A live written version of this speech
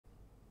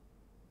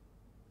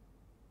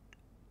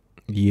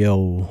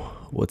Yo,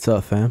 what's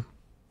up, fam?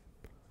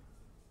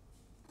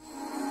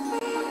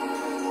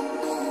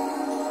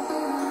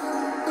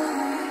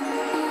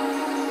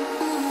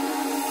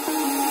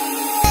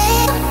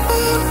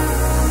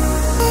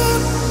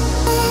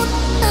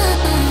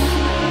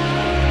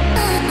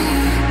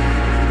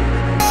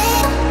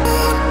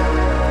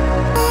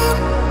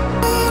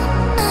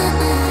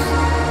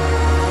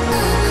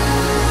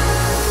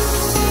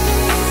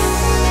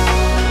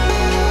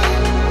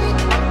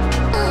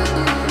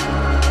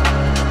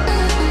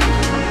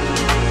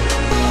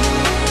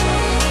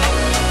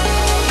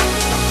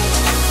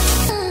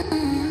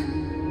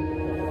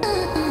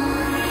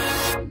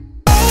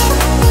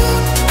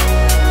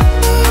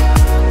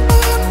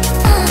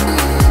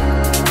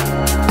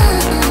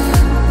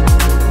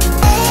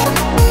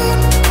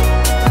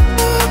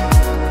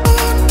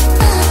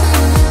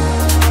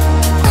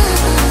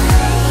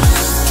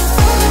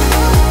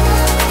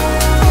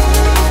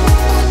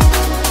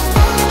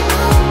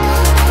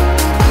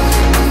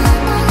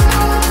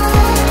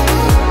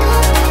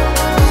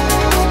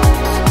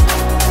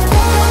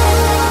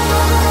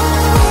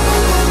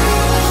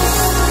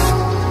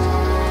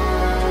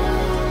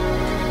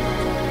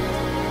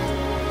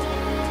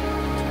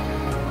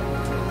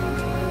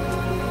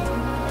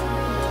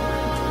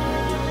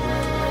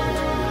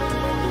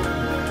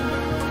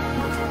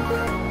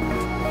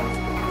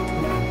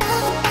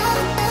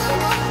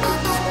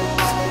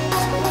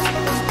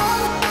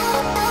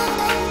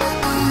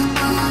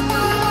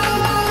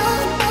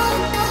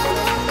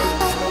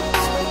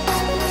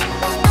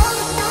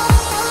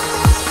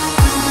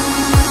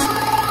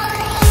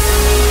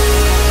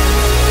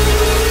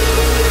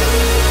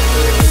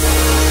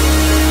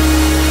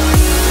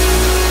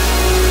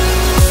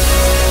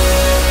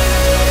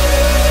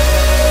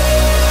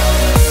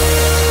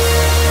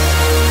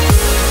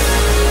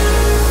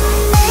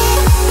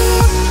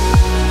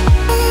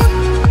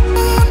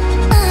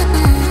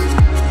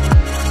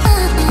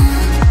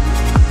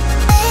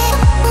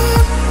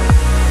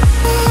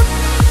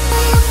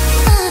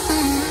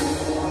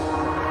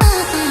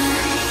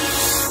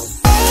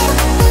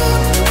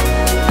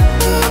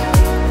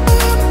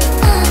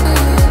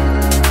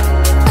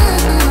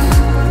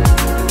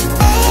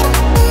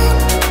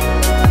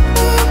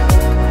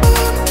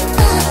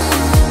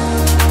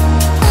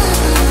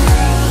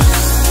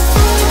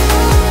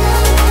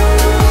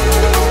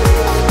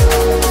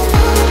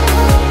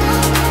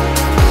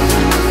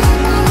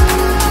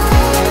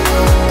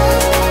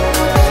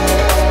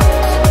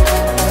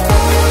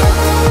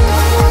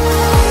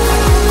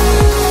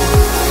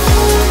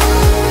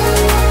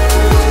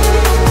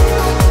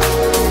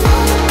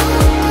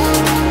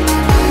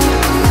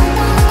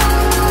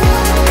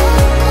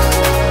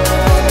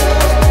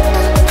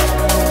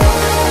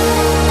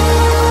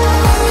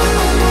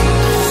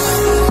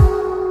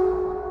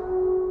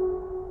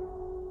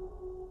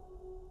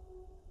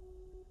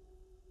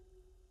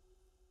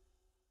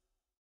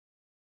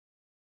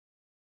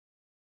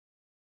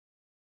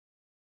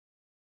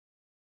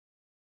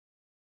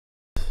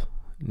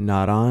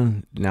 Not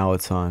on. Now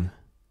it's on.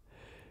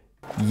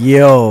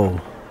 Yo.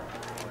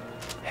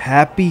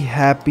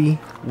 Happy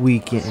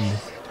weekend.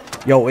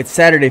 Yo, it's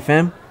Saturday,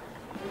 fam.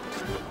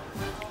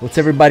 What's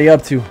everybody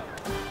up to?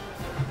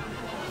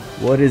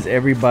 What is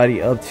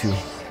everybody up to?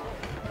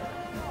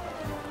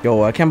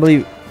 Yo, I can't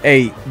believe...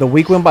 Hey, the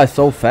week went by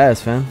so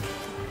fast, fam.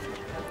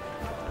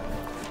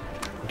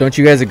 Don't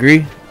you guys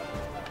agree?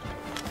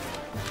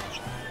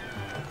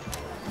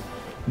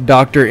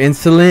 Dr.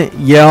 Insolent?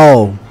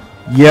 Yo.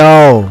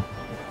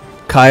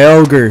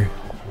 Kyogre,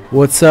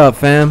 what's up,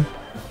 fam?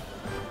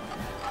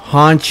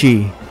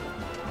 Haunchy,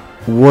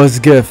 what's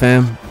good,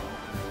 fam?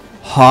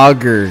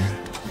 Hogger,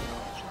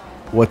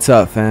 what's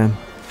up, fam?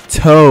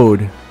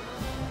 Toad,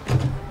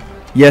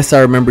 yes,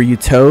 I remember you,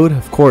 Toad.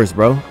 Of course,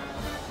 bro.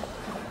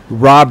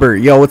 Robert,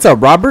 yo, what's up,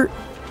 Robert?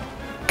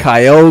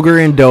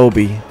 Kyogre and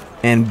Dobie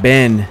and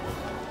Ben.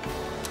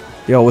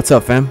 Yo, what's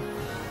up, fam?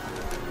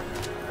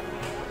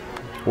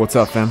 What's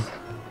up, fam?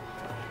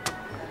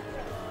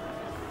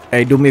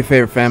 Hey, do me a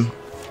favor, fam.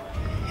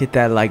 Hit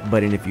that like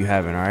button if you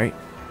haven't, alright?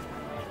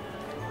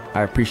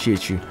 I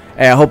appreciate you.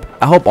 Hey, I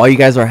hope all you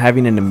guys are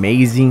having an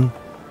amazing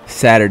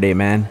Saturday,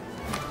 man.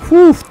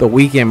 Whew, the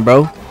weekend,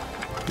 bro.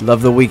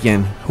 Love the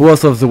weekend. Who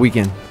else loves the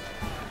weekend?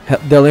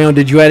 DeLeon,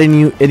 did you add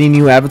any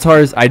new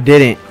avatars? I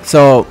didn't.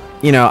 So,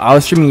 you know, I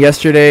was streaming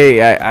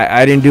yesterday.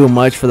 I didn't do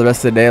much for the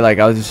rest of the day. Like,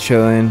 I was just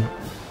chilling.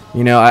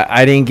 You know,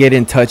 I didn't get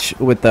in touch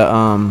with the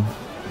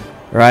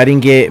or I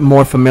didn't get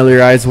more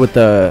familiarized with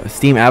the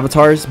Steam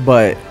avatars,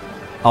 but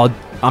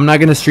I'm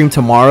not gonna stream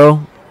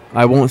tomorrow.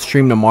 I won't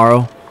stream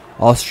tomorrow.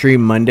 I'll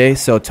stream Monday.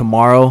 So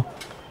tomorrow,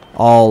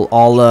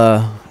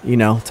 you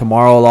know,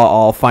 tomorrow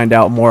I'll find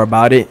out more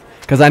about it,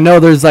 because I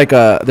know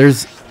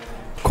there's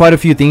quite a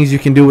few things you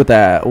can do with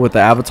the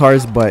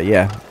avatars. But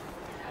yeah.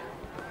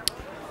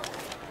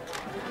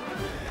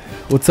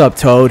 What's up,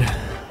 Toad?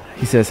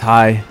 He says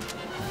hi.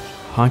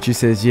 Haunchy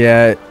says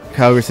yeah.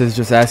 Kyogre says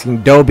just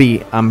asking.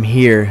 Dobie, I'm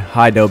here.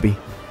 Hi, Dobie.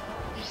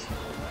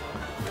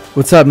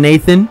 What's up,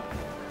 Nathan?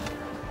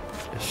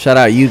 Shout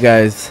out you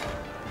guys.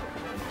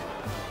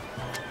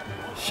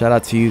 Shout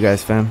out to you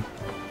guys, fam.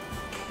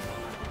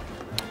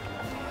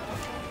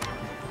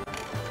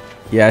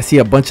 Yeah, I see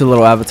a bunch of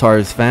little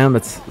avatars, fam.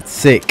 It's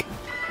sick.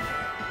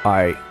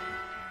 Alright.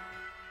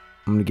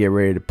 I'm gonna get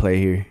ready to play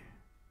here.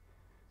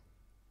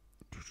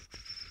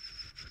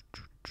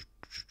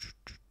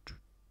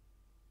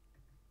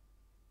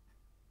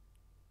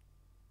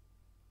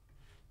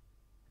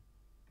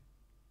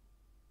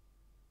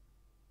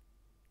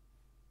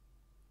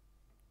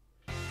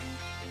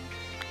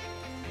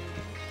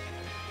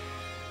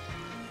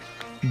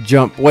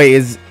 Jump. Wait,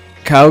 is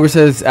Kyogre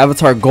says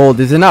avatar gold.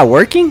 Is it not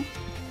working?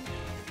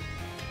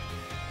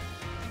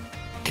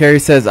 Carrie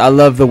says I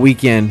love the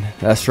weekend.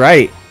 That's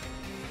right.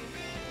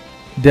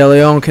 De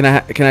Leon, can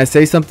I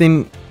say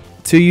something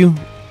to you?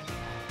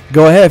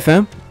 Go ahead,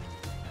 fam.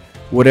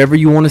 Whatever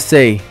you want to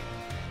say.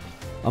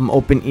 I'm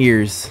open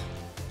ears.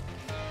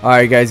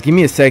 Alright guys, give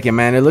me a second,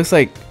 man. It looks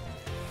like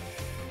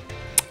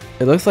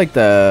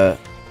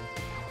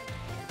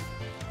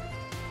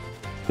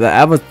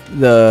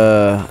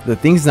the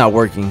thing's not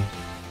working.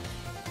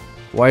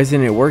 Why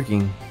isn't it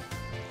working?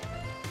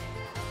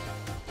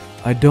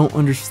 I don't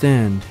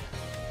understand.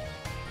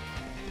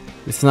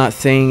 It's not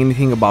saying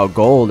anything about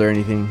gold or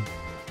anything.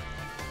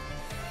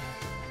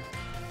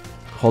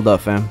 Hold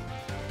up, fam.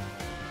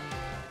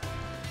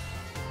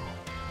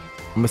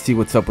 I'm gonna see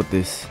what's up with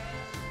this.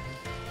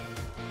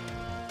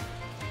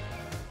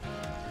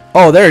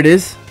 Oh, there it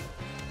is.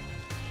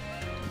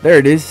 There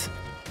it is.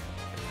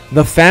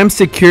 The fam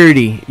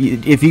security.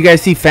 If you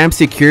guys see fam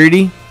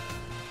security,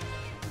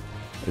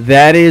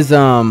 that is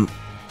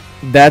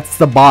that's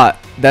the bot.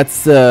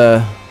 That's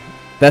the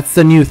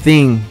new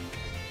thing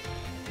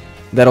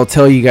that'll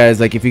tell you guys,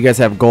 like, if you guys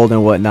have gold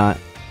and whatnot.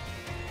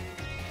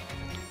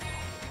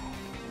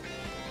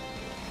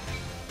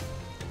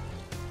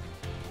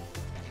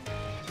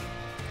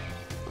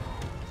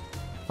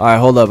 All right,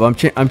 hold up. I'm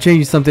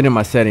changing something in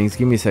my settings.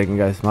 Give me a second,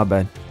 guys. My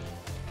bad.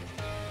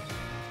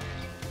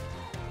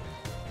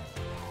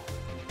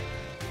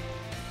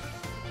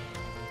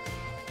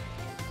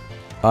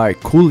 All right,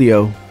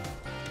 coolio.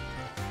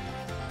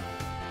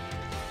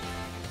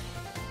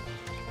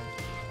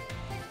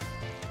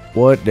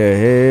 What the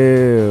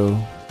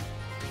hell?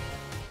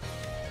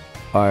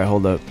 All right,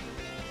 hold up.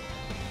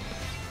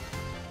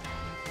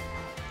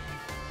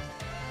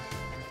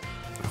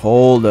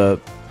 Hold up.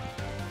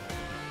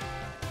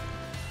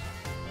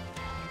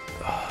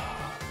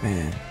 Oh,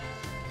 man.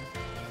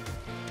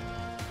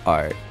 All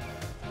right.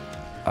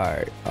 All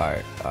right. All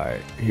right. All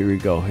right. Here we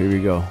go. Here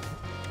we go.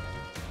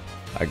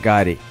 I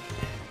got it.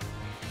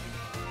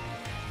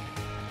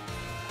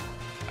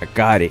 I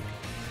got it.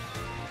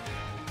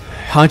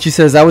 Hanchi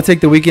says, I would take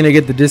the weekend to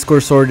get the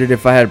Discord sorted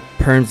if I had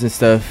perms and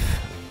stuff.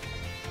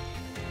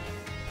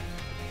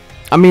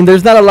 I mean,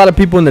 there's not a lot of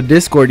people in the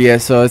Discord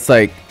yet, so it's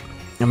like,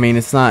 I mean,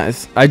 it's not,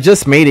 I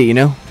just made it, you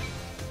know?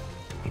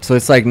 So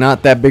it's like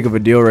not that big of a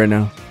deal right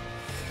now.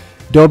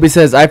 Dobie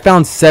says, I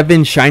found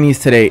 7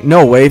 shinies today.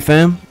 No way,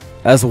 fam.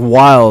 That's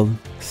wild.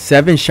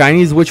 7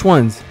 shinies? Which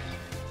ones?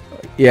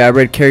 Yeah, I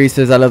read Carrie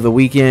says, I love the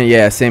weekend.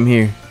 Yeah, same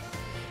here.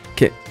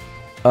 Okay.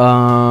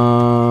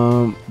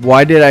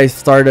 Why did I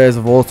start as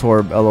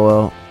Voltorb?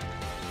 LOL.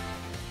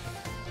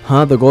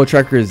 Huh? The gold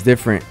tracker is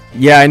different.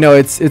 Yeah, I know.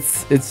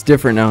 It's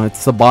different now.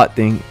 It's a bot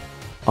thing.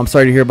 I'm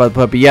sorry to hear about the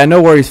puppy. Yeah,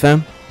 no worries,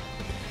 fam.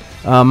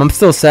 I'm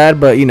still sad,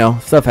 but you know,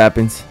 stuff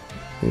happens.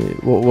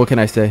 What can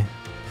I say?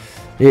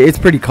 It's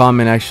pretty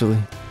common, actually.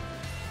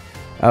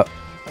 I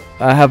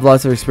have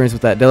lots of experience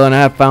with that. Dylan,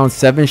 I have found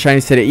 7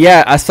 shinies today.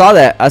 Yeah, I saw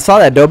that. I saw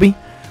that, Dobie.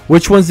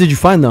 Which ones did you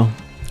find, though?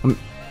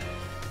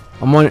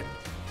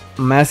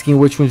 I'm asking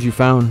which ones you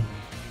found.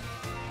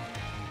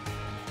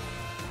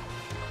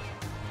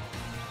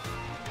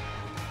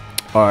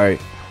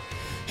 Alright.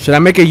 Should I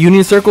make a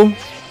union circle? I'm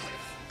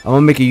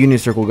gonna make a union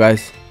circle,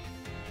 guys.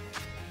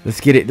 Let's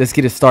get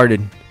it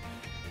started.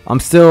 I'm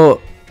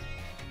still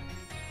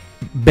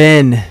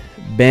Ben.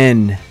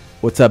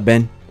 What's up,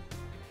 Ben?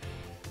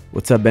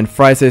 What's up, Ben?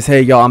 Fry says,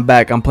 hey y'all, I'm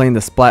back. I'm playing the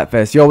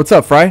Splatfest. Yo, what's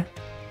up, Fry?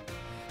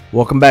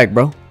 Welcome back,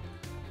 bro.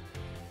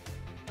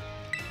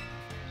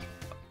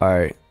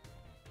 Alright.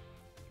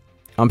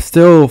 I'm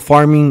still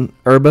farming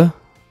Herba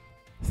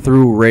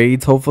through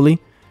raids, hopefully,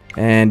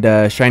 and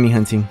shiny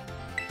hunting.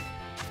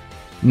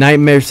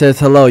 Nightmare says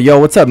hello. Yo,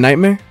 what's up,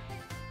 Nightmare?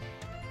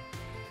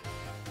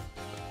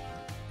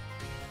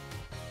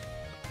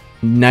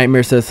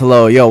 Nightmare says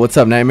hello. Yo, what's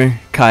up, Nightmare?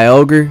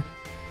 Kyogre.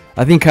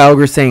 I think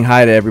Kyogre's saying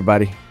hi to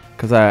everybody,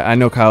 because I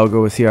know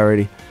Kyogre was here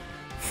already.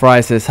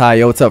 Fry says hi.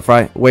 Yo, what's up,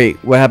 Fry? Wait,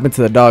 what happened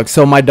to the dog?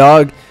 So my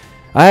dog,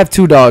 I have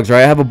 2 dogs,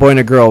 right? I have a boy and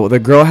a girl. The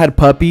girl had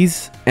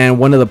puppies, and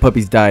one of the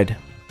puppies died.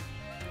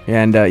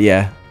 And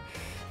yeah,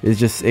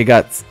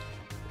 it's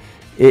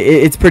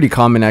pretty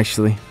common,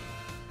 actually.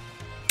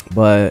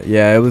 But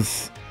yeah, it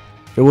was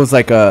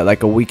like a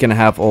week and a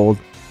half old.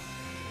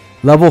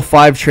 Level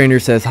 5 trainer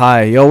says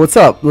hi. Yo, what's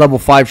up, level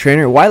 5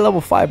 trainer? Why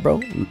level 5,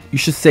 bro? You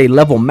should say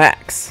level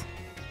max.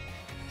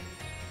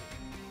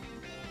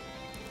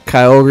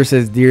 Kyogre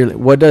says Deerling.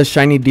 What does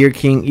shiny Deer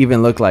King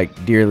even look like?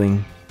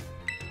 Deerling.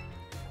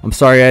 I'm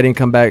sorry I didn't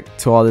come back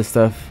to all this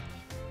stuff.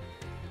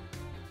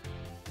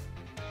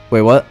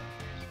 Wait, what?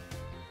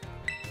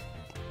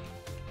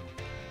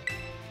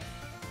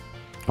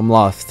 I'm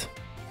lost.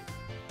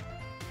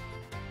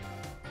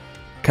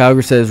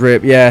 Calgary says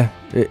rip. Yeah,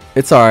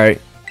 it's alright.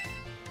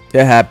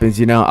 It happens,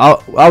 you know.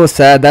 I was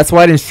sad. That's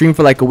why I didn't stream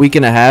for like a week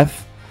and a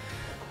half.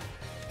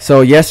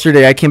 So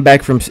yesterday I came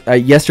back from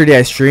yesterday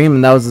I streamed,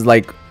 and that was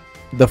like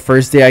the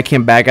first day I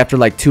came back after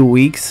like 2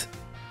 weeks.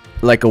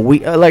 Like a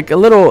week, like a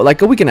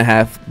week and a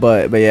half.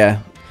 But yeah.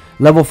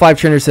 Level 5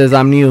 trainer says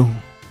I'm new.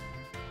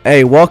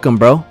 Hey, welcome,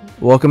 bro.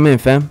 Welcome in,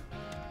 fam.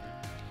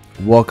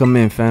 Welcome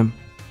in, fam.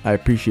 I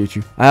appreciate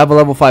you. I have a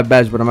level 5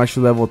 badge, but I'm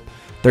actually level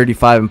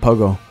 35 in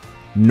Pogo.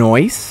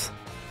 Noise.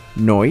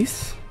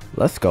 Noise.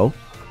 Let's go.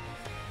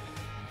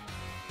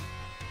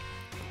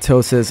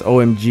 Toe says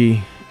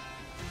OMG.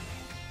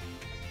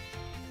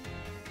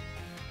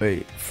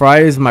 Wait. Fry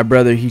is my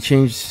brother. He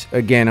changed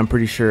again, I'm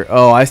pretty sure.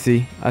 Oh, I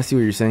see. I see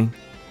what you're saying.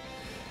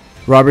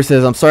 Robert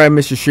says, I'm sorry I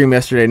missed your stream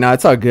yesterday. Nah,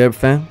 it's all good,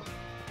 fam.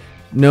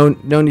 No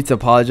need to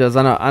apologize.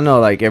 I know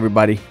like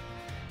everybody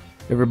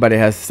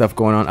has stuff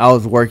going on. I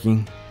was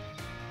working.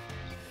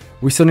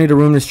 We still need a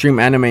room to stream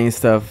anime and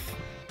stuff.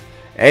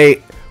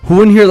 Hey,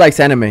 who in here likes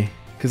anime?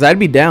 Because I'd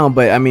be down,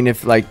 but I mean,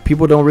 if like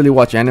people don't really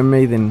watch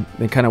anime, then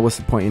kind of what's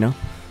the point, you know?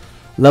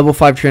 Level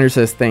 5 trainer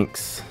says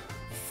thanks.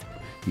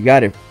 You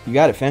got it. You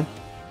got it, fam.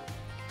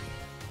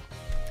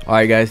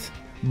 Alright, guys.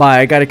 Bye.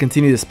 I got to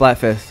continue the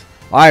Splatfest.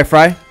 Alright,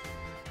 Fry.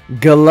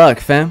 Good luck,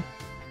 fam.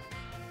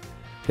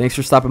 Thanks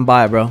for stopping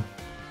by, bro.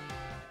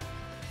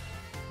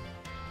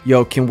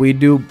 Yo, can we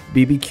do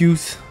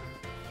BBQs?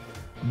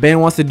 Ben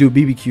wants to do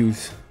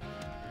BBQs.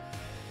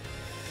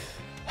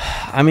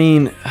 I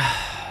mean,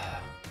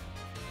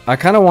 I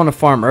kind of want to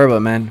farm Herba,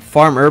 man.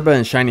 Farm Herba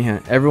and Shiny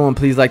Hunt. Everyone,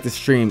 please like the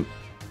stream.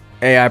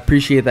 Hey, I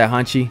appreciate that,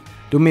 Hanchi.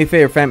 Do me a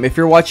favor, fam. If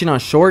you're watching on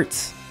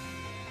Shorts,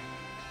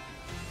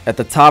 at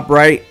the top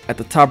right,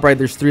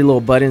 there's 3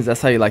 little buttons.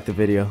 That's how you like the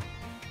video.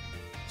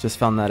 Just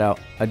found that out.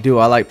 I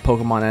like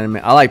Pokemon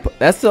anime.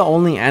 That's the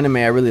only anime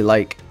I really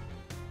like.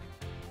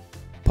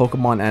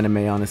 Pokemon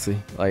anime,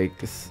 honestly. Like,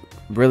 it's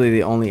really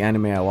the only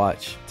anime I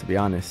watch, to be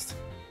honest.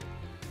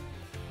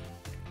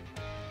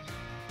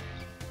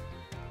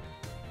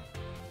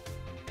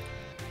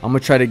 I'm gonna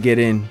try to get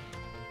in.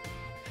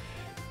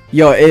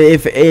 Yo,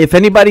 if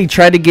anybody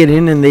tried to get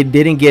in and they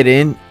didn't get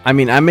in, I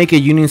mean, I make a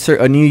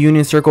new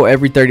union circle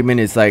every 30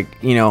 minutes. Like,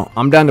 you know,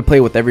 I'm down to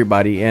play with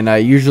everybody, and I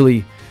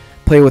usually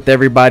play with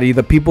everybody.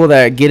 The people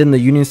that get in the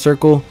union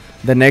circle,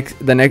 the next,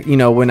 you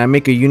know, when I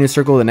make a union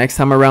circle the next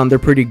time around, they're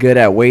pretty good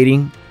at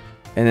waiting,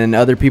 and then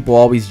other people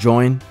always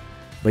join.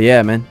 But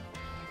yeah, man,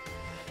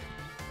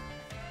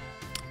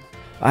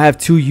 I have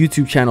 2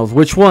 YouTube channels.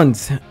 Which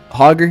ones,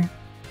 Hogger?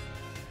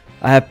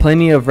 I have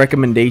plenty of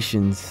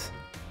recommendations.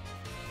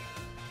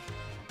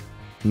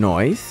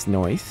 Nice.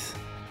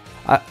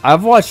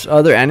 I've watched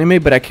other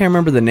anime, but I can't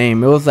remember the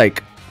name. It was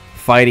like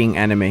fighting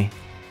anime.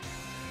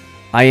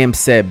 I am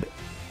Seb.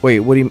 Wait,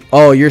 what do you...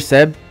 Oh, you're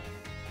Seb?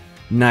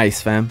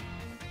 Nice, fam.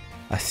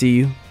 I see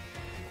you.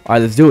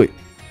 Alright, let's do it.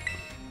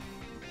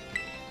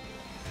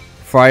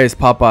 Fry is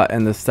Papa,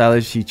 and the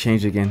stylish she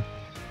changed again.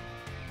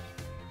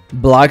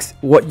 Blocks...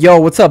 What? Yo,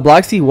 what's up,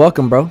 Bloxy?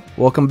 Welcome, bro.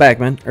 Welcome back,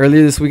 man.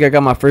 Earlier this week, I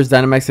got my first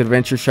Dynamax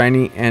Adventure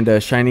Shiny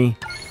and Shiny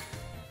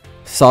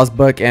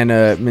Saucebuck and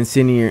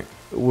Mincini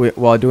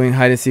while doing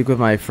hide and seek with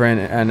my friend,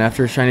 and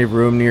after a shiny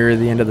room near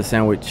the end of the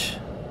sandwich.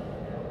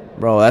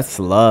 Bro, that's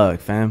luck,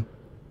 fam.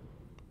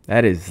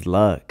 That is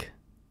luck.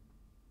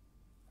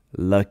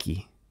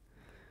 Lucky.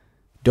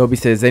 Dobie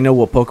says they know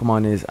what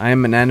Pokemon is. I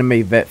am an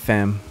anime vet,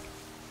 fam.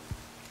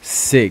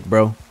 Sick,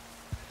 bro.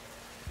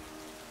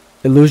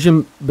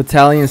 Illusion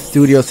Battalion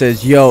Studio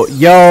says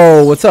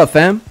yo, what's up,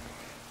 fam?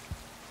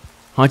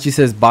 Hanchi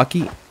says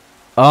Baki.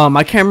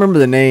 I can't remember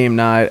the name.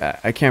 Nah,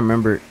 I can't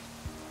remember.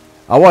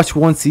 I watched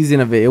 1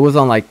 season of it. It was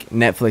on like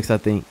Netflix, I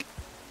think.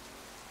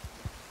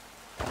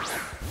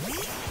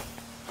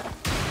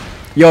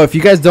 Yo, if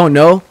you guys don't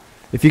know,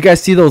 if you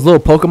guys see those little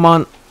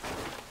Pokemon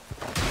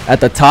at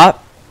the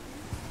top,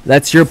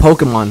 that's your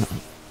Pokemon.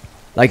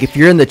 Like if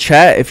you're in the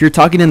chat, if you're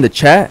talking in the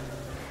chat,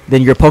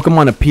 then your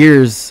Pokemon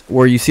appears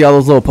where you see all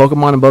those little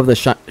Pokemon above the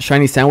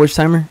shiny sandwich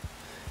timer.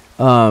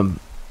 And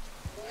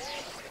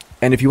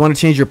if you want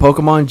to change your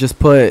Pokemon, just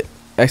put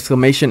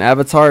exclamation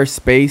avatar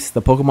space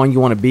the Pokemon you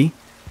want to be,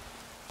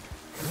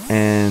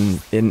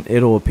 and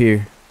it'll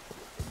appear.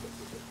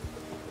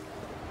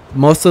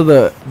 Most of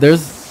the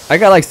I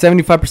got like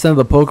 75% of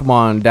the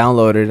Pokemon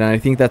downloaded, and I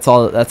think that's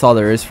all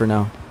there is for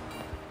now.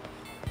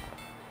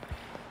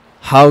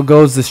 How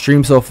goes the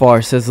stream so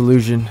far? Says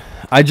Illusion.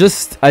 I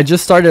just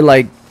started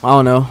like, I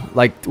don't know,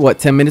 like what,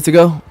 10 minutes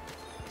ago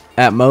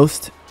at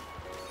most.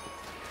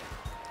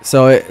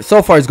 So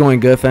so far it's going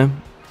good,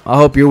 fam. I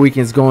hope your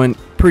weekend's going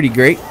pretty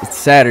great. It's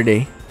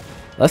Saturday.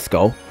 Let's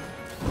go.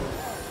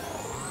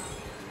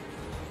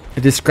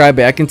 Describe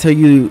it. I can tell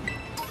you,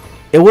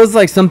 it was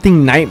like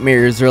something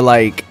nightmares or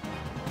like,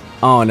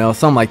 I don't know,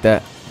 something like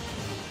that.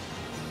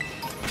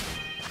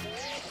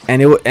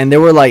 And they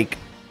were like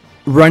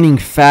running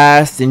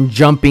fast and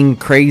jumping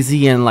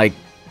crazy and like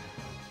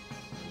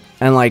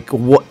and like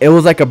it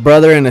was like a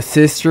brother and a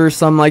sister or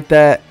something like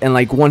that, and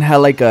like one had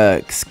like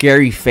a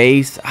scary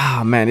face.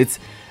 Ah man,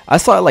 I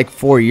saw it like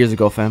 4 years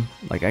ago, fam.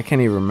 Like I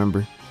can't even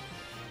remember.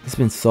 It's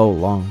been so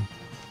long.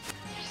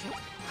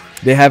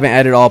 They haven't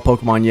added all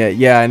Pokemon yet.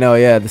 Yeah, I know.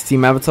 Yeah, the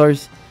Steam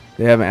avatars,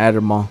 they haven't added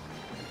them all.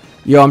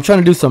 Yo, I'm trying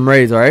to do some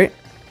raids. All right.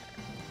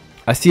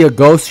 I see a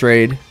ghost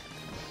raid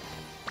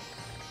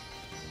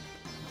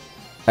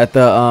at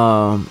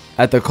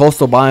the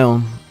coastal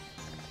biome.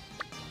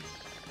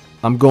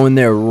 I'm going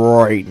there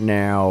right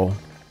now.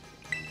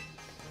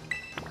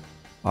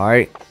 All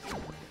right.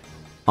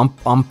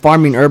 I'm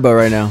farming Herba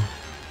right now.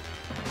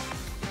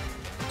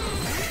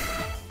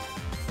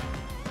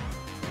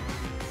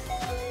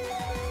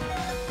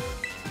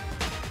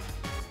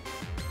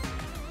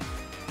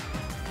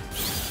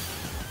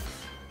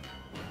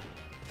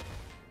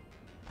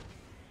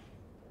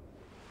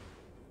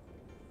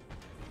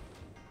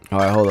 All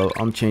right, hold up.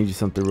 I'm changing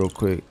something real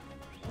quick.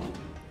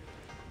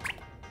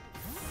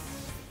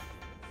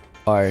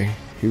 All right,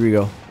 here we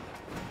go.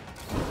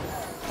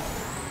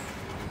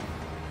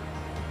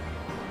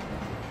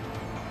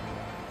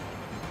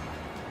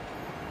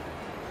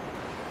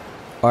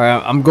 All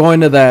right, I'm going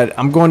to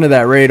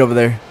that raid over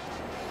there.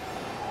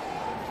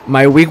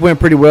 My week went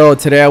pretty well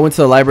today. I went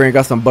to the library and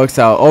got some books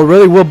out. Oh,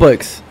 really? What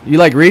books? You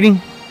like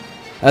reading?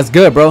 That's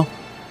good, bro.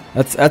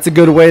 That's a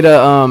good way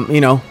to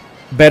you know,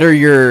 better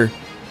your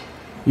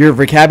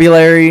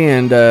vocabulary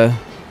and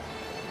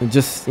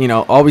just, you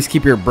know, always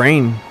keep your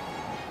brain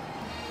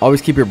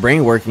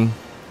working.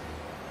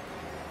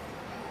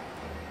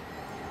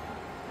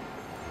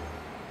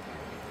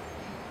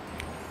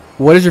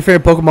 What is your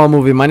favorite Pokemon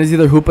movie? Mine is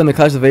either Hoop and the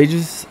Clash of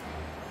Ages.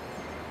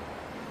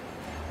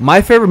 My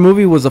favorite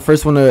movie was the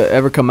first one to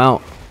ever come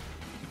out,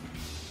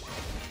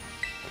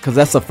 because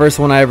that's the first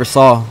one I ever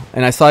saw,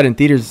 and I saw it in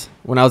theaters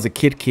when I was a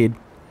kid.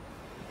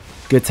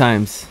 Good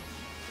times.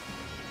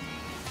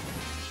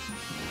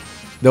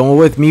 The one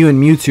with Mew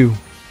and Mewtwo.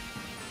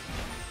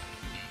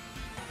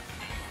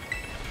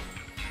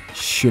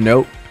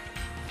 Nope.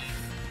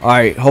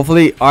 Alright,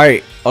 hopefully.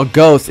 Alright, a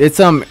ghost. It's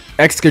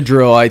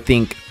Excadrill, I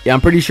think. Yeah,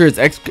 I'm pretty sure it's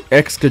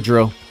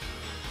Excadrill.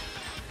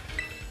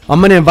 I'm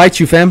gonna invite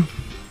you, fam.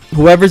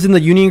 Whoever's in the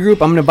Union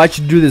group, I'm gonna invite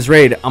you to do this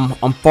raid.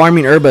 I'm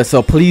farming Herba,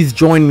 so please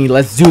join me.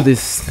 Let's do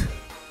this.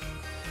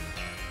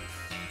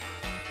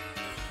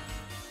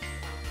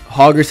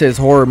 Hogger says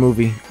horror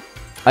movie.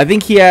 I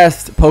think he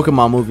asked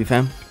Pokemon movie,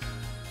 fam.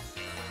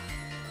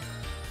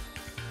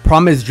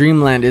 Promised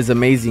Dreamland is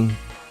amazing.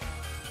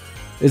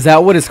 Is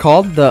that what it's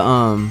called?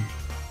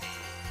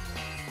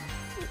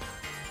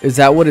 Is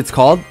that what it's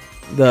called?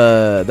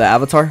 The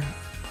avatar?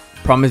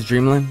 Promised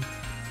Dreamland?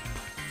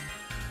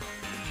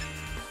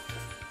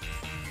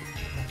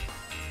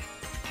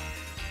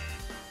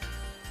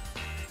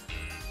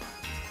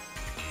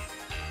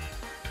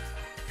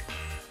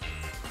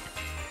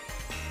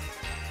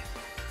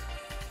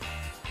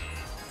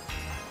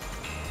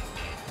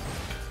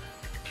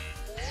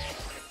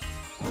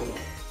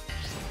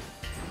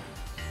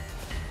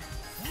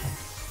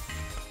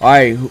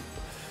 Alright,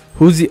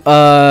 who's the,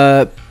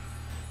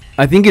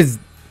 I think it's,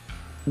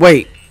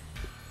 wait.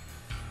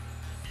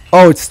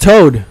 Oh, it's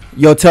Toad.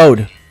 Yo,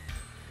 Toad.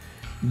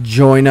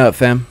 Join up,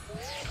 fam.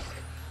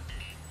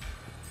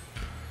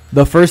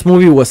 The first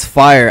movie was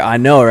fire. I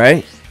know,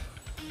 right?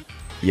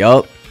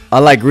 Yup. I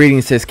like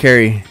reading, says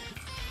Carrie.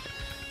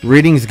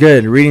 Reading's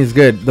good. Reading's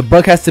good. The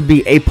book has to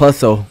be A+,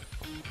 though.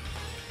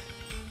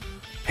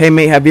 Hey,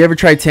 mate, have you ever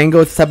tried Tango?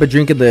 It's a type of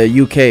drink in the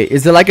UK.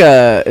 Is it like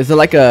a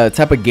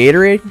type of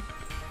Gatorade?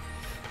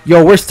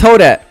 Yo, where's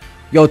Toad at?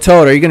 Yo,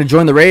 Toad, are you gonna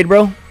join the raid,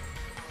 bro?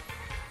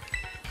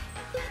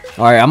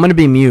 Alright, I'm gonna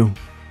be Mew.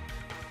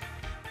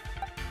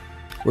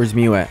 Where's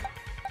Mew at?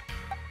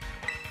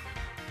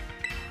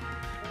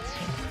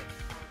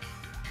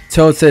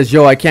 Toad says,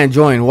 yo, I can't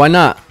join. Why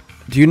not?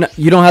 You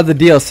don't have the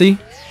DLC?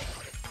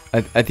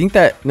 I think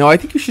that, no, I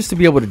think you should still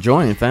be able to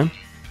join, fam.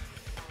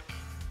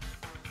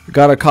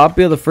 Got a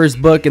copy of the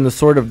first book in the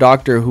Sword of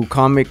Doctor Who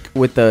comic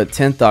with the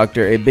 10th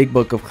Doctor, a big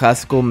book of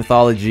classical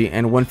mythology,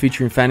 and one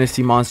featuring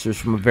fantasy monsters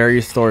from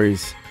various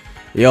stories.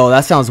 Yo,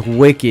 that sounds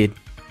wicked.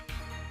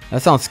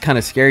 That sounds kind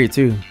of scary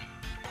too.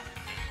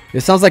 It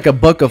sounds like a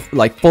book of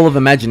like full of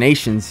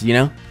imaginations, you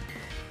know?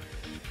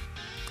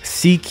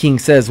 Sea King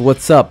says,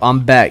 what's up?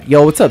 I'm back.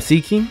 Yo, what's up,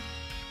 Sea King?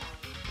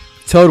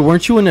 Toad,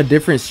 weren't you in a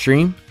different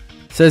stream?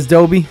 Says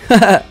Dobie.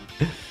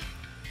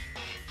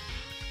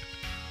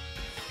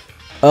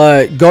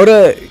 Go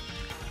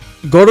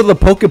to the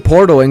Poke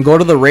Portal and go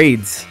to the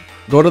raids.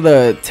 Go to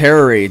the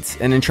Terror raids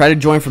and then try to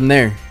join from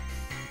there.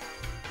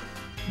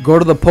 Go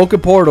to the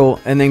Poke Portal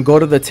and then go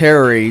to the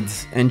Terror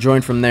raids and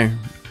join from there.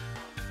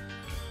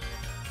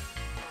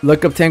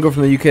 Look up Tango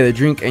from the UK, the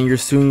drink, and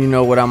you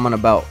know what I'm on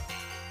about.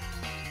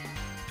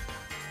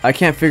 I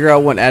can't figure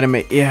out what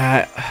anime.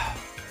 Yeah,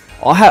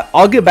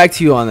 I'll get back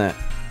to you on that.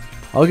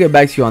 I'll get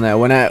back to you on that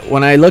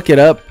when I look it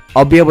up.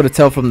 I'll be able to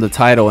tell from the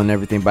title and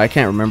everything, but I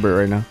can't remember it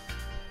right now.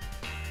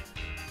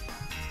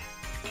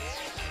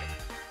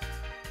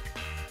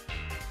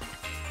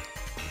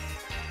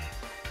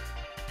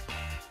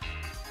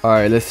 All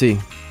right, let's see.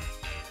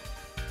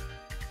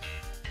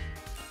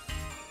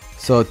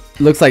 So it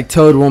looks like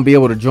Toad won't be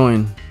able to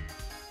join.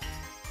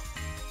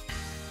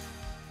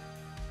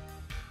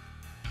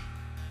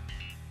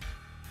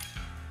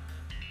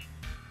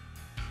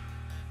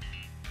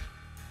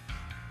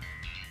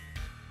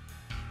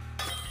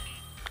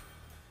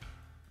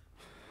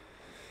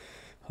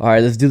 All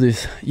right, let's do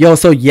this. Yo,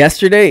 so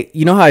yesterday,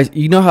 you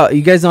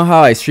guys know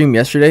how I streamed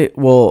yesterday?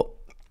 Well,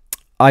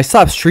 I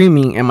stopped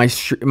streaming and I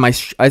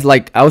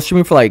was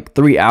streaming for like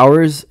 3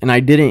 hours and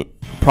I didn't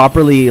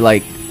properly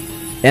like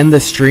end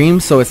the stream,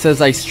 so it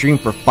says I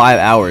streamed for 5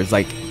 hours.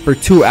 Like for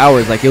 2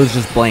 hours, like it was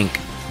just blank.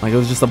 Like it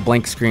was just a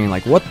blank screen.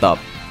 Like what the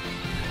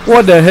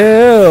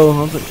hell?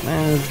 I was like,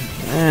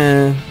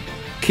 man,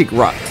 kick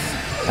rocks.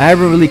 I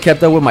haven't really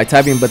kept up with my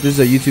typing, but this is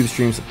a YouTube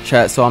stream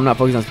chat, so I'm not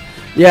focused on.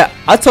 Yeah,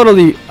 I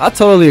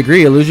totally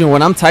agree, Illusion.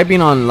 When I'm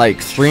typing on like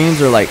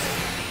streams or like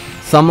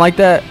something like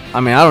that,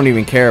 I mean, I don't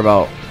even care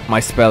about my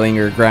spelling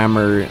or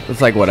grammar. It's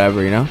like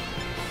whatever, you know.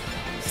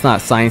 It's not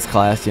science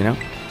class, you know.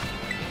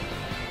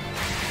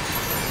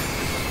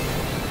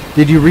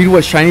 Did you read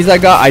what shinies I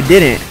got? I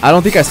didn't. I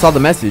don't think I saw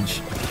the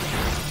message.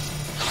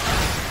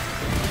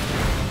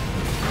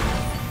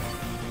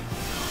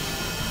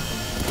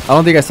 I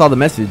don't think I saw the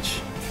message.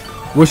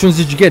 Which ones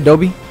did you get,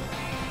 Dobie?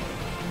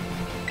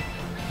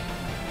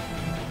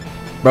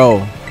 Bro,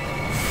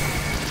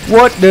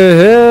 what the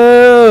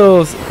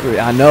hell?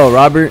 I know,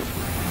 Robert.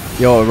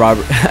 Yo,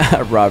 Robert.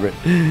 Robert.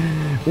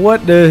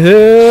 What the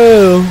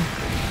hell?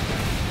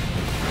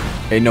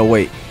 Ain't no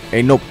wait.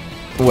 Ain't no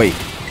wait.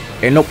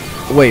 Ain't no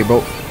way,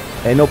 bro.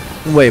 Ain't no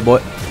way, boy.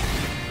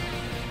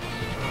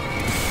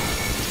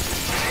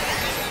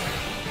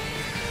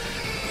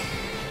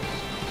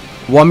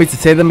 Want me to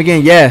say them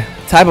again? Yeah,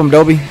 type them,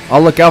 Dobie.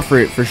 I'll look out for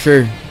it for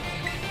sure.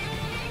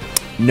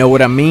 Know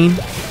what I mean?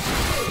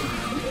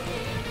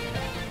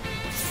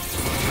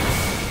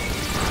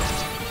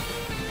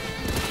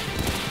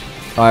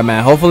 Alright,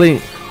 man.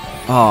 Hopefully.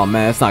 Oh,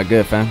 man. That's not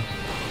good, fam.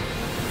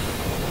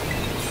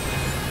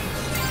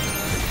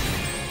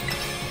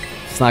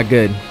 It's not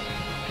good.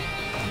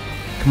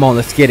 Come on.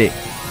 Let's get it.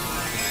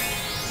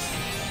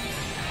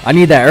 I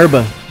need that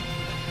Herba.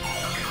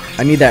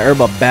 I need that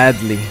Herba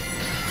badly.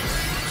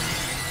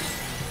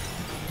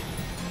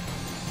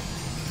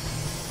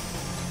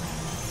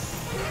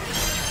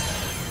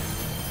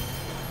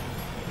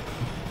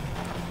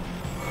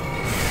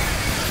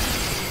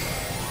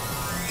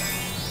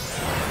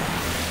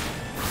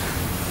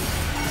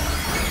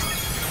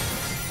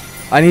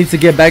 I need to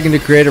get back into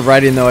creative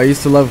writing though. I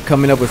used to love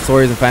coming up with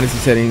stories and fantasy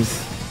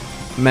settings.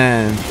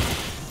 Man.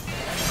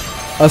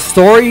 A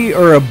story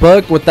or a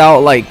book without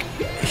like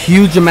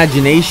huge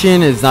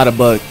imagination is not a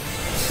book,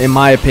 in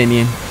my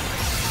opinion.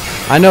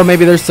 I know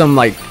maybe there's some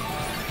like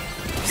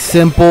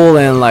simple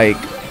and like,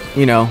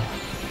 you know,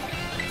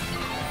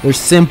 there's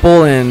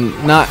simple and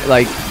not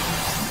like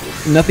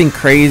nothing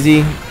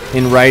crazy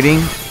in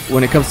writing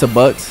when it comes to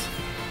books.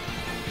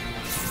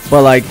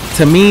 But like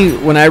to me,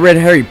 when I read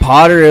Harry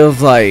Potter, it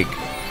was like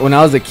when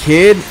I was a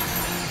kid,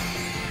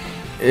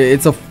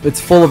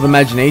 it's full of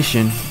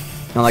imagination,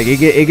 and like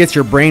it gets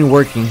your brain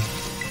working.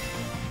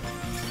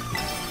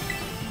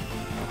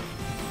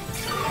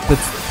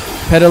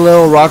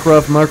 Petalil,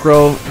 Rockruff,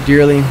 Murkrow,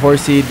 Deerling,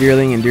 Horsey,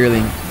 Deerling, and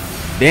Deerling.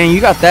 Dang, you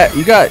got that?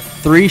 You got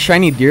 3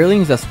 shiny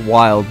Deerlings? That's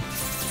wild.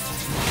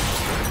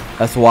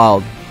 That's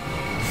wild.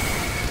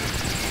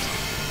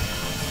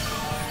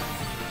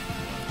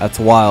 That's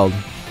wild.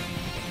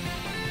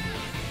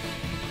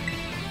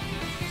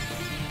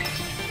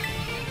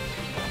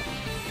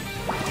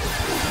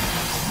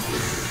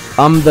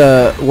 I'm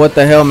the what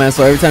the hell, man.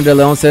 So every time De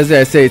Leon says it,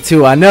 I say it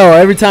too. I know,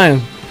 every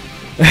time.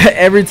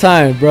 Every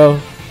time, bro.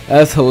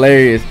 That's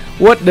hilarious.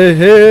 What the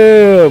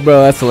hell,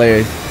 bro? That's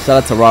hilarious.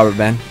 Shout out to Robert,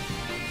 man.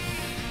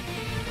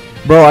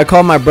 Bro, I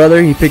called my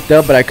brother. He picked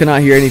up, but I could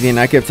not hear anything.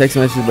 I kept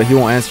texting messages, but he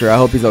won't answer. I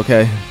hope he's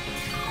okay.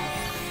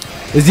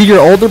 Is he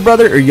your older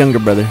brother or younger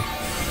brother?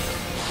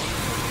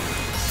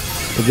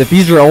 Because if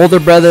he's your older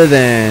brother,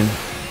 then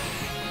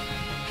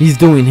he's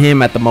doing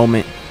him at the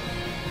moment.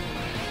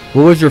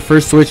 What was your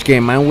first Switch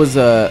game? Mine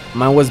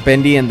was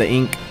Bendy and the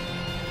Ink.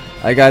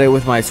 I got it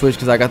with my Switch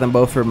because I got them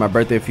both for my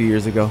birthday a few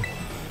years ago.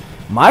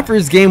 My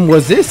first game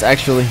was this,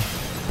 actually.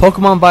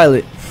 Pokemon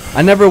Violet.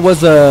 I never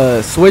was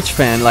a Switch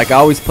fan. Like, I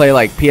always play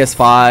like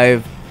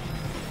PS5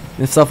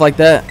 and stuff like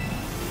that.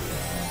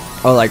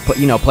 Or like,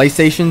 you know,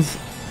 PlayStations.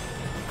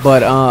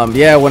 But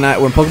yeah, when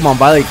Pokemon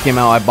Violet came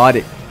out, I bought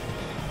it.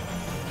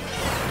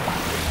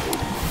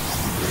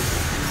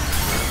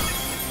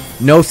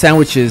 No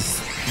sandwiches.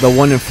 The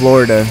one in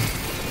Florida.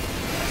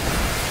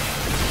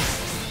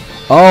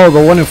 Oh,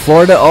 the one in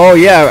Florida. Oh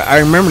yeah, I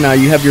remember now.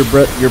 You have your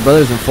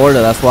brother's in Florida.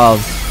 That's wild.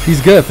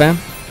 He's good, fam.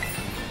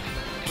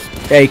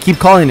 Hey, keep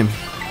calling him.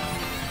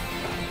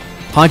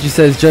 Haunchi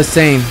says, just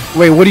saying.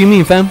 Wait, what do you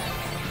mean, fam?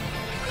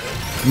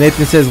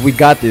 Nathan says, we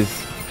got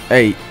this.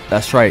 Hey,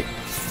 that's right.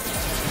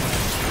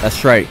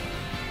 That's right.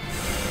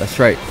 That's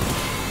right.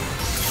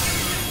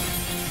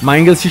 My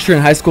English teacher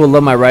in high school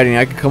loved my writing.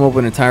 I could come up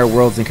with entire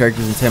worlds and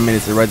characters in 10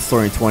 minutes and write the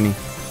story in 20.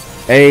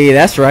 Hey,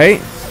 that's right.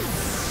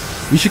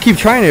 You should keep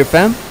trying it,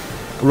 fam.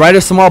 Write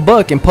a small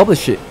book and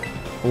publish it.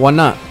 Why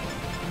not?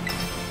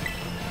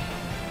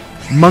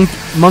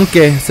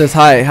 Monkey says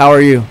hi. How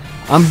are you?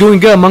 I'm doing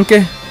good, Monkey.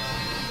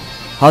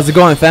 How's it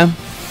going, fam?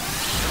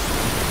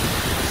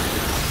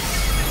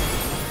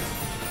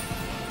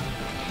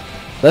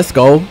 Let's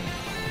go.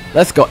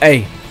 Let's go.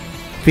 Hey,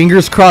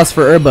 fingers crossed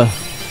for Herba.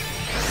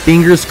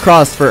 Fingers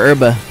crossed for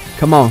Herba.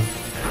 Come on.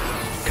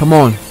 Come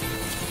on.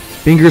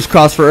 Fingers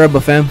crossed for Herba,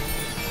 fam.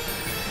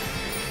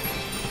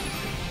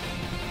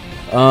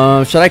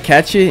 Should I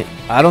catch it?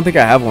 I don't think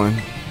I have one.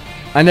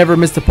 I never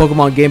missed a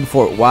Pokemon game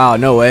before. Wow,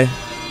 no way.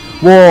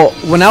 Well,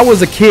 when I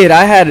was a kid,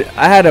 I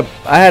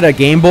had a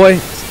Game Boy,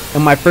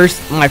 and my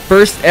first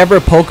ever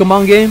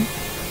Pokemon game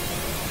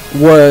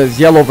was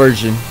yellow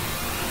version.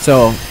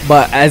 So,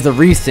 but as of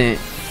recent,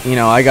 you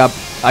know, I got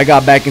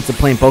back into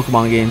playing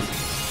Pokemon games.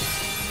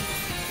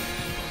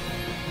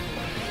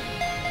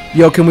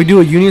 Yo, can we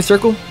do a Union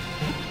Circle?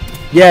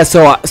 Yeah,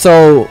 so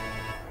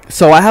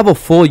I have a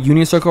full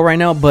Union Circle right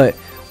now, but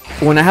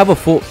when I have a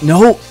full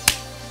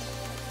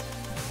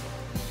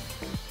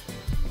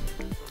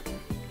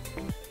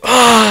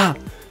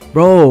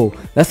bro,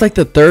 that's like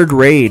the third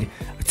raid.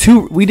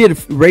 We did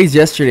raids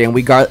yesterday and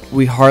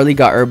we hardly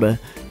got Herba.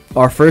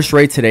 Our first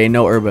raid today,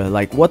 no Herba.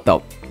 Like what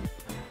the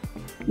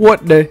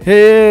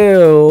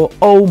hell?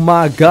 Oh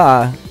my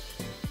god.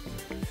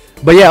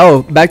 But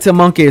yeah, back to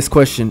Monkey's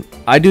question.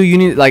 I do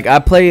Union, like I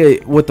play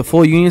with the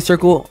full Union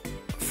Circle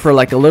for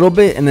like a little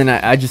bit, and then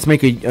I just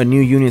make a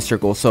new Union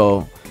Circle.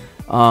 So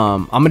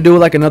I'm gonna do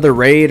like another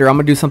raid, or I'm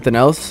gonna do something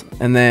else,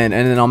 and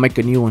then I'll make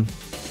a new one.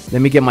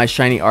 Let me get my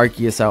shiny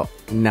Arceus out.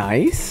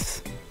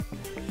 Nice.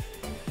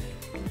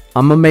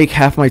 I'm gonna make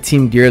half my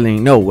team Deerling.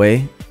 No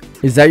way.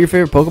 Is that your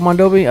favorite Pokemon,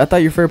 Dobby? I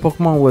thought your favorite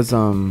Pokemon was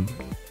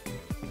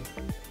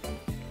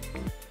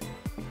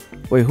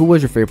wait, who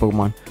was your favorite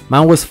Pokemon?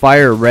 Mine was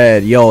Fire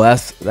Red. Yo,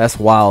 that's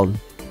wild.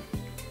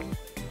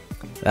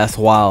 That's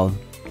wild.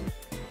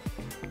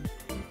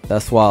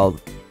 That's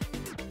wild.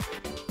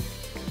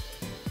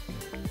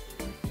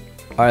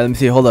 Alright, let me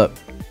see. Hold up.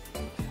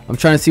 I'm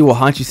trying to see what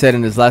Hanchi said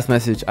in his last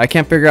message. I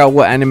can't figure out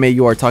what anime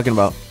you are talking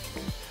about.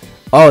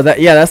 Oh,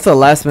 that's the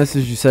last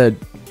message you said.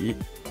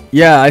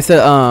 Yeah, I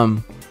said,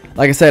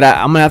 like I said,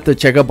 I'm gonna have to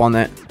check up on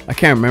that. I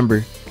can't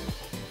remember.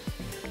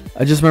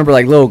 I just remember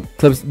like little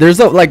clips. There's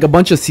like a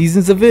bunch of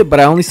seasons of it, but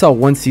I only saw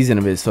one season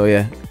of it. So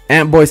yeah.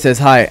 Ant Boy says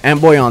hi.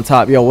 Ant Boy on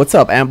top. Yo, what's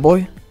up, Ant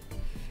Boy?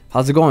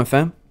 How's it going,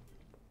 fam?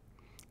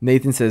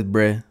 Nathan says,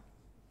 bruh.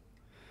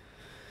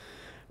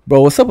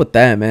 Bro, what's up with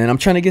that, man? I'm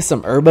trying to get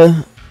some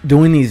Herba,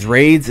 doing these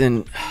raids,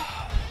 and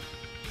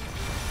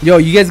yo,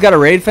 you guys got a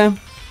raid, fam?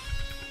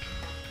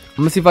 I'm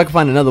gonna see if I can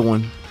find another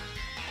one.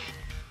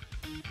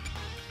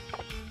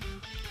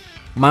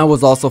 Mine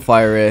was also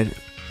Fire Red.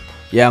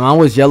 Yeah, mine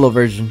was yellow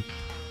version.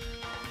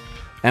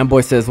 And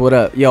boy says, what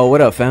up? Yo,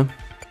 what up, fam?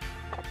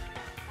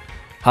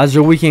 How's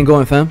your weekend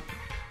going, fam?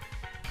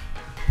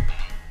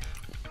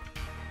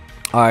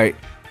 Alright.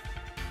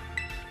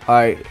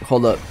 Alright,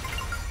 hold up.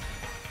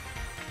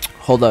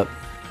 Hold up.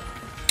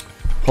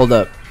 Hold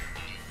up.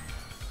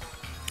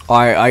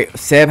 Alright,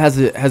 Seb has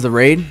a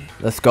raid.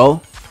 Let's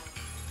go.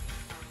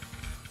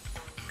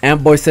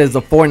 Ant Boy says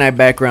the Fortnite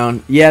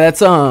background. Yeah, that's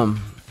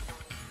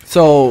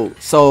so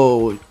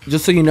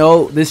just so you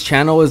know, this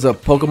channel is a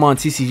Pokemon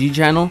TCG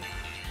channel,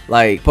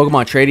 like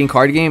Pokemon trading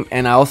card game,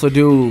 and I also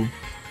do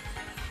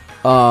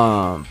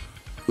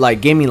like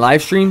gaming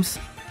live streams.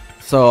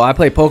 So I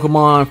play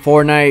Pokemon,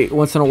 Fortnite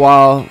once in a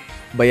while.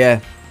 But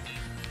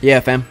yeah,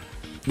 fam.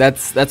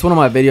 That's one of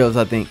my videos,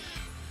 I think.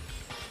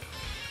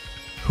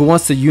 Who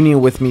wants to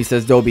union with me,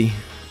 says Dobby.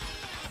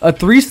 A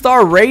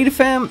 3-star raid,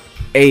 fam?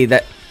 Hey,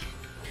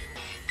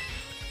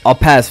 I'll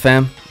pass,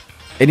 fam.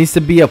 It needs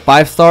to be a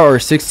 5-star or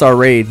 6-star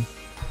raid.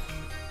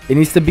 It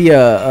needs to be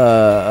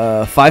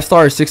a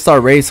 5-star or 6-star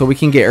raid so we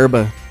can get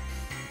Herba.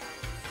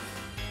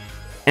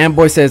 Ant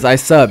Boy says I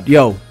subbed.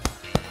 Yo,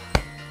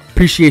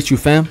 appreciate you,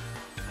 fam.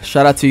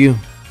 Shout out to you.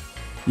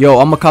 Yo,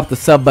 I'm gonna cop the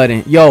sub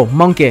button. Yo,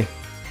 Monkey.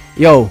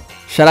 Yo,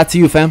 shout out to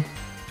you, fam.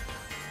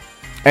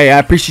 Hey, I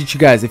appreciate you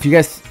guys. If you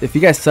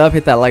guys sub,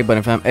 hit that like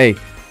button, fam. Hey,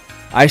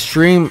 I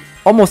stream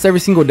almost every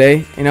single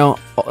day. You know,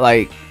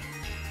 like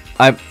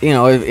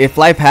if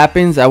life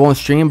happens, I won't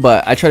stream,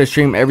 but I try to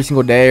stream every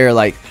single day, or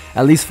like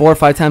at least 4 or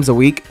 5 times a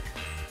week.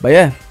 But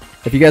yeah,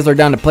 if you guys are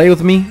down to play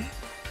with me,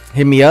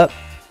 hit me up.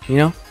 You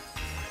know,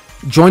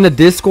 join the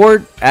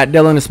Discord at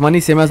Dylanus Money,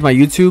 same as my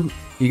YouTube.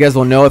 You guys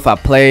will know if I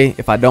play,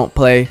 if I don't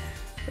play,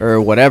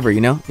 or whatever.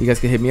 You know, you guys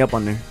can hit me up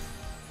on there.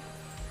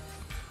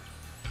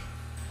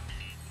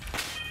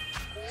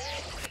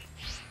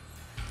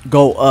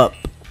 Go up.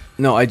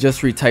 No, I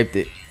just retyped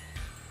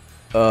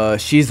it.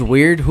 She's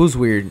weird. Who's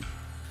weird?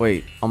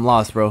 Wait, I'm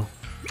lost, bro.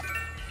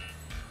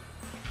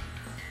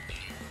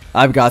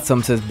 I've got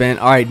some, says Ben.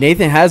 All right,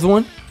 Nathan has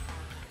one.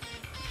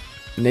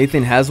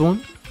 Nathan has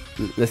one.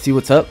 Let's see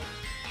what's up.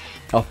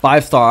 A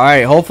 5-star. All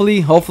right, hopefully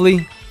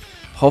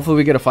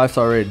we get a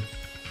 5-star raid.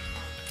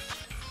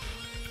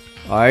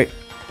 All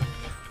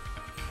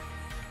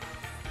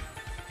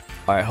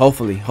Alright,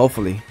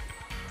 hopefully.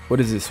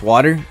 What is this?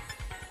 Water?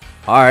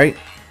 Alright.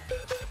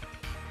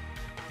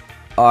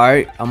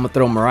 Alright, I'm gonna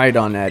throw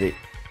Maridon at it.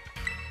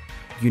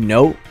 You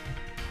know.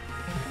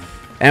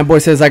 Amboy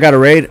says I got a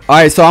raid.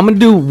 Alright, so I'm gonna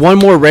do one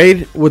more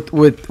raid with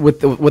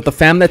the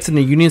fam that's in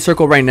the union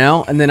circle right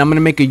now, and then I'm gonna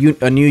make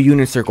a new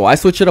union circle. I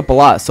switch it up a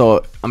lot,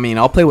 so I mean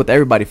I'll play with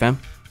everybody, fam.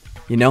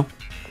 You know.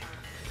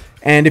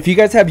 And if you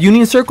guys have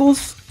union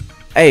circles,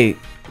 hey,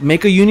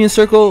 make a union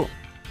circle.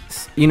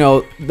 You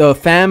know, the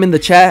fam in the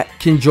chat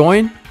can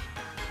join,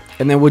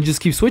 and then we'll just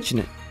keep switching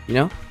it, you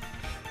know,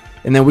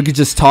 and then we could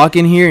just talk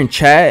in here and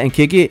chat and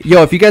kick it.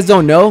 Yo, if you guys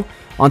don't know,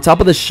 on top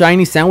of the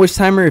shiny sandwich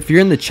timer, if you're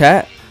in the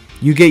chat,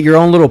 you get your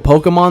own little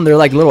Pokemon. They're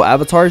like little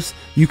avatars.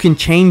 You can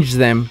change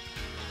them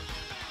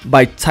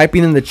by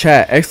typing in the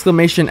chat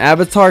exclamation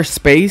avatar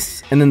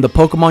space and then the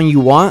Pokemon you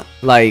want,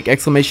 like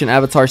exclamation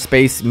avatar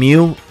space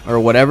Mew or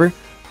whatever.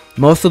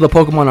 Most of the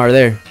Pokemon are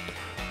there.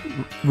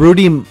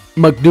 Rudy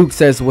McDuke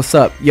says, what's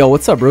up? Yo,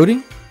 what's up,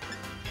 Rudy?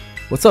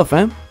 What's up,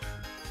 fam?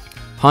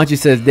 Haunchi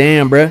says,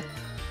 damn, bruh.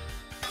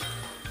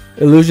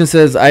 Illusion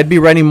says, I'd be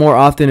writing more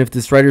often if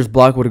this writer's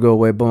block would go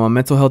away, but my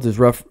mental health is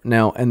rough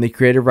now, and the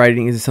creative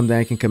writing isn't something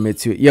I can commit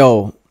to.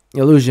 Yo,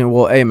 Illusion,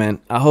 well, hey,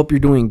 man, I hope you're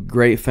doing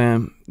great,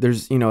 fam.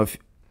 There's, you know, if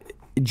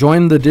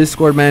join the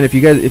Discord, man. If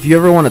you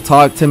ever want to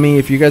talk to me,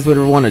 if you guys would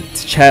ever want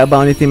to chat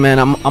about anything, man,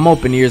 I'm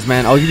open ears,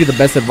 man. I'll give you the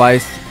best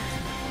advice.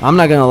 I'm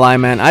not gonna lie,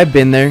 man. I've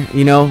been there,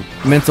 you know.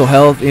 Mental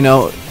health, you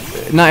know.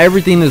 Not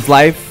everything is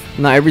life.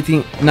 Not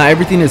everything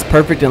is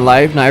perfect in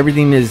life. Not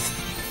everything is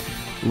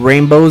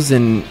rainbows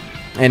and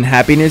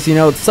happiness. You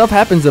know, stuff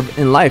happens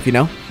in life, you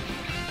know.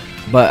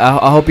 But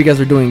I hope you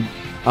guys are doing.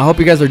 I hope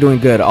you guys are doing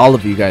good. All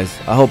of you guys.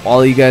 I hope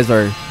all of you guys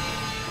are,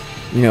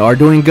 you know, are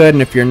doing good.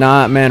 And if you're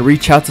not, man,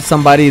 reach out to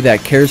somebody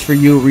that cares for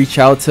you. Reach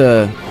out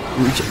to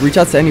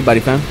anybody,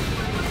 fam.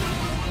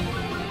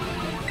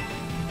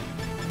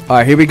 All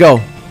right, here we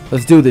go.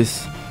 Let's do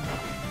this.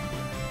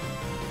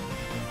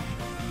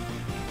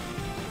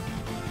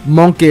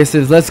 Monkey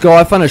says, let's go.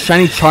 I found a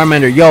shiny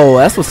Charmander. Yo,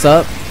 that's what's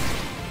up.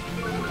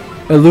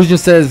 Illusion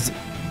says,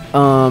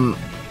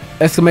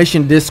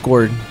 exclamation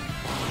Discord.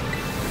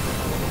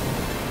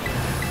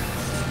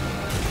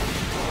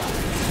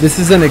 This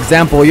is an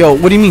example. Yo,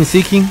 what do you mean,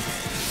 Seeking?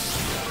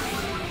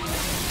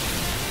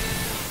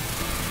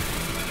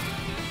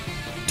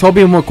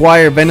 Tobey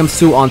Maguire Venom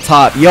suit on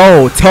top.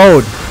 Yo,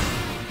 Toad.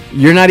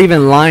 You're not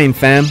even lying,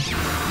 fam.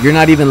 You're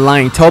not even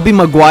lying. Tobey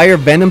Maguire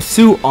Venom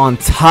suit on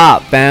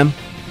top, fam.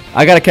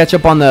 I gotta catch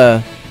up on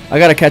the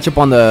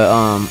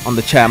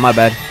chat. My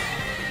bad.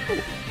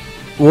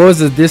 What was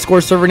the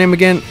Discord server name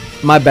again?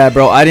 My bad,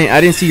 bro. I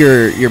didn't see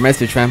your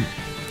message, fam.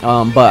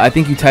 But I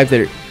think you typed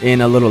it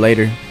in a little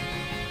later.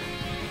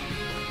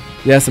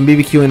 Yeah, some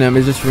BBQ in them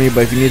is just for me,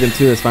 but if you need them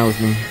too, that's fine with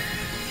me.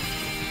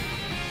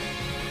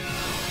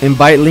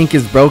 Invite link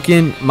is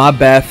broken. My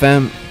bad,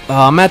 fam.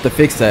 I'm gonna have to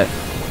fix that.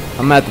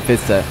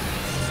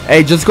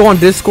 Hey, just go on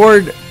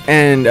Discord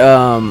and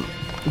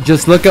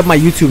just look up my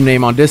YouTube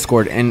name on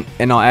Discord and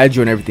I'll add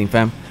you and everything,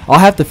 fam. I'll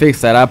have to fix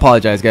that. I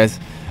apologize, guys.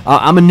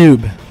 I'm a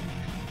noob.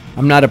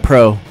 I'm not a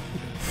pro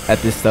at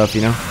this stuff,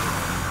 you know.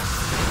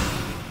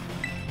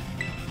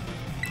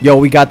 Yo,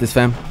 we got this,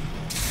 fam.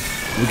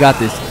 We got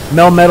this.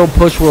 Mel Metal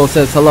Push World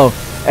says hello.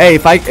 Hey,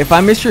 if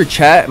I miss your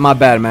chat, my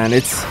bad, man.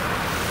 It's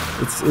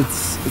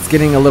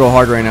getting a little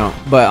hard right now,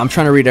 but I'm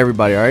trying to read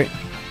everybody. All right.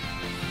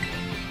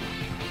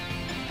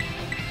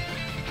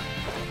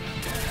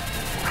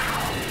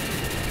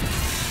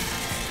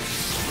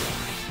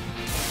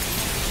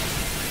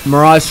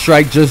 Mirage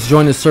Strike just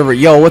joined the server.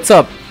 Yo, what's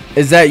up?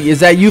 Is that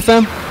you,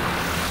 fam?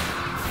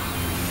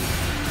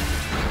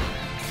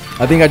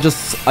 I think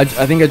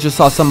I just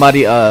saw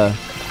somebody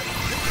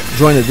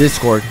join the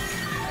Discord.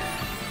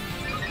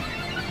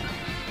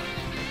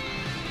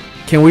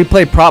 Can we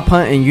play Prop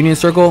Hunt in Union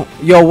Circle?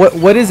 Yo,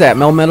 what is that,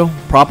 Mel Metal?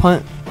 Prop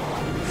Hunt?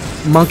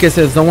 Monkey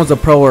says no one's a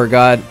pro or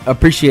god.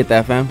 Appreciate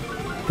that, fam.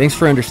 Thanks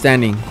for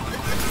understanding.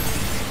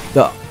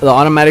 The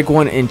automatic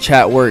one in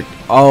chat worked.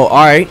 Oh,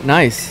 alright,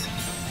 nice.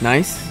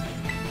 Nice.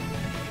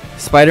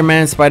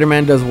 Spider-Man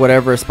does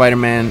whatever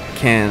Spider-Man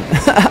can.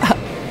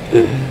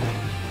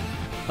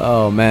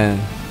 Oh man.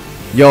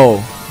 Yo.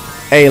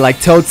 Hey, like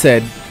Toad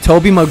said,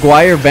 Tobey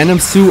Maguire Venom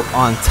suit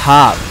on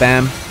top,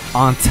 fam.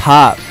 On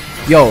top.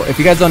 Yo, if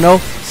you guys don't know,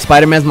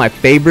 Spider-Man's my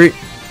favorite.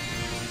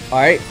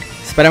 Alright.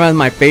 Spider-Man's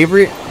my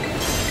favorite.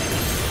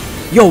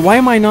 Yo, why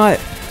am I not?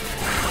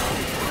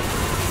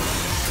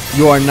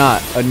 You are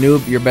not a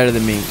noob. You're better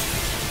than me.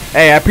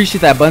 Hey, I appreciate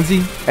that,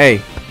 Bunzy.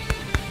 Hey.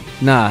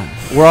 Nah,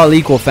 we're all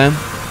equal, fam.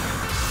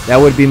 That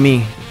would be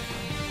me.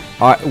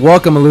 Alright,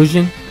 welcome,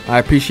 Illusion. I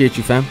appreciate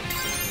you, fam.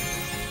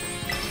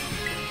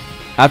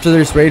 After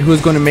this raid,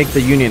 who's going to make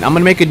the union? I'm going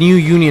to make a new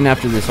union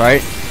after this,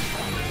 alright?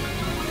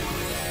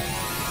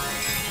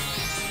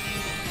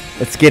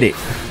 Let's get it.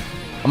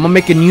 I'm going to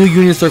make a new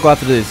union circle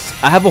after this.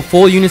 I have a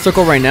full union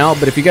circle right now,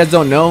 but if you guys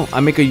don't know,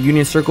 I make a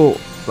union circle,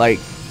 like,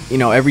 you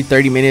know, every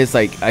 30 minutes.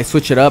 Like, I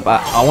switch it up.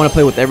 I want to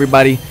play with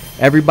everybody.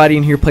 Everybody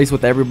in here plays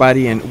with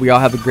everybody, and we all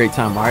have a great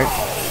time, alright?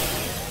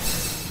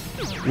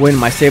 When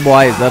my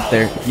Sableye is up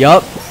there.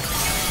 Yup.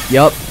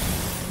 Yup.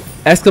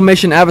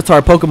 Exclamation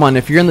avatar Pokemon.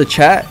 If you're in the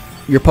chat,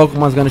 your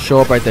Pokemon's gonna show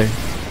up right there.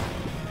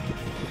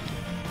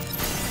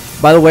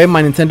 By the way,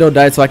 my Nintendo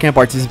died, so I can't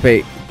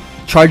participate.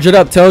 Charge it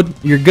up, Toad.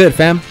 You're good,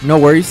 fam. No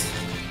worries.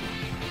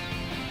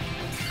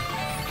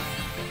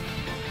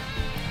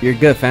 You're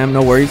good, fam.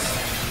 No worries.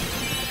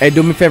 Hey,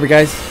 do me a favor,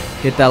 guys.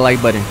 Hit that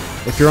like button.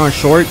 If you're on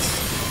shorts,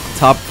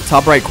 top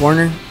right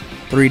corner,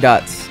 3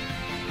 dots.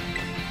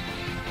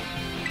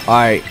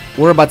 Alright,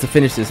 we're about to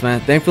finish this, man.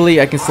 Thankfully,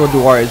 I can still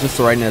do art. It's just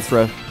the right net's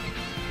rough.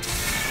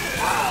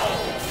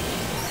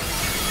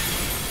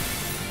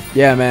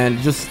 Yeah, man.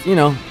 Just, you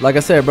know, like I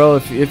said, bro,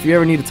 if you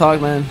ever need to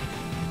talk, man,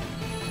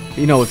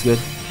 you know what's good.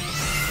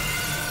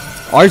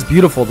 Art's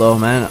beautiful, though,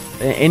 man.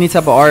 Any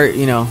type of art,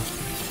 you know,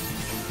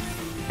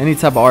 any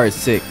type of art is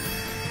sick.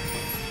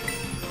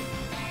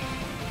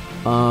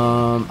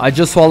 I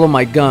just swallowed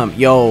my gum.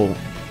 Yo.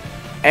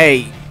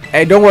 Hey,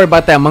 don't worry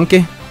about that,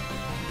 monkey.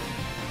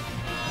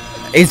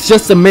 It's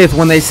just a myth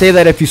when they say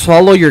that if you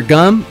swallow your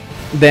gum,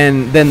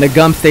 then the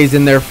gum stays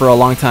in there for a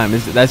long time.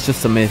 That's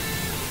just a myth.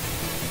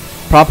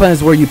 Prop Hunt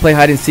is where you play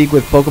hide and seek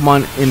with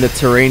Pokemon in the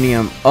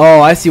terrarium. Oh,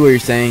 I see what you're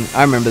saying.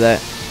 I remember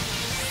that.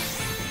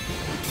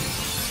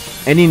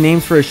 Any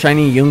names for a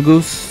shiny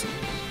Yungoos?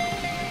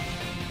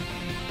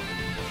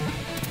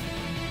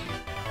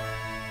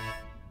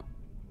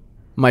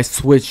 My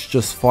Switch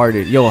just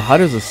farted. Yo, how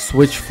does a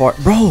Switch fart?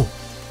 Bro!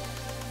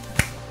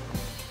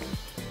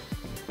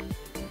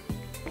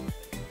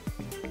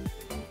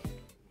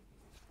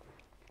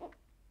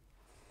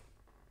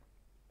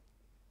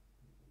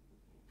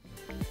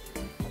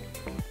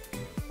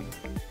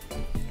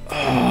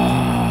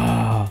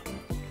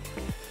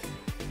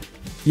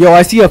 Yo,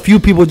 I see a few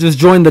people just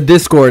join the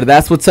Discord.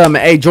 That's what's up,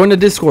 man. Hey, join the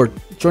Discord.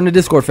 Join the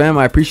Discord, fam.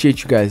 I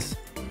appreciate you guys.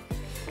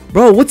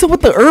 Bro, what's up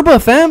with the Herba,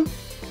 fam?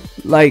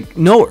 Like,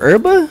 no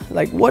Herba?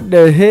 Like, what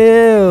the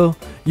hell?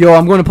 Yo,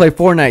 I'm going to play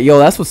Fortnite. Yo,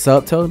 that's what's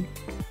up, Toad.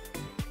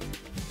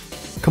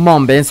 Come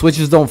on, Ben.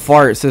 Switches don't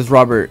fart, says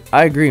Robert.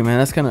 I agree,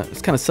 man. It's kind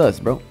of sus,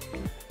 bro.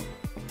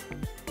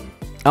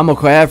 I'm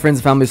okay. I have friends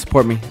and family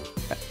support me.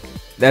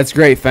 That's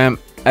great, fam.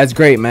 That's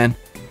great, man.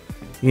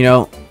 You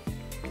know,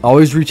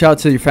 always reach out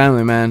to your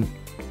family, man.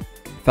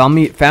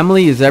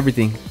 Family is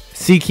everything.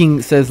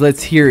 Seeking says,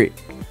 let's hear it.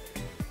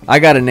 I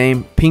got a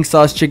name. Pink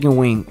sauce chicken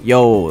wing.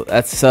 Yo,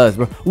 that's sus,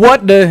 bro.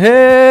 What the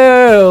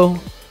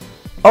hell?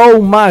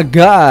 Oh my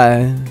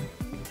god.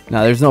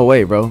 Nah, there's no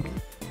way, bro.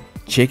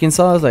 Chicken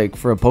sauce, like,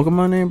 for a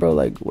Pokemon name, bro?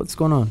 Like, what's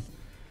going on?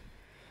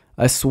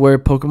 I swear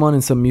Pokemon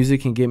and some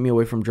music can get me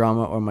away from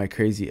drama or my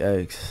crazy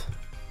ex.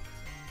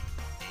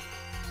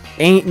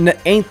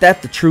 Ain't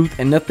that the truth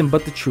and nothing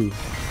but the truth.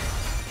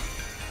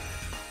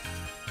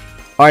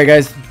 Alright,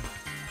 guys.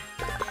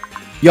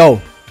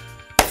 Yo,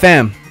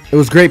 fam, it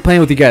was great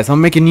playing with you guys.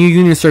 I'm making a new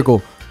Union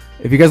Circle.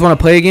 If you guys want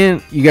to play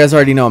again, you guys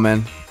already know,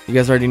 man. You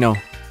guys already know.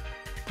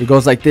 It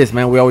goes like this,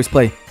 man. We always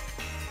play.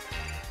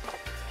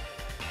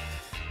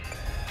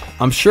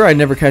 I'm sure I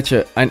never catch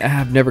a... I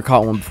have never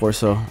caught one before,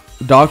 so...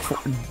 Dark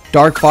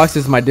Fox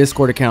is my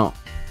Discord account.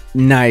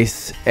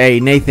 Nice. Hey,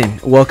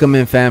 Nathan, welcome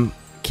in, fam.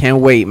 Can't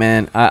wait,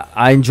 man.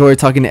 I enjoy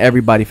talking to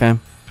everybody,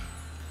 fam.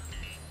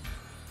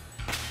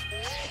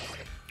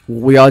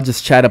 We all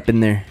just chat up in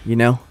there, you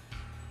know?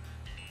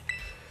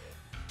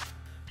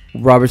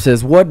 Robert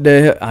says, what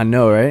the hell? I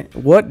know, right?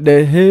 What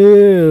the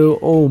hell?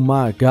 Oh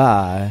my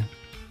god.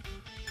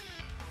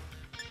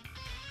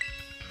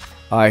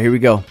 Alright, here we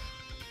go.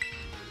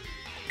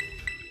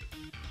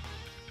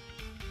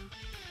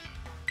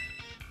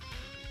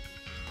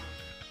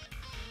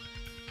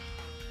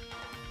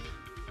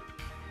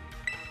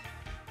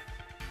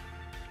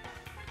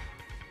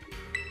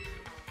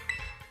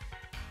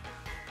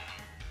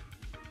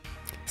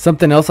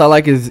 Something else I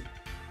like is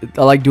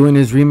I like doing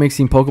his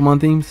remixing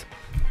Pokemon themes.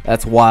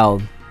 That's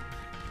wild.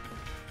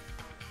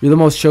 You're the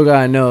most chill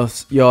guy I know.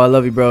 Yo, I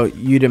love you, bro.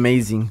 You'd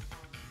amazing.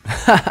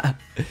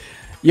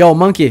 Yo,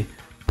 monkey.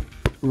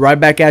 Right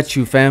back at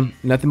you, fam.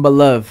 Nothing but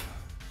love.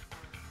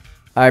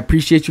 I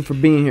appreciate you for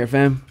being here,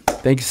 fam.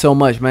 Thank you so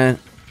much, man.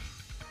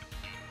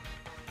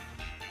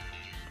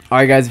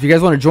 Alright, guys. If you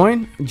guys want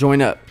to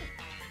join up.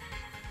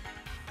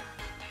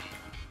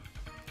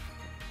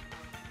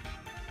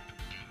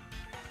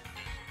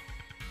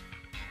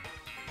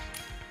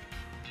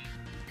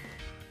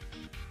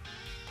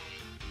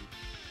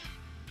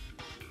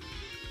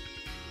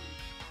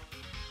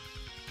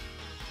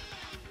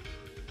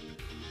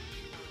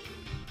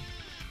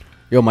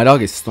 Yo, my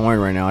dog is snoring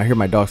right now. I hear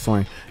my dog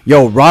snoring.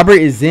 Yo, Robert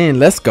is in.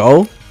 Let's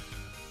go.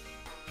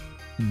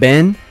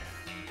 Ben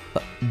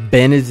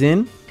is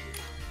in.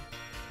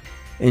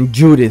 And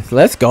Judith.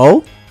 Let's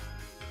go.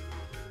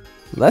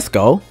 Let's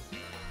go.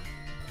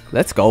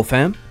 Let's go,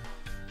 fam.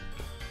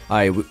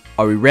 Alright,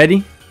 are we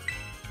ready?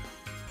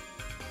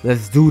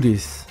 Let's do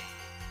this.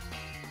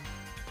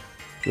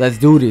 Let's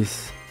do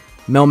this.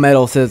 Mel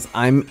Metal says,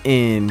 I'm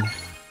in.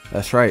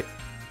 That's right.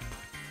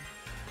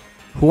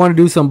 Who want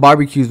to do some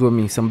barbecues with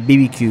me? Some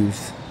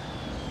BBQs.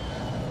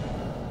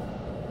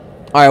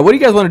 Alright, what do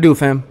you guys want to do,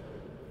 fam?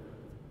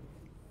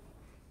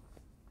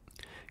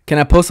 Can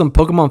I post some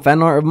Pokemon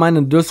fan art of mine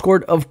in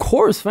Discord? Of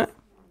course, fam.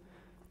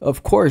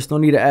 Of course. No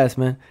need to ask,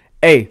 man.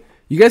 Hey,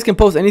 you guys can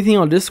post anything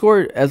on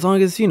Discord as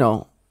long as, you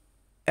know,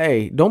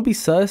 hey, don't be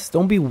sus.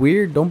 Don't be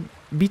weird. Don't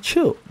be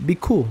chill. Be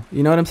cool.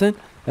 You know what I'm saying?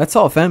 That's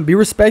all, fam. Be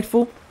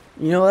respectful.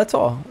 You know, that's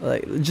all.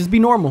 Like, just be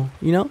normal.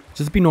 You know?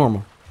 Just be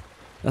normal.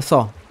 That's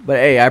all. But,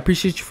 hey, I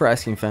appreciate you for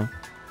asking, fam.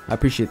 I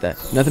appreciate that.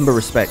 Nothing but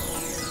respect.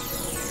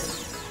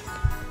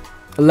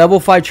 A level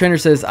 5 trainer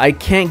says, I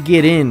can't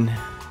get in.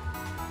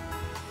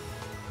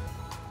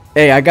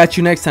 Hey, I got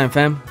you next time,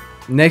 fam.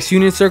 Next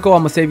Union Circle,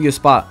 I'm going to save you a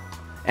spot.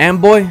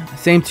 And, boy,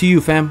 same to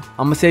you, fam.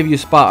 I'm going to save you a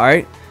spot, all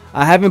right?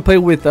 I haven't played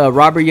with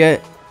Robert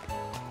yet.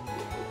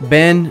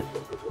 Ben,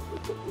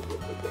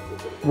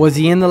 was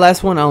he in the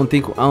last one? I don't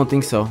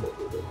think so.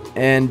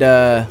 And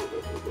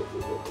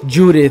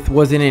Judith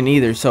wasn't in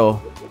either, so.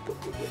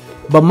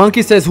 But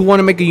Monkey says, who want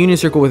to make a Union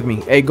Circle with me?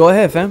 Hey, go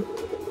ahead, fam.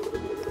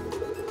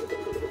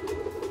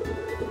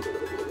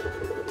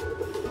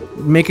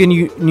 Make a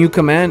new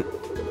command.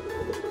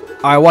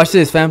 Alright, watch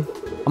this, fam.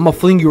 I'm gonna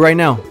fling you right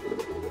now.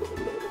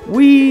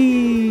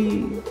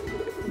 Wee.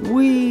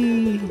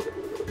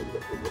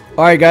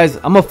 Alright, guys.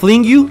 I'm gonna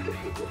fling you.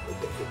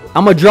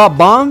 I'm gonna drop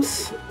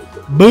bombs.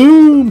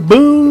 Boom,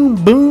 boom,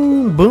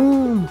 boom,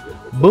 boom,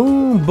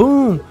 boom,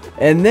 boom.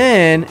 And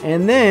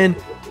then.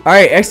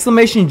 Alright,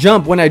 exclamation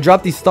jump when I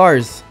drop these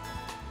stars.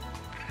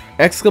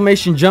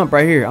 Exclamation jump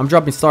right here. I'm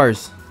dropping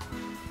stars.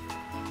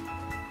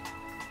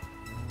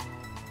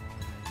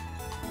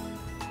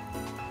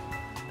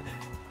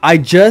 I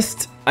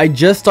just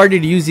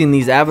started using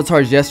these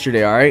avatars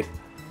yesterday, all right?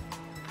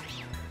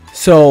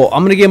 So,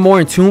 I'm going to get more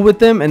in tune with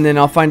them, and then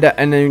I'll find out,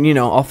 and then, you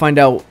know, I'll find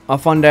out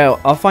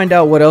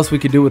what else we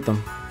could do with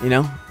them, you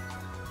know?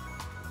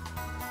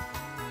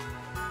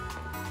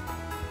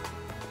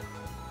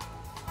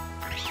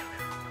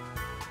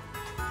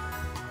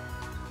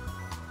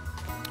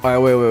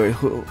 All right,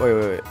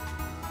 wait.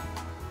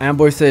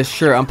 Amboy says,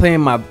 "Sure, I'm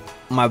playing my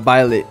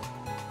Violet.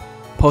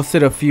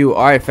 Posted a few.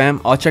 All right, fam.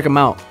 I'll check them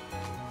out."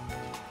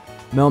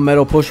 Mel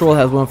Metal Push Roll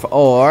has one for.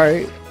 Oh,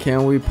 alright.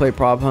 Can we play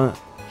Prop Hunt?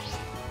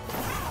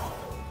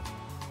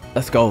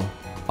 Let's go.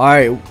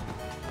 Alright.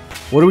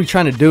 What are we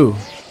trying to do?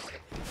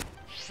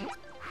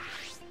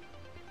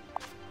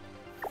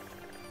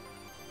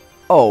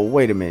 Oh,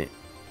 wait a minute.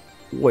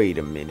 Wait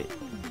a minute.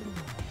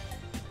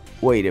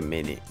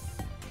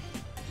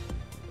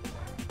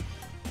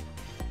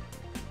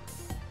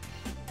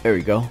 There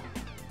we go.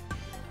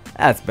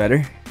 That's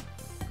better.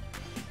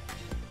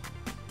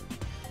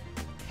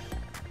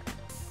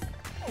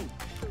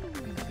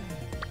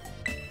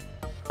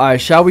 Alright,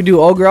 shall we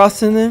do Ogre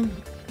Austin then?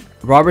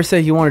 Robert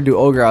said he wanted to do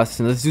Ogre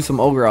Austin. Let's do some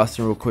Ogre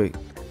Austin real quick.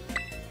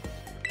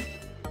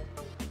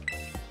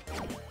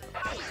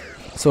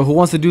 So who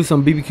wants to do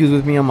some BBQs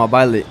with me on my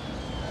Violet?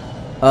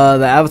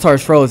 The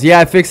avatar's froze. Yeah,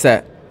 I fixed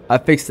that.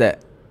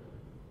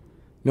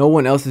 No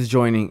one else is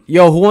joining.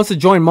 Yo, who wants to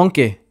join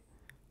Monkey?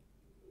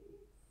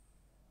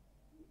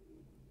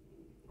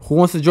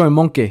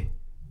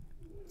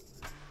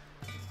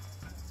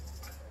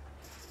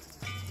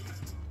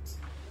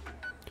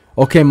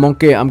 Okay,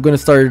 Monkey, I'm gonna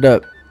start it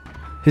up.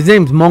 His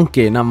name's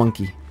Monkey, not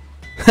Monkey.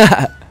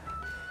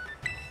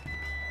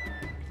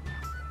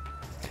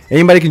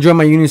 Anybody can join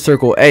my Union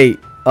Circle. Hey,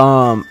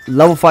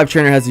 level 5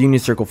 trainer has a Union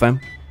Circle, fam.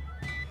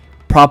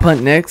 Prop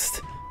Hunt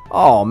next.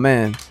 Oh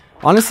man,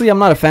 honestly, I'm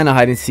not a fan of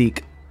hide and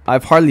seek.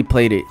 I've hardly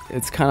played it.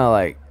 It's kind of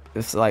like,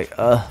 it's like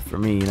for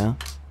me, you know.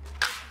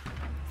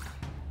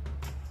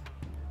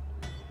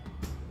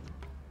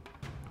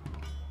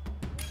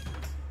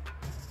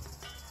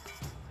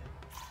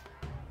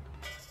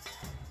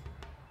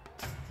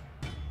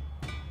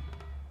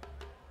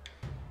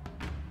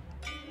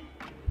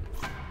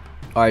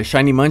 Alright,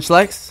 Shiny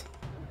Munchlax.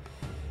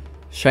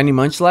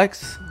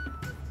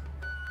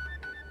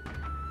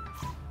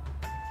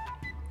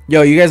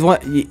 Yo, you guys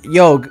want...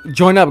 Yo,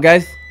 join up,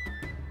 guys.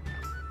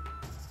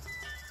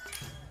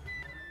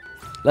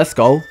 Let's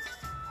go.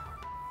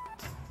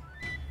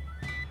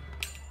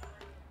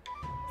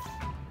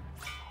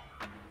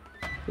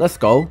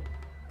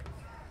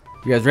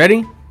 You guys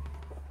ready?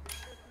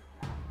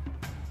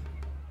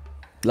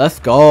 Let's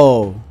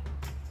go.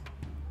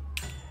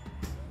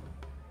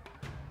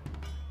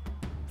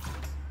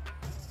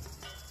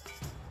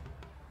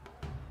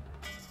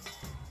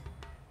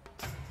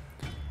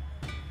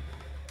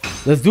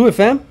 Let's do it,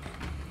 fam.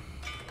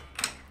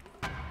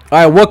 All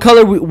right, what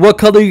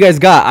color you guys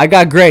got? I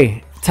got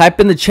gray. Type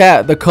in the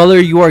chat the color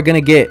you are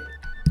gonna get.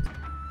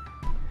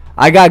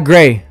 I got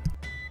gray.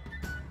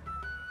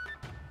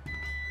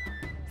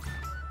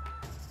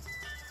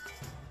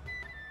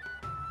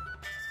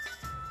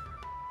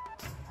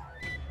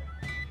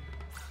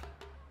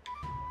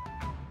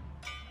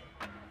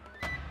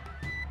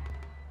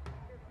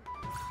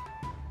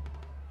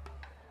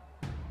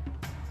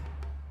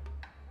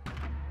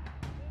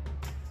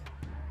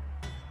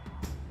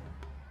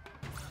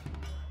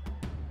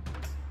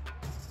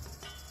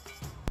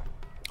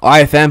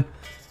 Alright, fam.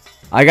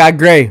 I got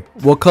gray.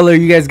 What color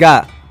you guys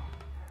got?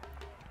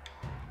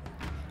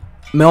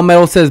 Mel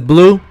Metal says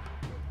blue.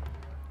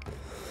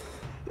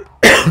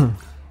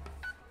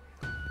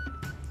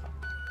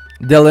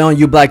 De Leon,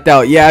 you blacked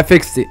out. Yeah, I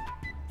fixed it.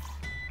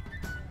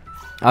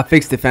 I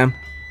fixed it, fam.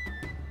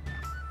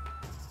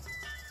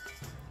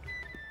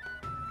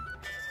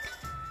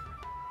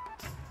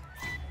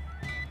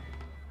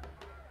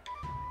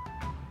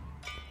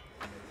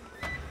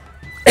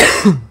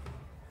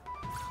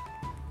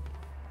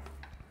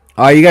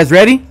 Alright, you guys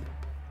ready?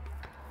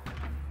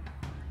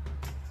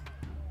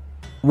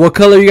 What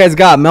color you guys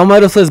got?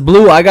 Melmetal says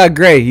blue. I got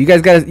gray. You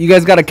guys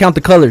gotta count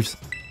the colors.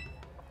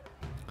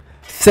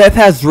 Seth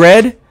has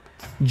red.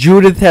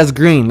 Judith has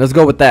green. Let's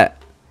go with that.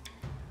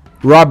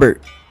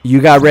 Robert, you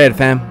got red,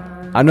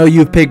 fam. I know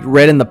you've picked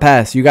red in the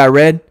past. You got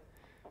red.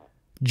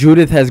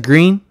 Judith has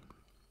green.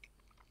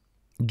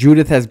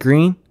 Judith has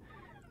green.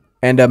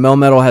 And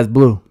Melmetal has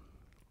blue.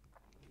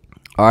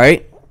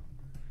 Alright.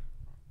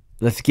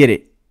 Let's get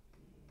it.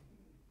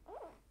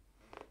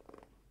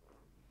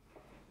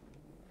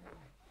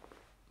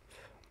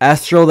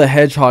 Astro the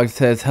Hedgehog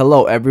says,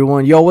 hello,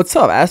 everyone. Yo, what's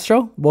up,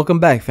 Astro? Welcome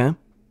back, fam.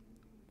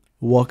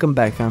 Welcome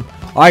back, fam.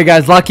 Alright,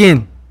 guys, lock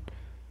in.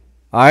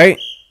 Alright.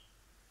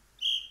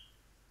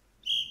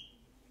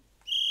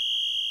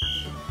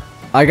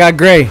 I got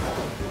gray.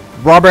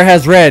 Robert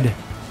has red.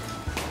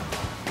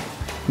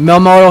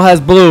 Melmetal has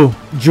blue.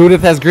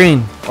 Judith has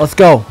green. Let's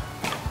go.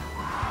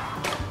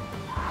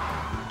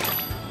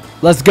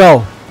 Let's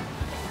go.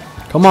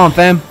 Come on,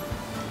 fam.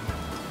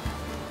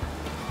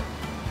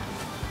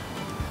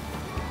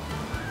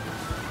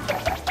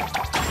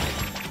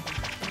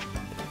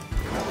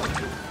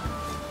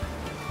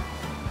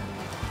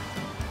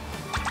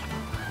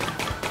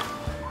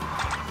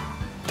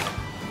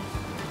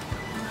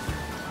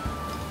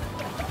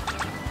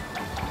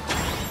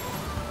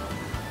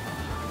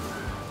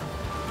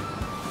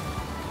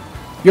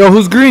 Yo,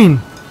 who's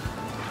green?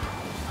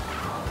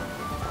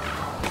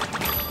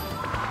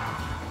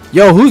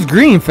 Yo, who's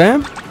green,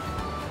 fam?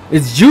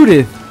 It's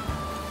Judith.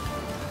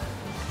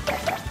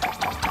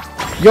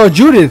 Yo,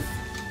 Judith.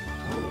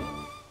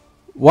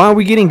 Why are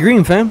we getting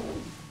green, fam?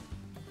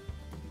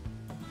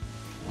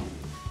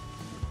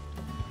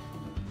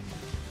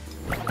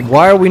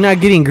 Why are we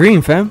not getting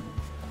green, fam?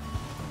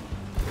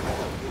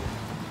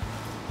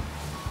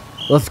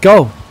 Let's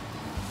go.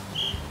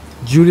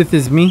 Judith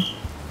is me.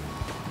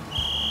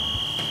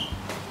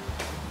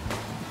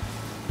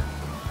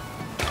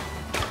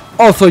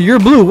 Oh, so you're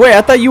blue. Wait,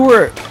 I thought you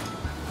were...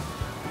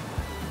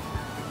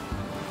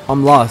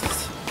 I'm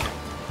lost.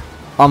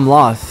 I'm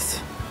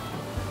lost.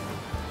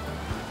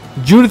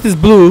 Judith is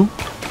blue.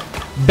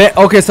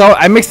 Okay, so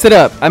I mixed it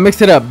up.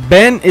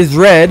 Ben is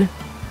red.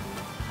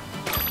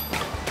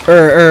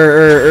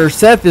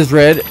 Seth is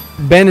red.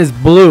 Ben is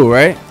blue,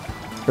 right?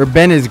 Or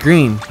Ben is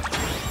green.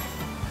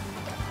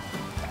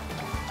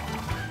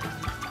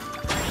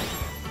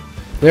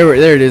 There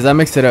it is. I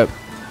mixed it up.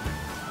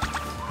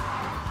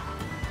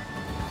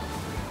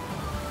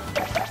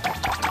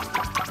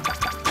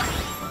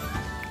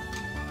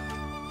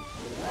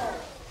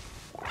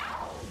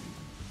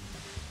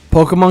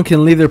 Pokemon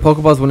can leave their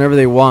Pokeballs whenever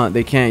they want.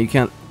 They can't. You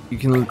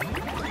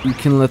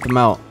can let them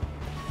out.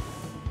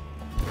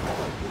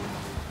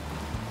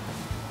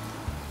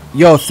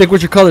 Yo, stick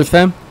with your colors,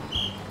 fam.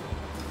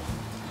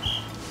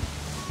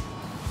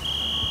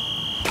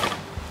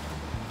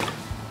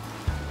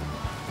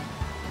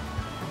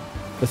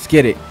 Let's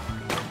get it.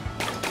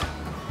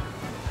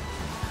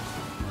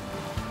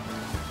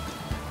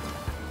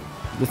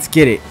 Let's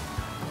get it.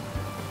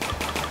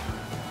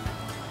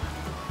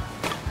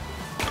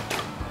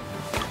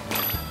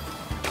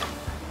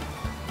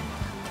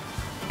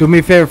 Do me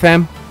a favor,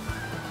 fam.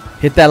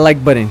 Hit that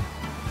like button.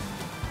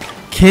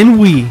 Can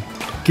we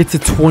get to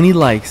 20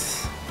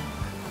 likes?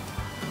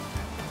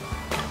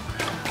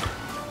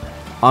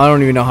 I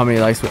don't even know how many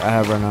likes I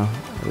have right now.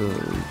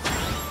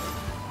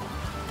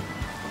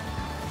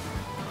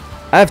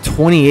 I have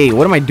 28.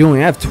 What am I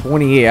doing? I have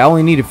 28. I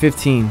only needed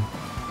 15.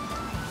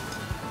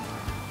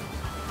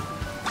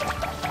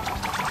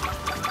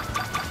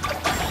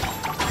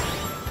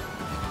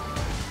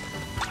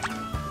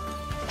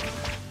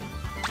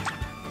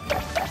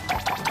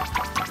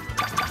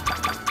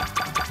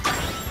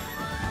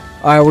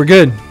 Alright, we're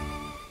good.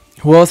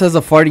 Who else has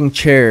a farting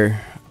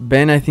chair?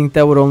 Ben, I think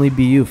that would only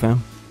be you,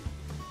 fam.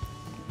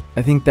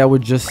 I think that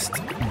would just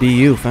be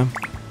you, fam.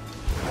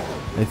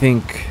 I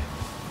think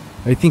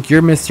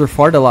you're Mr.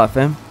 Fart a lot,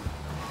 fam.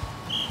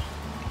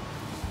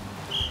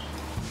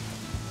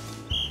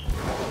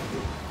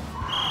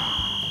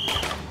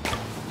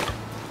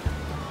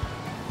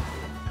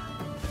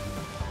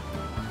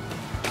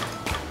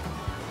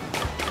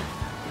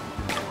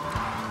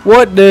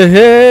 What the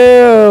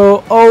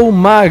hell? Oh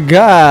my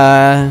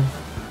god.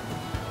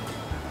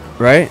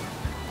 Right?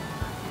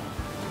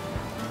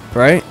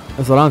 Right?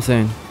 That's what I'm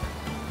saying.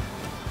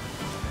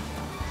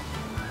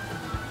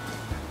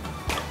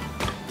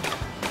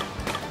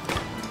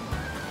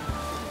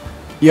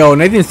 Yo,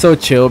 Nathan's so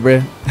chill,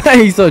 bruh.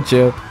 He's so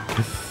chill.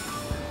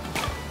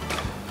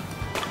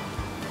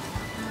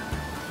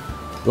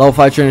 Level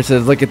 5 trainer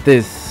says, look at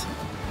this.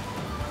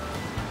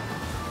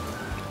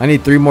 I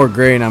need 3 more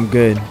gray and I'm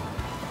good.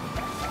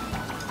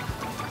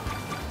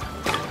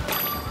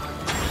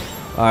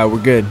 Alright,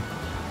 we're good.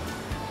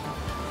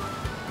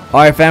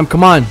 Alright, fam,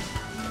 come on.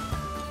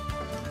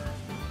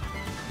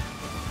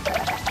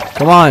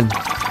 Come on.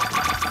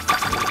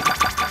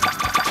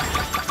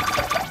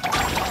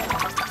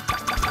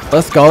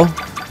 Let's go.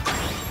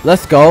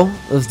 Let's go.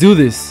 Let's do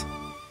this.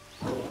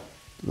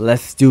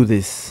 Let's do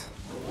this.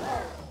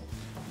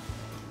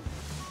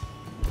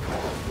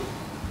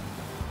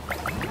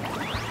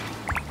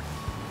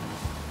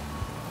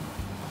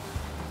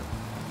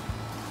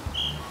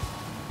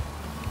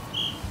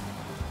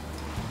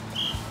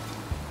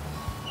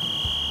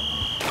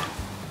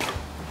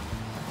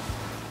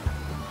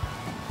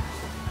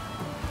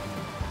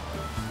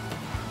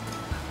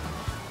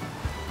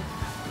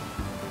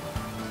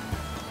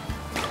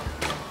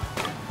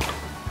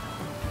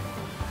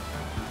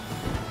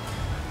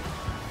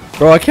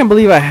 Bro, I can't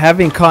believe I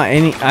haven't got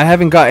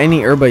any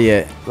Herba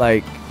yet.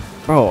 Like,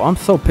 bro, I'm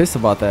so pissed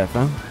about that,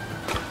 fam.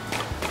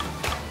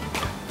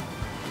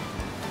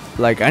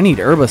 Like, I need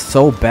Herba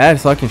so bad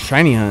so I can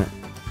shiny hunt.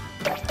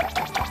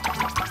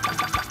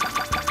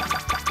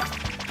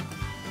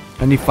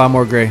 I need 5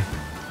 more gray.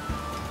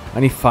 I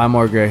need 5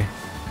 more gray.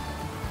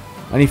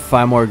 I need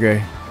 5 more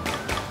gray.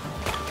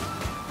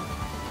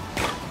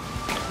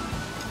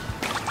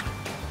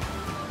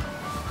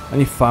 I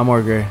need 5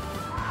 more gray.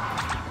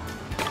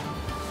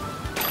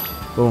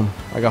 Boom.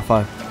 I got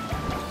 5.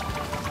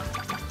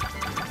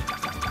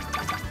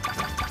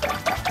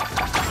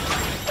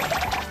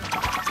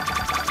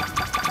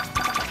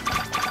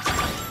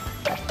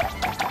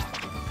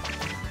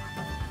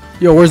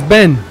 Yo, where's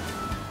Ben?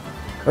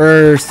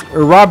 Or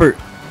Robert?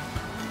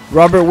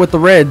 Robert with the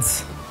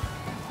reds.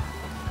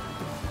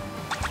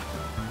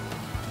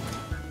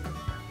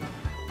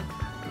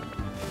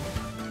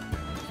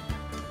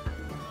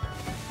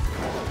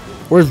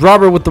 Where's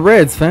Robert with the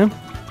reds, fam?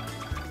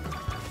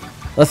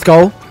 Let's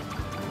go.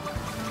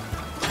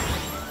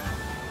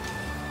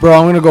 Bro,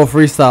 I'm gonna go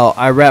freestyle.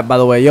 I rap, by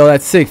the way. Yo,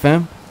 that's sick,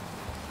 fam.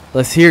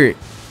 Let's hear it.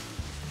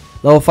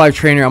 Level 5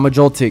 trainer. I'm a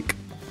Joltik.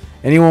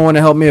 Anyone want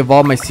to help me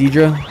evolve my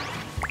Seadra?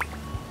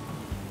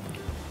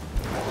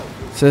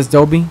 Says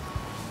Dobie.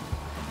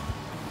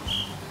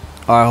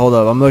 Alright, hold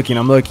up. I'm looking.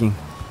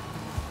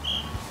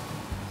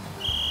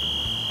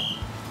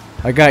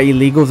 I got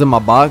illegals in my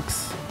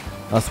box.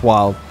 That's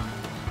wild.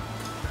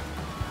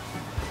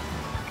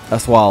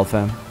 That's wild,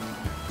 fam.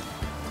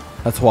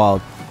 That's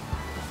wild.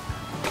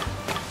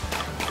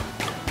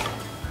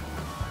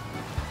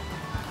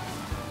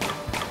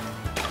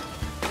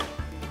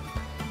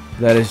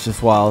 That is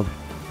just wild.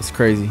 It's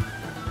crazy.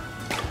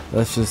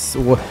 That's just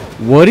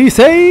what do you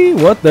say?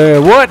 What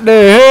the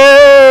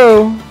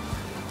hell?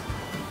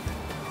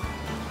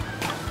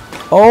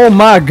 Oh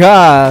my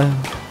god.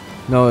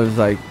 No, it's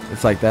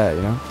like that,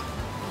 you know?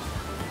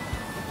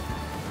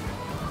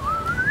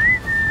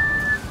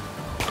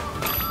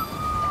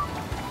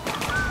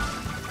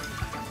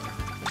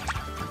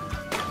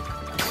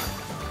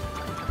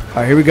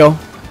 Alright, here we go.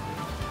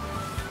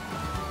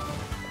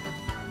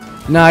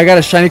 Nah, I got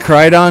a shiny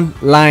Koraidon.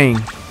 Lying.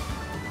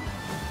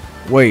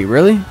 Wait,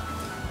 really?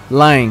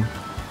 Lying.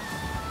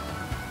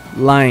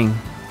 Lying.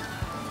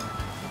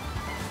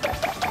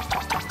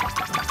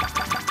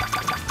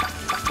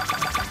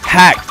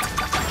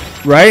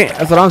 Hacked. Right?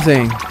 That's what I'm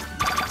saying.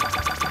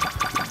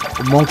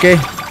 Monkey.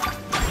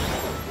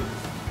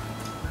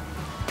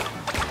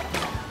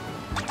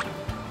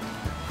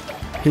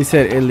 He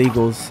said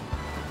illegals.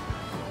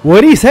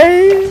 What'd he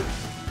say?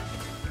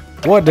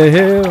 What the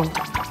hell?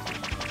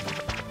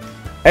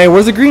 Hey,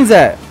 where's the greens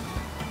at?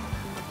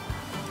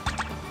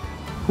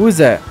 Who is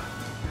that?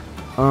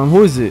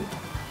 Who is it?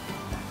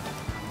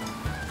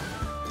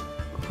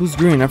 Who's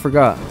green? I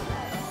forgot.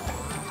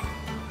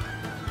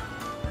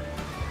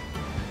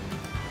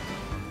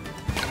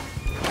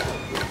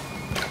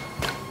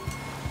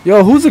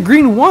 Yo, who's the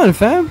green one,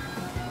 fam?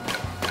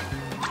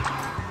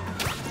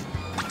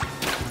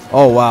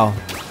 Oh, wow.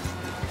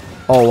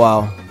 Oh,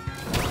 wow.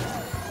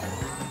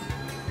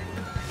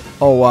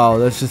 Oh, wow.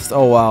 That's just...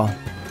 Oh, wow.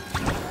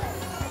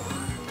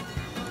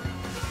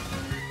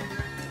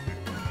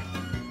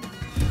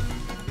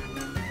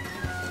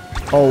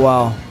 Oh,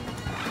 wow.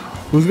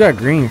 Who's got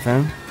green,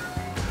 fam?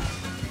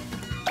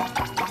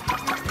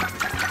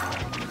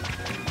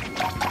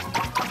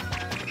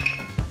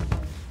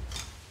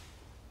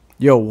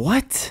 Yo,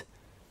 what?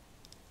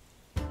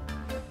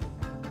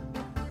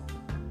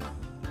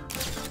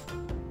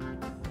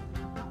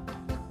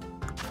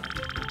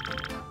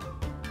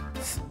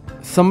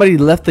 Somebody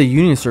left the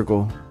Union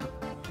Circle.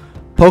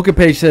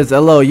 Pokepage says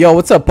hello. Yo,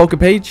 what's up,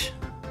 Pokepage?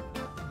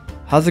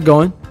 How's it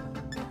going?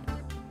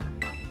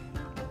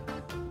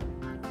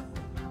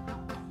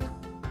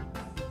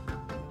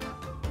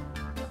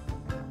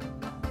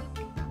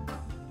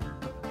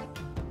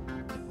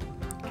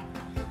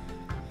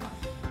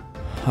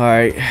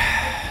 Alright.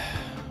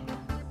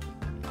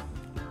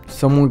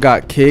 Someone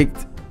got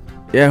kicked.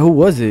 Yeah, who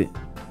was it?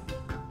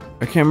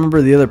 I can't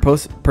remember the other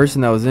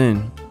person that was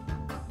in.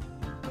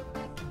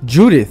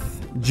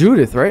 Judith.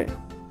 Judith, right?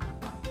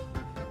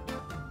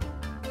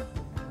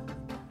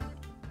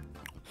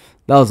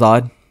 That was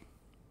odd.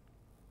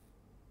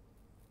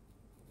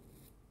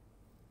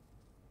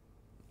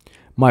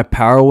 My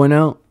power went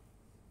out?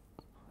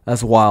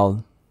 That's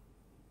wild.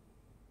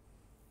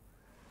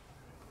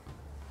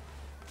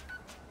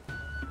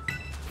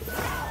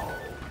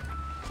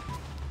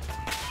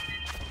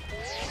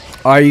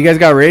 Alright, you guys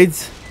got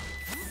raids?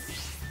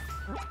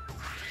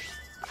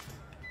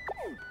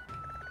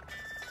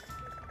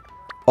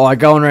 Oh, I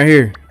got one right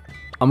here.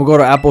 I'm gonna go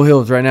to Apple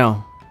Hills right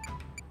now.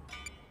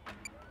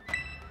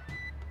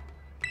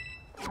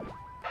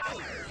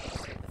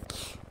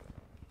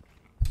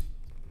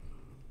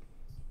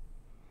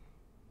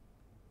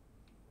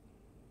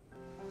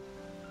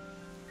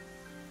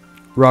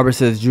 Robert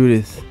says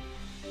Judith.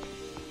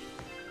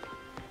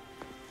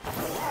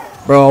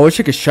 Bro, I wish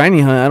I could shiny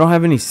hunt. I don't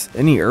have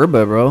any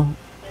herba, bro.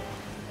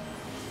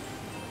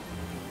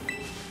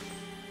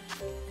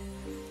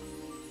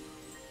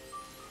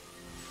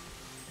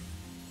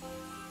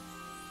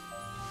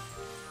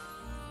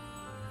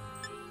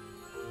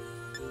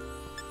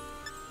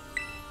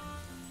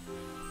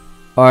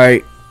 All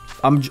right,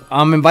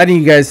 I'm inviting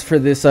you guys for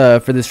this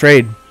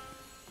raid.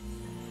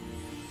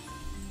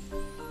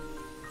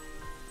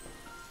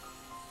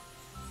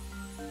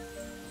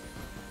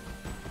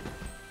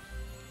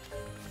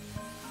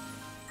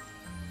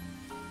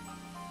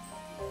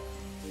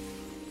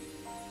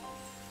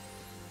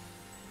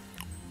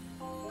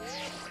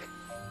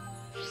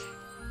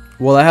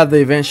 Well, I have the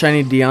event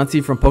shiny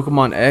Deontay from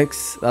Pokemon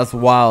X. That's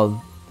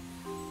wild.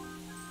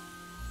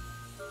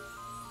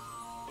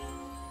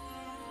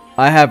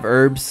 I have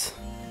herbs.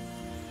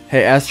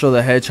 Hey, Astro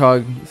the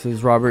Hedgehog,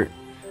 says Robert.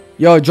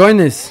 Yo, join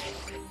this.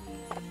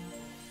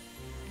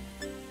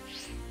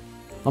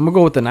 I'm gonna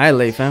go with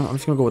Annihilate, fam. I'm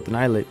just gonna go with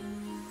Annihilate.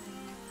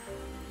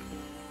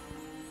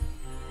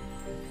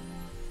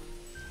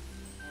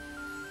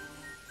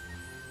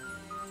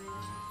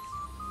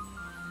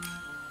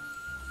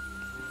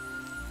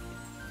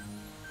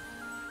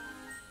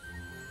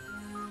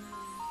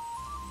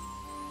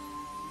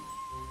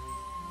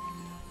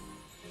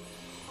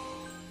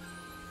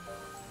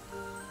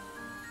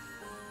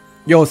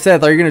 Yo,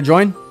 Seth, are you gonna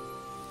join?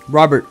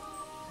 Robert.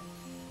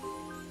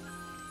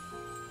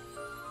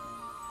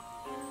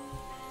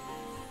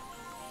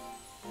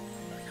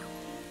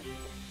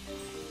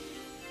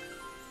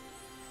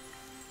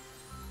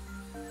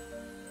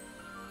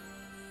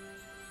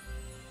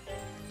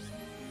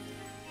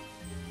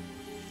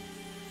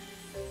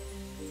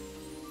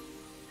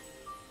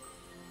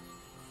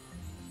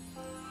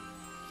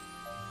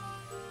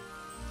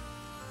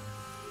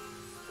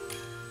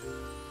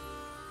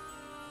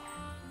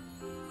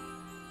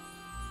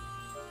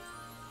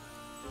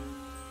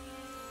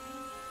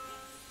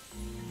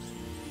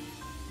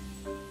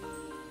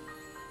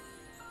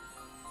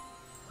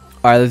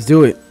 Alright, let's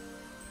do it.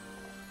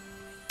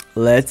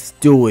 Let's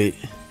do it.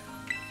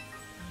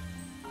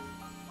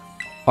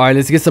 Alright,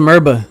 let's get some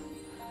herba.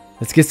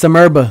 Let's get some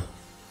herba.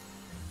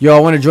 Yo, I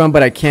want to join,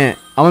 but I can't.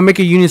 I'm gonna make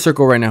a union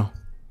circle right now.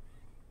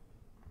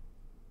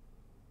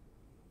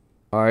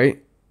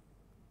 Alright.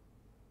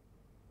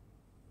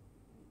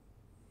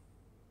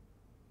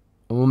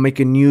 I'm gonna make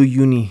a new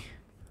uni.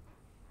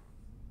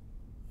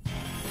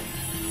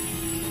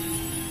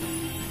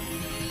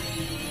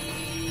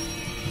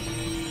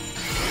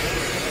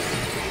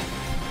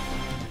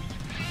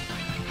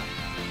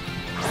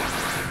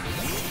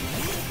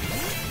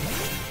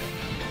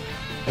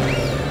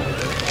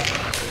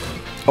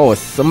 Oh,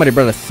 somebody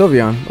brought a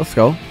Sylveon. Let's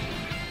go.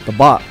 The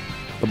bot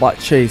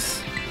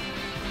chase.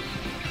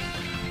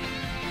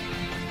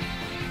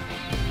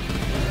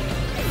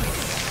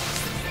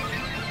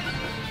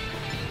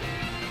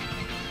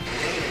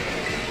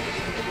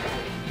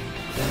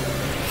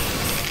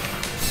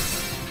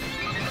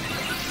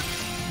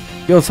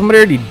 Yo, somebody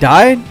already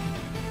died?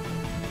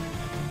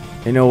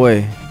 Ain't no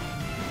way.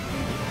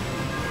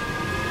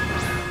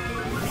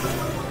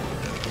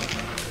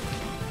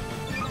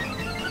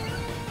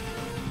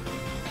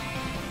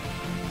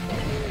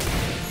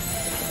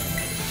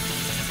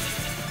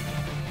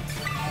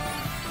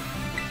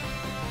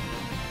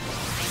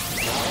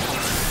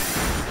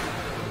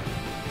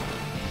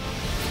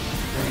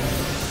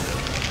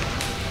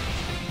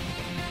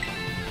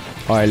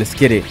 Alright, let's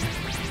get it.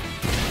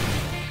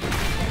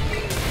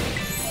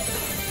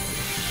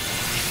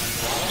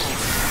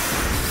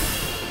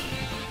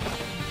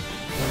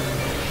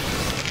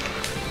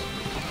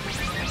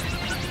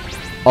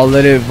 I'll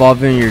let it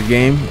evolve in your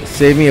game.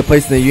 Save me a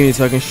place in the uni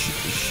so I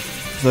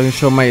can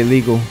show my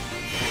illegal.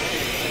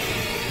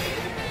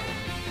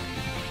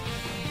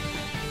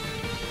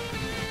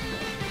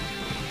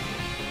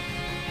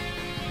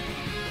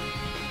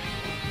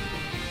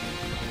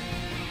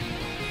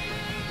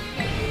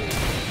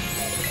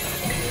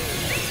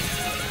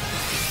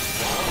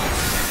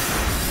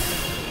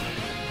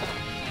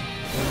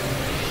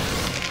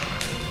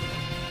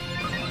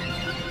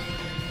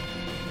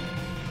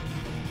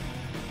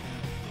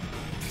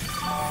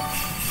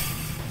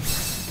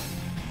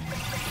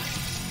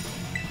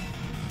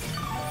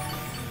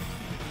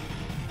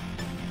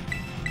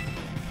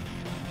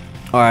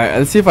 Alright,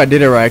 let's see if I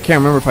did it right. I can't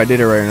remember if I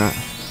did it right or not.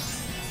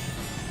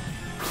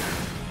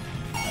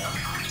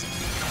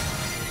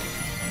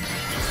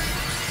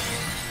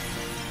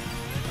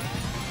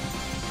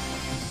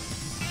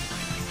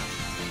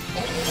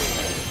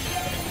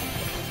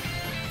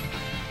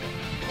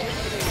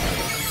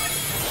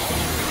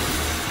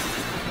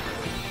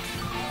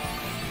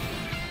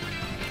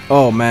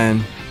 Oh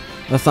man,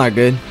 that's not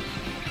good.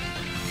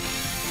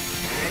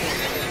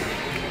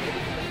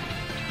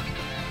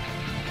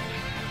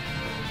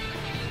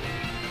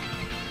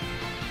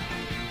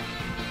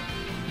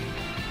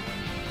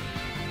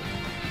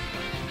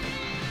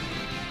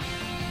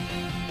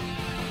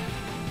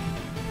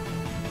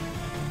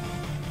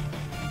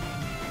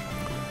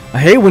 I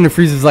hate when it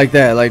freezes like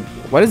that. Like,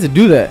 why does it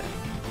do that?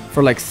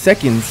 For like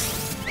seconds.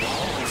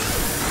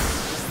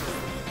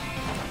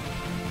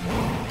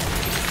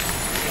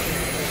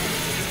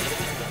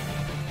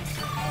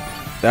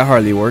 That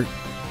hardly worked.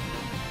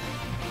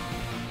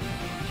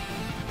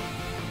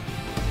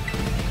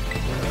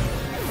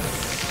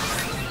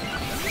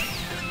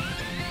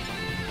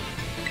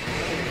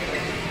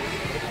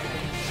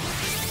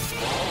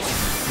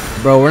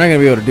 Bro, we're not gonna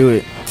be able to do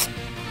it.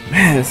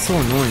 Man, it's so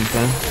annoying,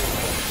 man.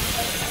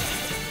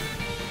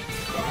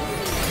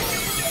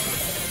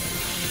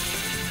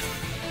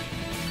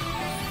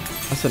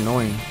 That's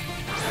annoying.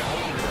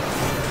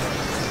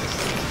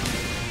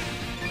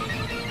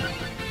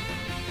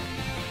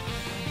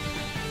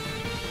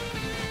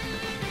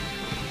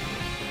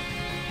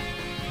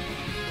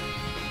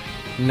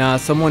 Nah,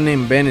 someone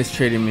named Ben is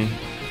trading me.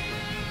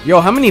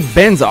 Yo, how many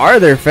Bens are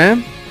there,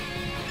 fam?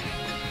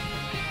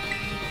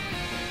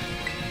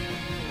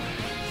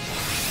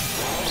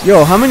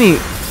 Yo, how many?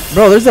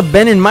 Bro, there's a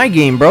Ben in my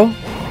game, bro.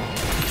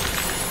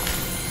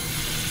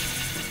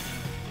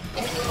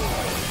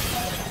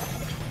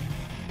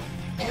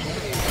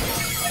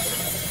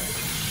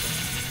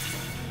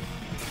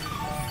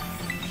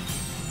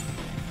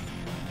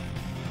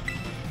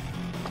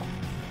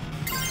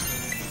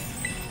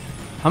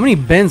 How many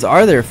Bens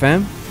are there,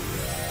 fam?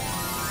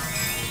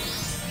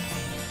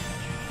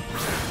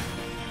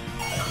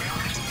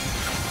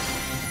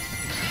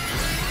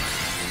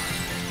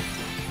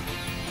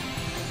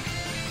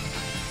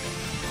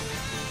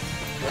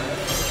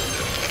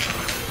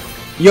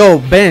 Yo,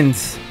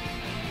 Bens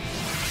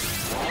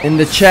in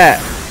the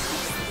chat.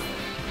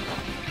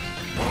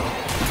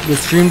 The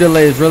stream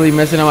delay is really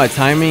messing up my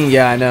timing.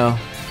 Yeah, I know.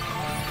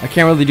 I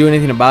can't really do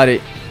anything about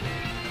it.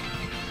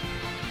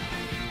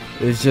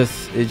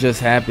 It just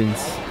happens.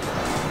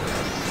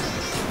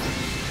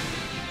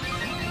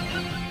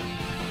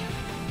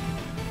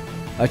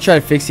 I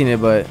tried fixing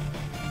it, but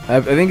I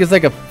think it's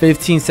like a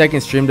 15-second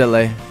stream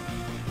delay.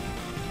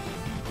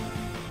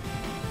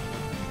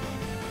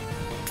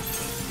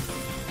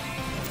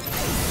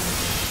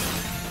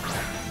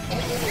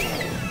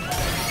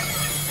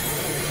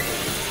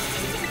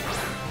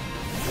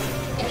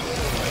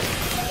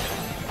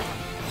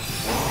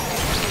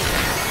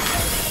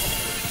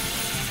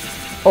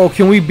 Oh,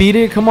 can we beat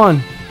it? Come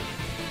on.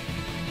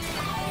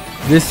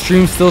 This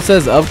stream still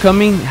says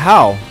upcoming?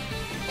 How?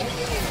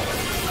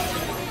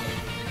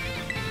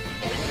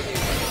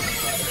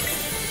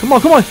 Come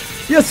on, come on.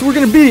 Yes, we're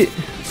gonna beat it.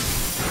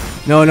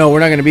 No, no, we're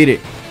not gonna beat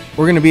it.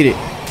 We're gonna beat it.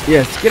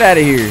 Yes, get out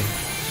of here.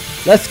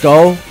 Let's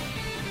go.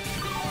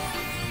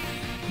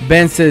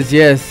 Ben says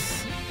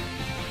yes.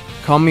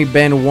 Call me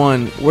Ben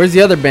 1. Where's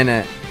the other Ben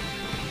at?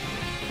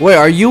 Wait,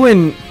 are you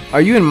in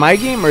my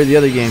game or the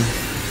other game?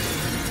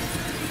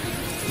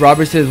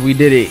 Robert says we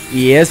did it.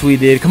 Yes, we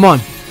did. Come on.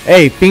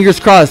 Hey, fingers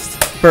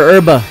crossed for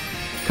Herba.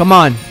 Come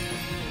on.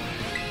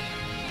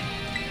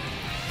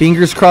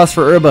 Fingers crossed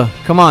for Herba.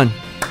 Come on.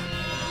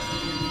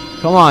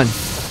 Come on.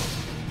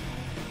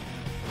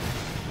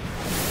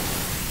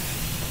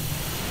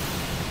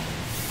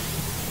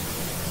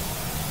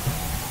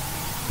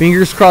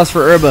 Fingers crossed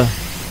for Herba.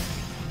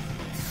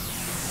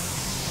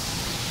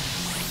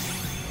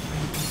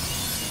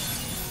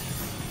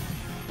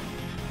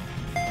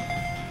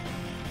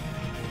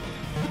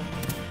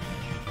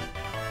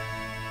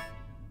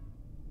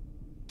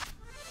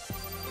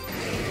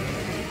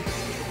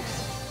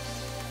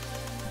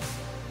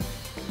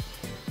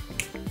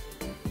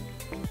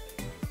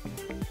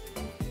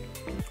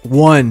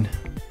 One.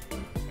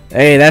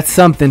 Hey, that's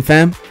something,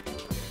 fam.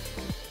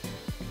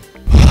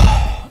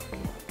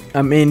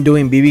 I'm in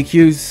doing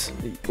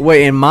BBQs.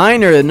 Wait, in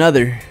mine or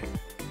another?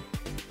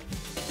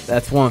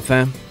 That's one,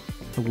 fam.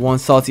 One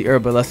salty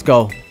herb, but let's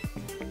go.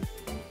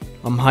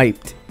 I'm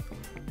hyped.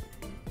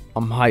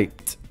 I'm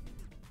hyped.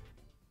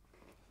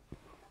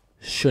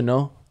 Should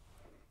know.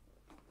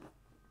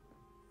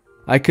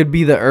 I could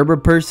be the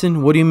herber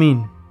person. What do you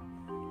mean?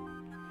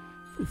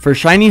 For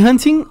shiny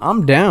hunting?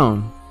 I'm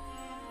down.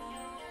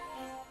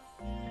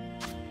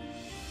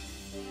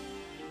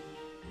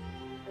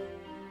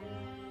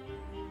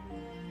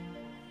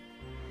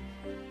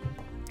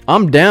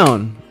 I'm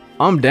down.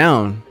 I'm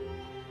down.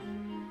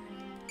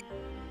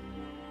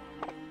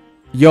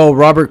 Yo,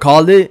 Robert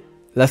called it.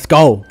 Let's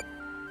go.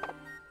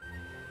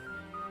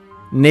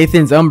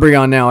 Nathan's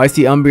Umbreon now. I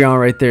see Umbreon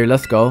right there.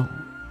 Let's go.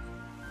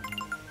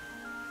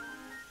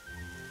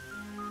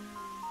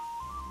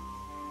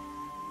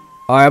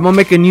 Alright, I'm gonna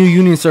make a new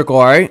union circle,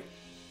 alright?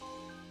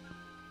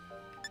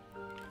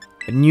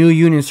 A new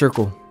union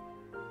circle.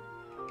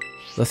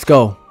 Let's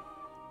go.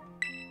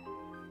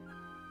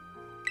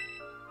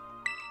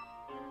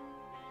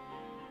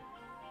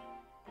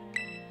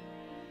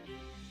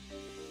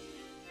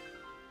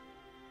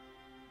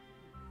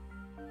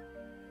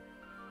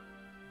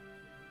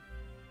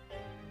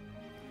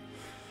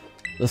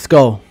 Let's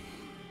go.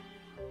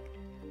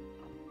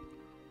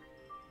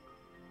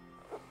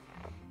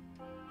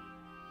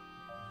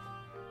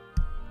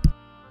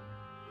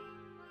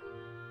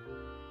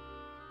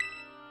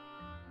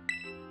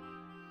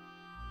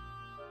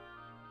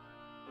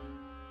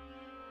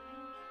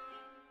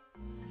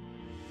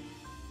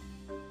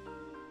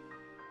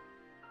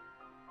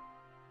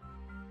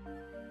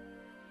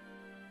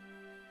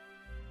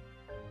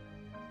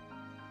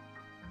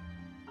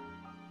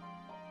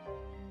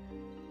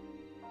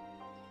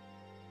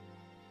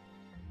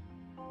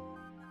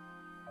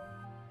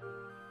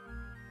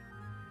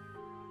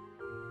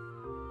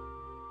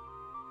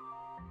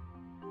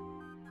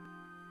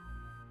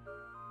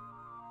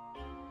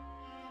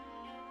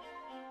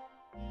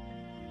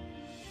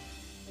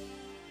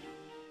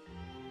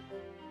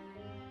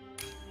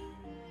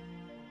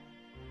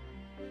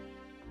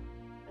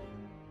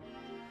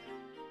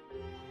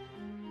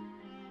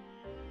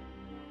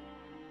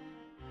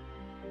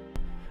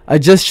 I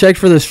just checked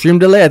for the stream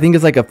delay. I think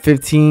it's like a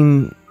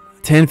 10-15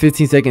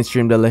 second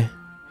stream delay.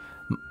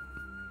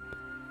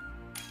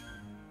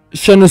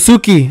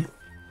 Shinosuke,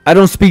 I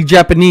don't speak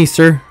Japanese,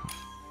 sir.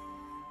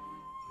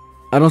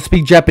 I don't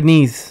speak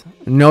Japanese.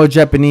 No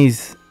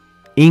Japanese.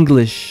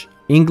 English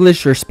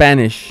or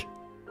Spanish.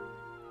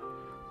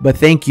 But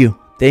thank you.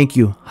 Thank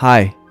you.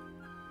 Hi.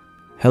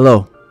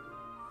 Hello.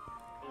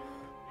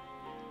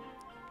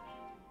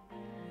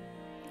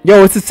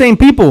 Yo, it's the same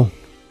people.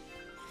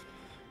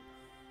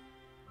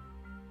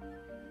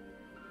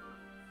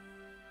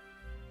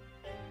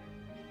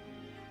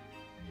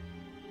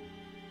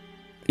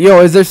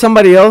 Yo, is there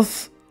somebody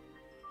else?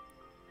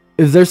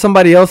 Is there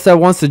somebody else that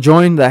wants to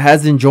join that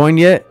hasn't joined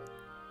yet?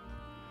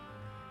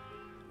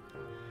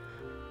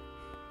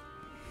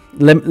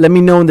 Let me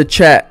know in the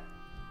chat.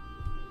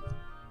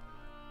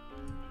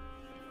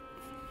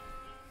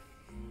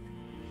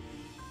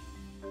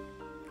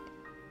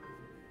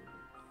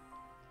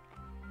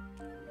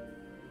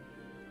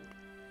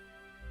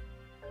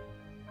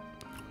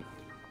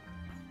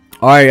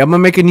 Alright, I'm gonna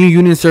make a new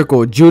union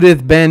circle.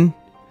 Judith, Ben,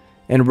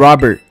 and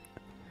Robert.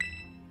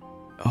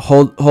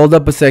 Hold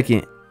up a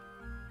second.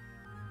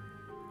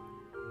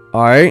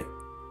 Alright.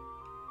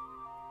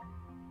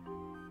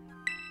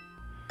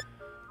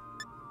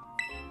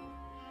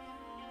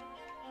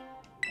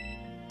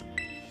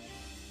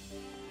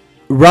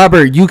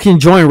 Robert, you can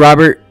join,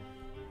 Robert.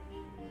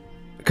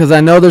 Because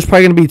I know there's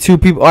probably going to be 2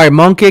 people. Alright,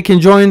 Monkey can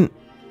join.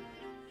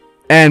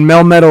 And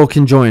Melmetal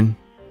can join.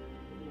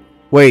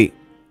 Wait.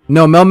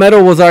 No,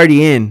 Melmetal was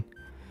already in.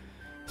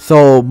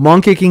 So,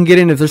 Monkey can get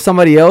in. If there's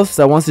somebody else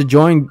that wants to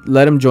join,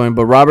 let him join.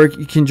 But Robert,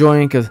 you can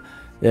join because,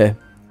 yeah.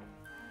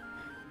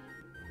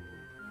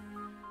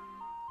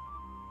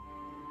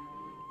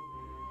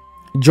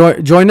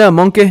 Join up,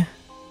 Monkey.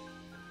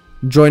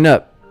 Join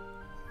up.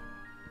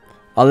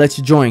 I'll let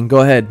you join.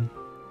 Go ahead.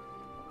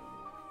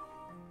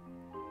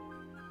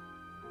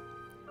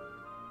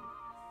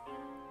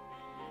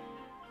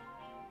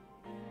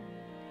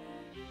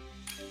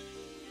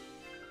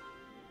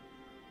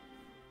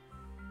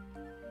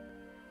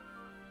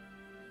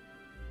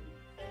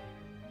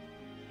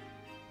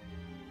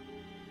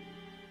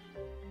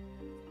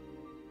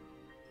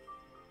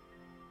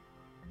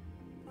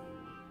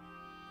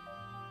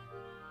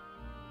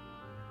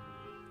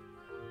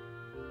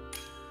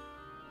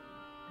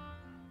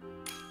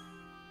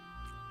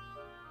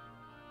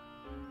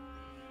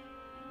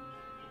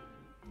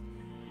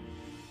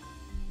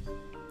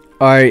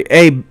 Alright,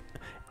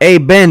 hey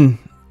Ben,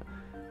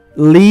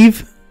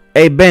 leave.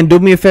 Hey Ben, do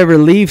me a favor,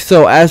 leave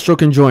so Astro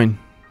can join.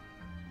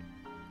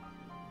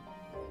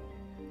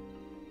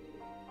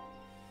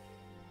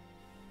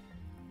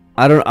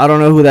 I don't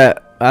know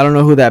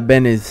who that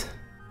Ben is.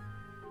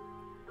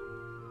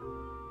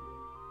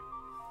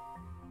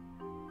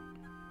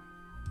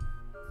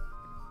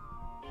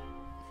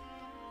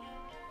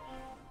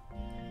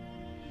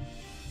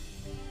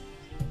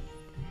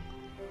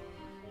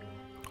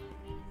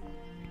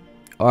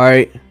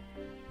 Alright.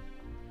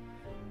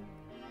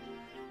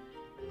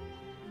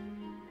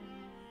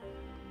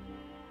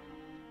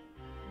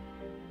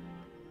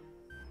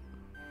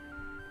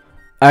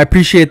 I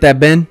appreciate that,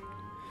 Ben.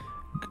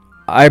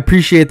 I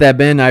appreciate that,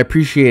 Ben. I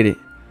appreciate it.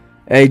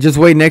 Hey, just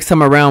wait next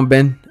time around,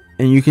 Ben,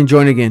 and you can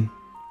join again.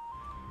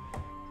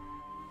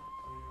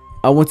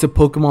 I went to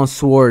Pokemon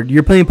Sword.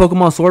 You're playing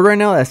Pokemon Sword right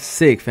now? That's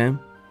sick, fam.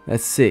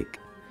 That's sick.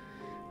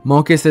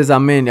 Monkey says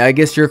I'm in. I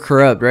guess you're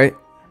corrupt, right?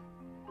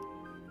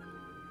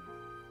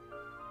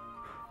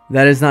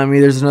 That is not me.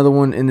 There's another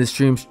one in the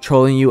stream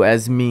trolling you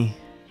as me.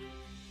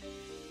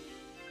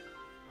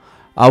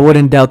 I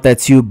wouldn't doubt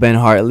that's you, Ben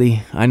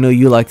Hartley. I know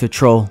you like to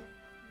troll.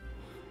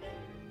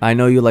 I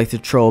know you like to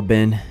troll,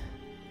 Ben.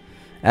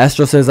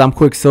 Astro says I'm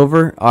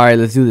Quicksilver. Alright,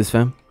 let's do this,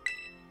 fam.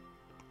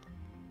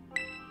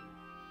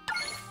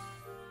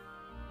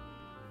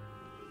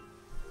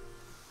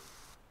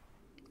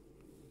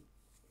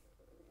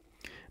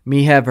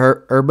 Me have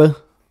Herba.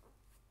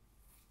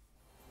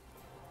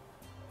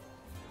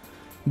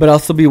 But I'll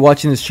still be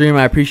watching the stream.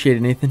 I appreciate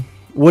it, Nathan.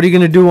 What are you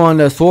going to do on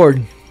the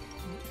sword?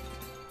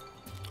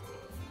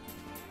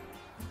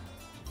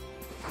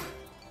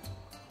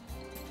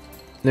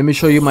 Let me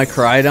show you my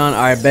Koraidon.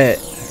 I bet.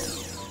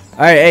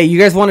 Alright, hey, you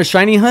guys want a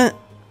shiny hunt?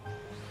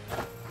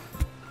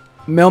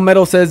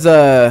 Melmetal says,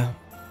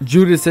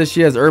 Judith says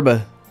she has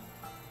Herba.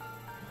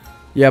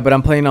 Yeah, but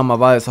I'm playing on my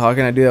Violet, so how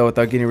can I do that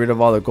without getting rid of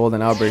all the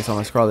golden outbreaks on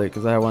my Scarlet?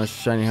 Because I want a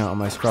shiny hunt on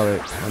my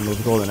Scarlet on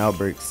those golden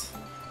outbreaks.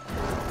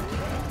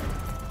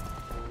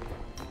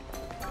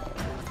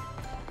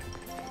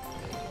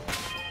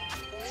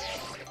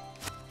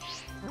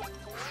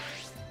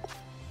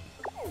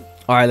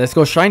 Alright, let's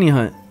go shiny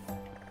hunt.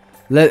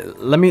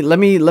 Let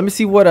me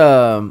see what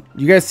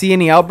you guys see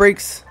any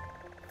outbreaks?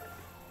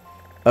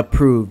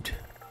 Approved.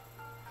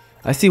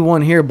 I see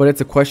one here, but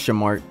it's a question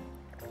mark.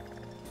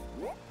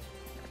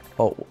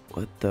 Oh,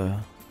 what the?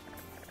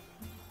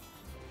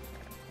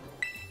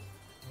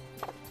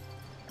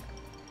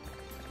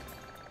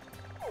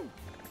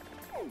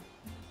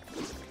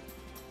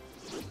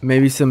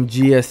 Maybe some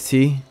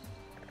GST.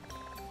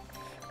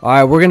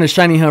 Alright, we're gonna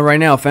shiny hunt right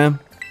now,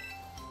 fam.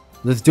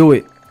 Let's do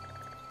it.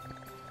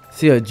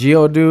 See a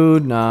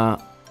Geodude, nah,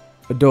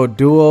 a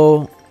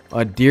Doduo,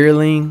 a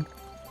Deerling.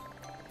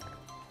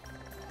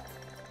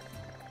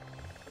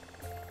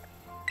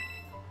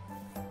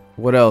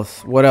 What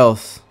else? What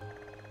else?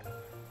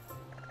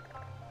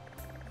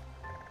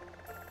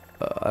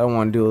 I don't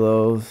want to do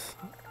those.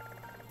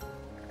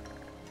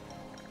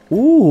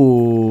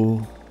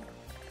 Ooh.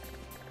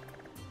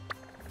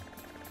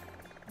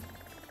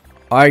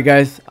 All right,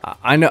 guys.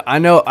 I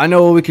know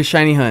what we can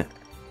shiny hunt.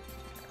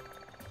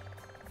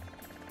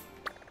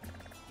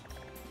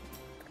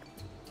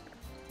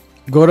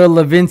 Go to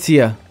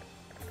Levincia.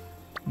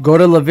 Go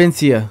to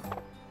Levincia.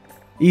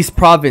 East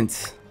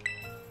Province.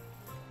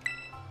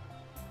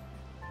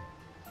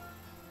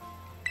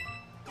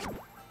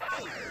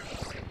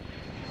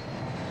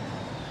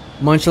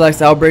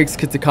 Munchlax outbreaks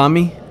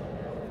Kitakami.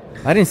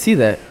 I didn't see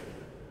that.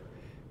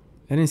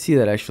 I didn't see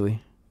that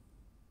actually.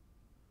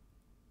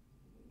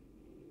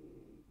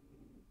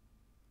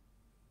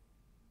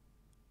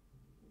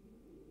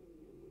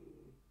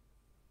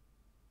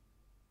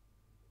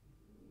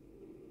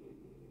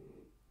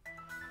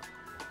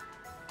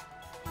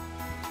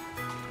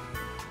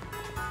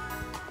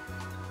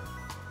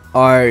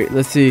 Alright,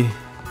 let's see.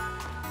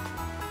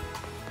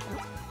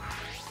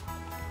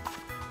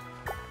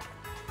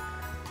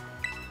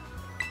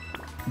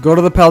 Go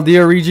to the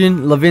Paldea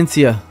region,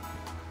 Levincia.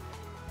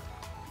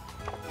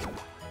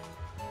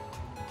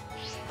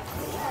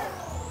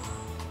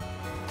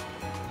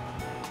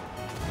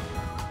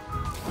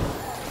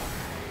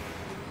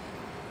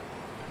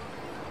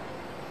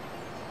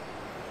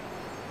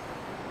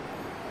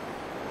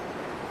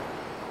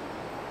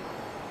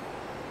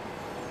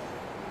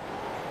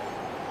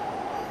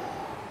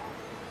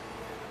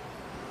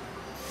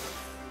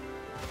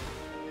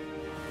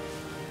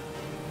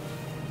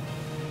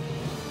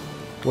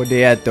 Where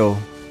they at though?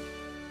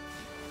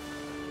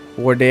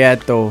 Where they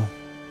at though?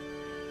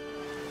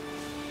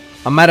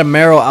 I'm at a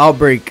Marrow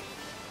outbreak.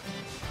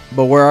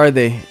 But where are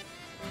they?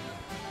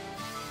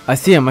 I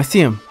see him, I see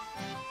him.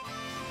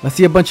 I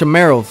see a bunch of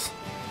Marrows.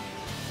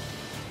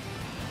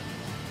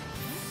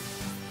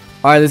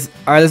 Alright,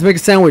 let's make a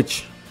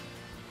sandwich.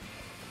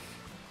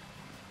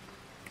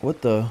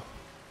 What the?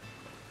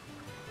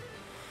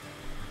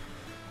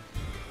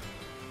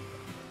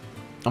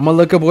 I'm gonna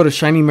look up what a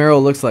shiny Marrow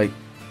looks like.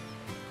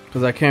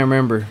 Because I can't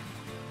remember.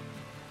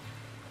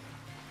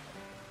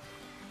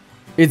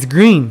 It's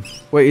green.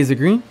 Wait, is it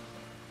green?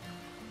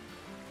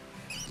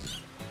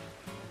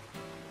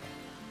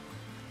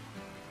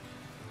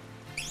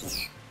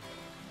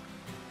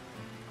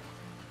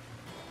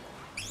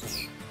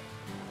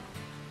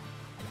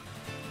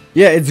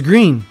 Yeah, it's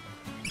green.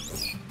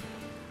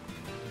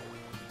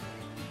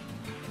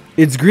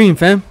 It's green,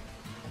 fam.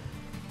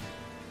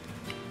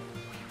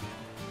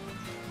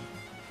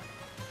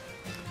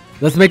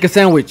 Let's make a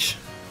sandwich.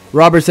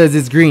 Robert says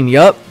it's green.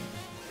 Yup.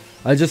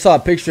 I just saw a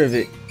picture of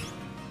it.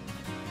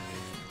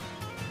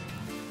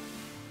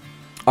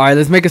 Alright,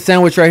 let's make a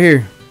sandwich right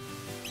here.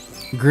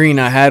 Green,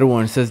 I had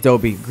one, says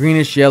Dobie.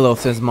 Greenish yellow,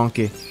 says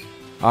Monkey.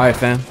 Alright,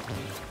 fam.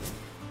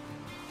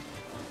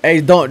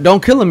 Hey,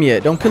 don't kill him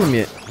yet. Don't kill him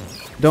yet.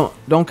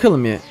 Don't kill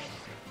him yet.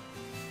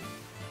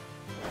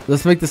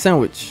 Let's make the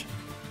sandwich.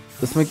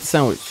 Let's make the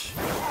sandwich.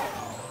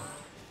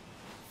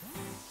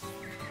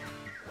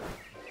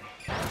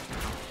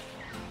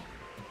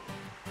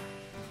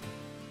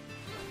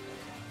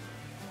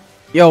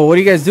 Yo, what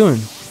are you guys doing?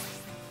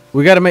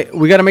 We gotta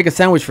make a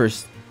sandwich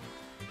first.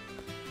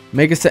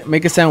 Make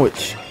a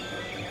sandwich.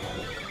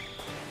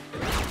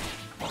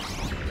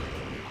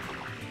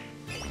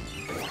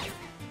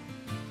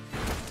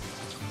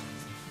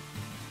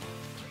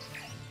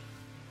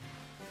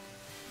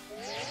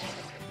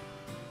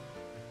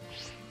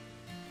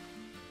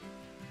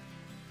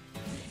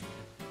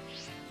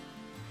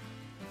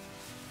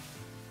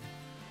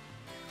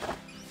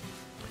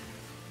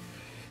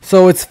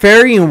 So it's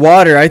fairy and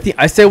water.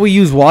 I said we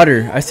use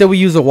water. I said we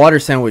use a water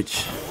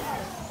sandwich.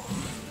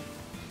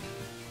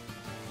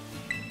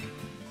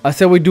 I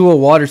said we do a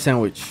water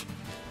sandwich.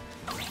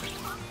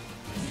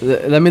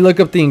 Let me look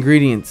up the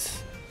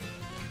ingredients.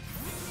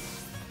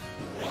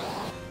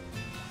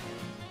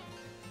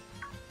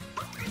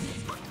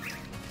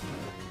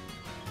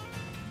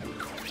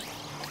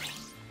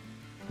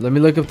 Let me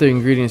look up the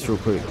ingredients real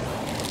quick.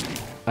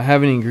 I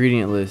have an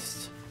ingredient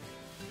list.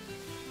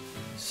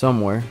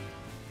 Somewhere.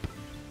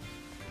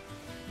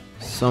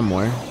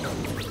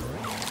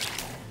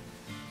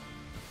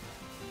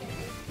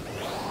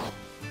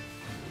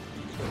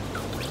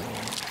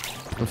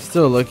 I'm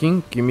still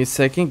looking. Give me a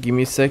second.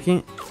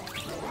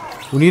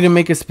 We need to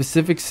make a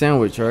specific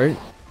sandwich, alright?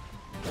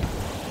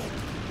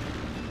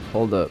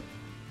 Hold up.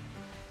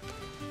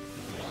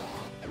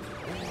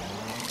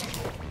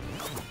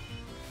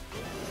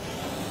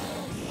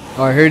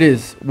 Alright, here it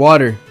is.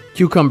 Water,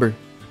 cucumber,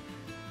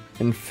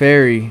 and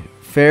fairy.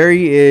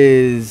 Fairy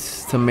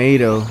is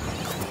tomato.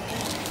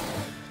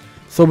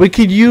 So we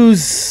could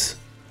use...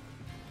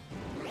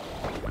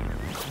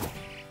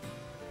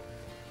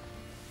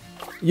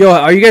 Yo,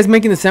 are you guys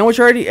making the sandwich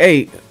already?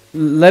 Hey,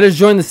 let us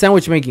join the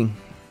sandwich making.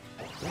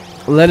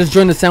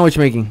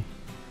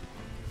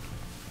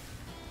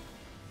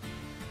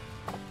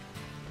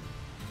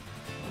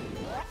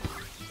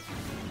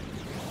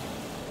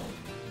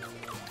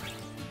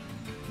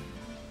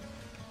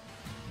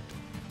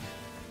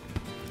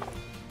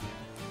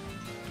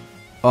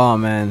 Oh,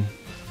 man.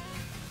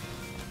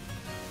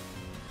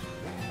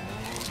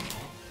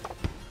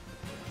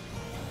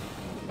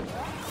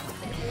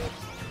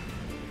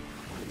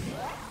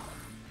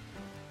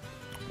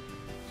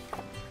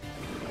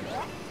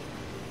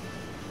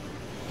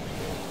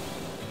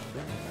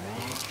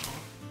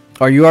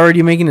 Are you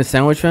already making a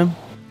sandwich, fam?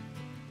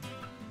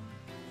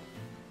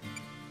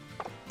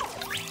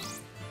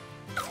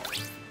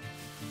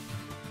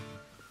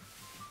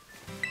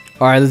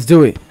 Alright, let's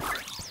do it.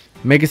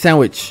 Make a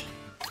sandwich.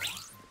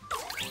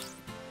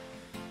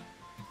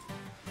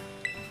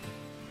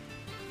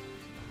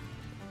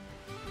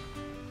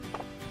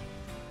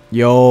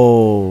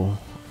 Yo.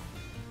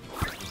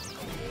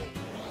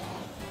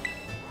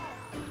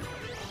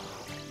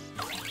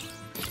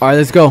 Alright,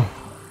 let's go.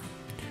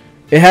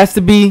 It has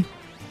to be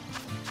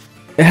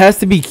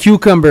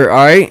cucumber,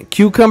 alright?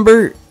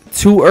 Cucumber,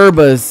 2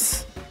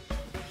 herbas.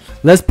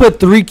 Let's put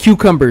 3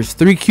 cucumbers,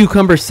 3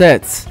 cucumber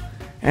sets,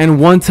 and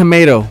 1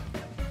 tomato.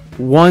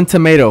 1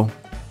 tomato.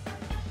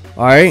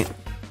 Alright.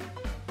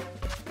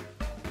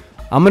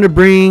 I'm gonna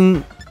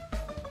bring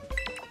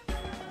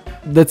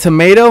the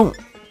tomato,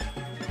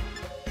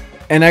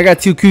 and I got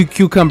 2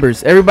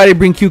 cucumbers. Everybody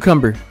bring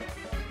cucumber.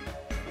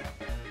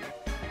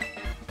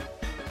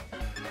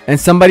 And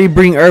somebody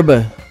bring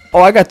herba.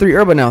 Oh, I got 3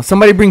 herba now.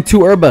 Somebody bring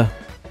 2 herba.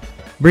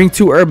 Bring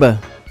 2 herba.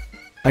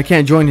 I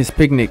can't join his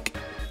picnic.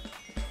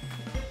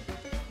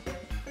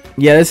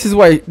 Yeah, this is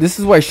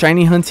why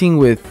shiny hunting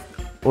with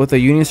a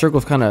union circle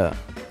is kind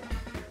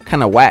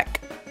of whack.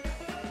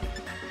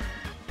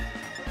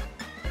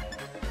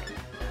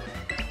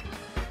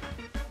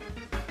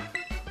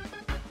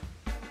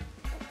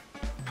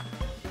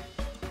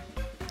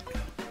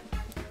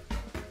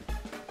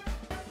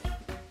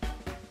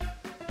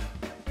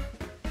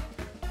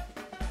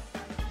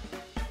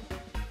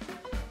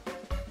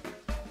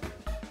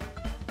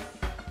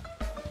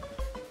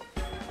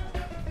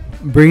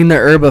 Bring the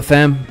herba,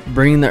 fam.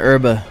 Bring the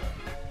herba.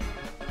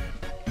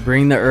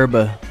 Bring the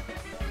herba.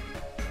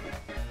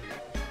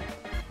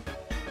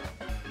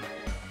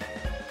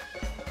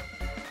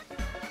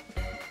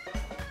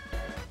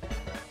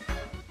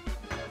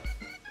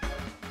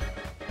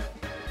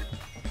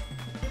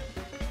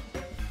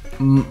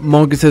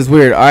 Monka says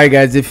weird. All right,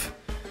 guys. If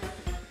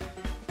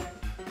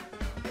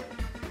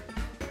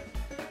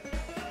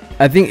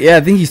I think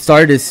he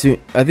started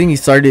soon. I think he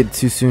started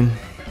too soon.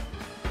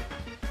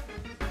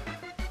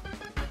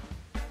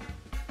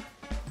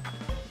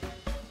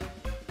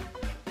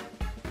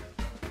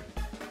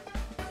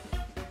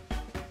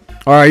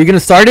 All right, are you gonna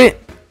start it?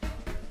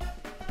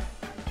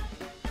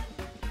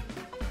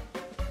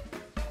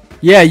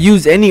 Yeah,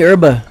 use any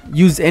herba.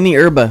 Use any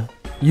herba.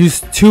 Use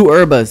 2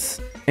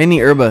 herbas. Any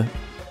herba.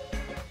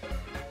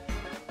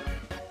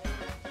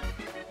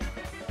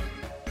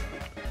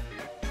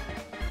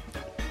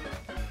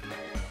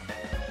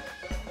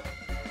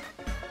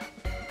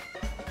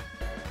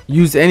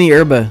 Use any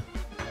herba.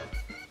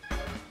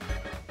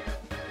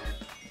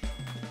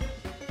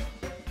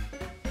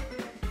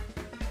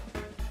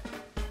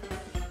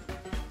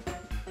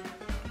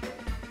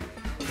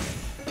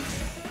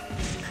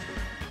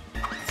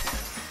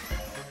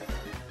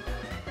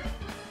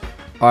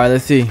 Alright,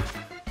 let's see.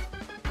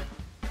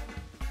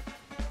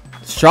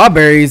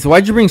 Strawberries?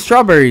 Why'd you bring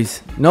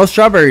strawberries? No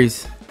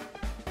strawberries.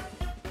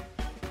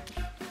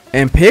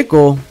 And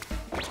pickle?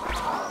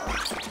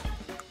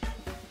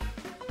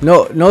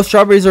 No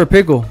strawberries or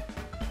pickle.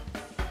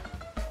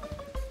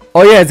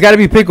 Oh yeah, it's gotta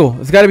be pickle.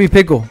 It's gotta be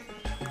pickle.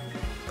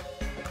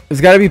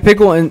 It's gotta be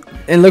pickle and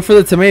look for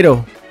the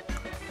tomato.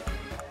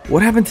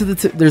 What happened to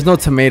the there's no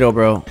tomato,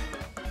 bro.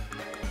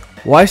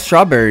 Why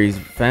strawberries,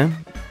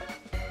 fam?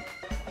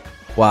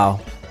 Wow.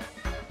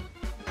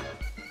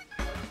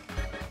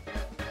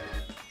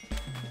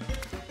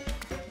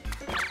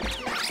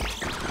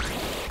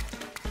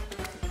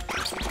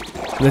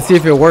 Let's see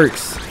if it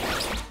works.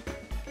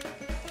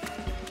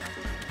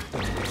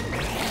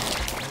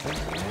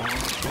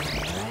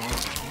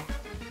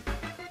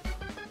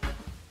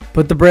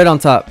 Put the bread on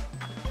top.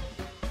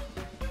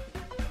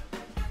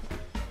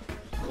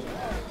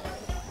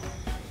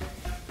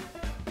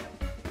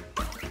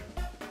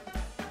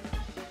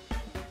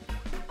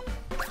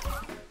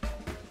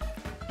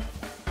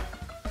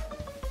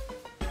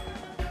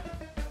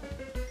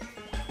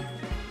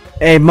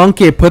 Hey,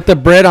 Monkey, put the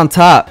bread on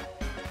top.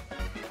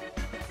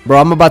 Bro,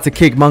 I'm about to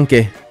kick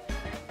Monkey.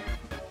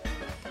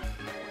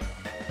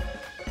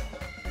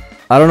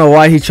 I don't know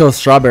why he chose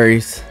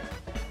strawberries.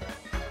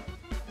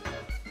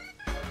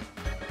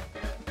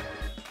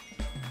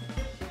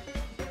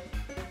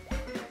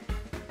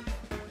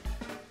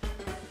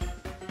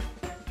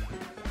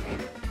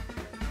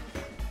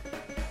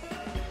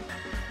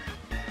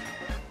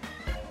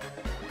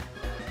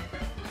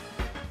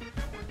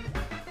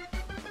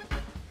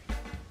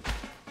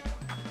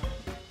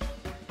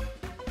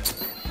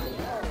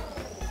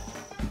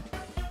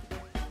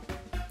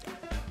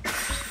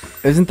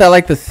 Isn't that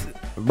like this,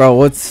 bro?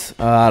 What's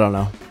I don't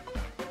know.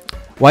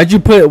 Why'd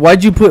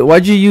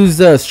you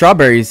use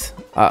strawberries?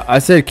 I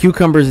said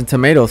cucumbers and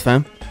tomatoes,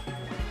 fam.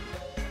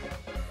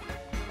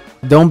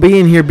 Don't be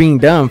in here being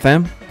dumb,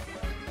 fam.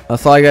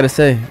 That's all I gotta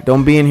say.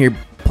 Don't be in here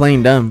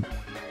playing dumb.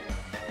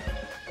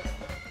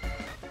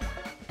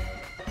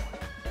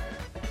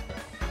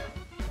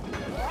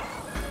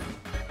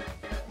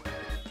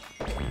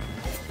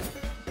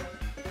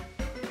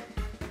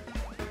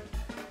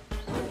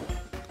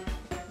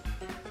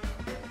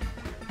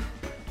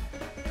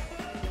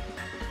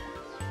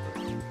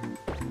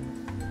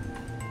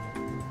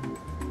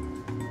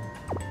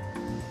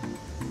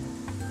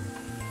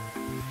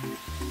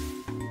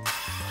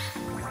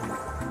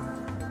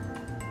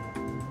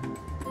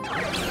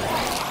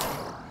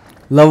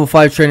 Level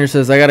 5 trainer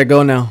says, I gotta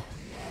go now.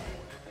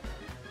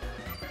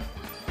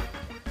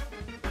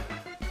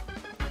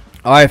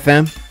 Alright,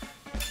 fam.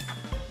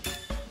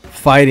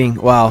 Fighting.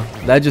 Wow,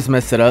 that just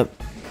messed it up.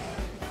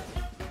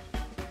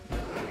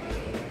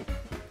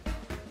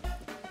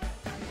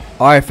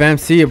 Alright, fam.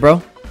 See you,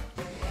 bro.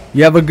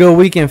 You have a good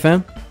weekend,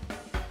 fam.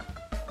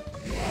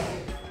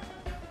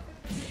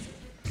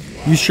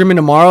 You streaming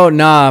tomorrow?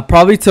 Nah,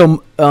 probably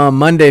till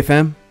Monday,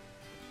 fam.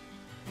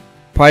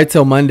 Probably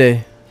till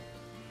Monday.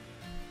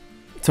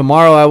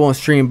 Tomorrow I won't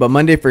stream, but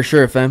Monday for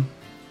sure, fam.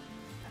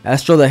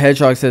 Astro the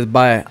Hedgehog says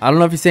bye. I don't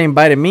know if he's saying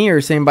bye to me or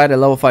saying bye to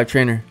level 5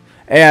 trainer.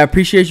 Hey, I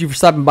appreciate you for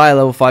stopping by,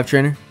 level 5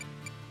 trainer.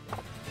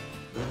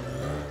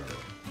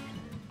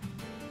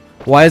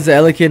 Why is the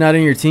Elekid not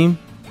in your team?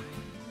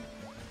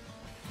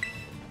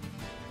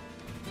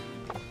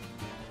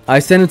 I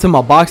sent it to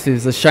my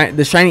boxes. The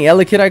shiny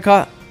Elekid I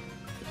caught.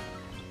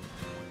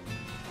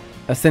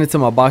 I sent it to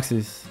my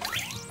boxes.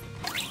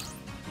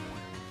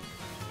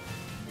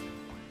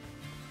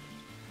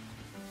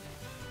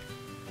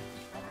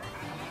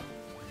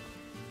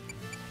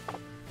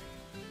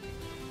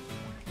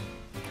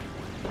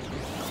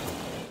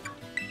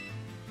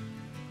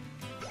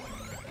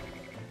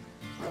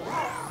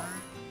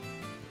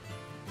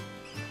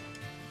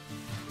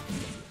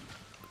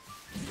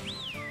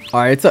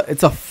 Alright,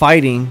 it's a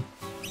fighting.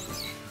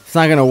 It's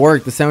not gonna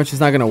work. The sandwich is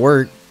not gonna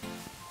work.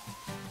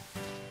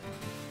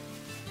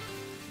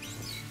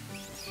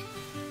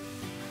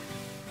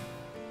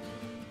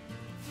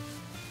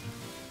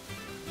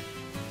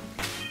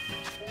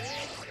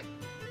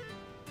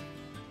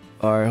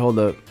 Alright, hold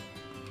up.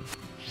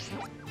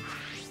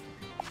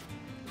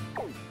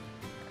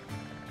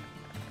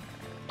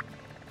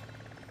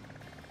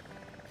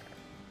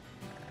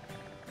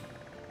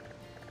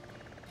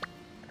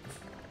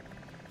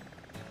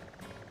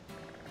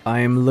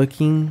 I am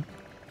looking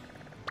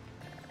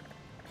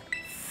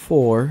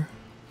for...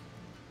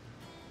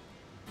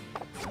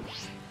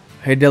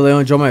 Hey, DeLeon,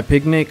 enjoy my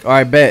picnic.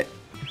 Alright, bet.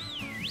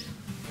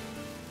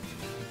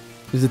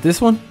 Is it this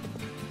one?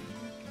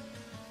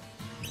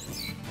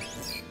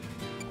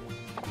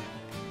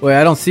 Wait,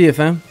 I don't see it,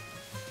 fam.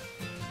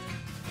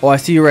 Oh, I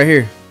see you right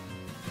here.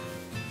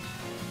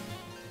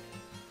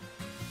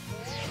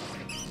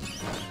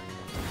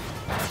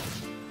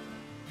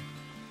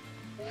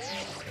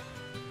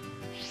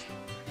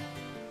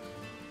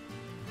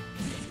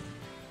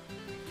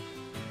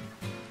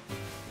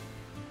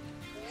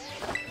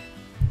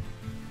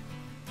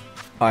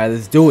 Alright,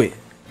 let's do it.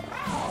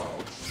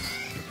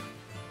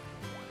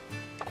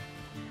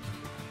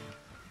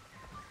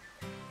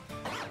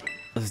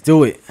 Let's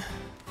do it.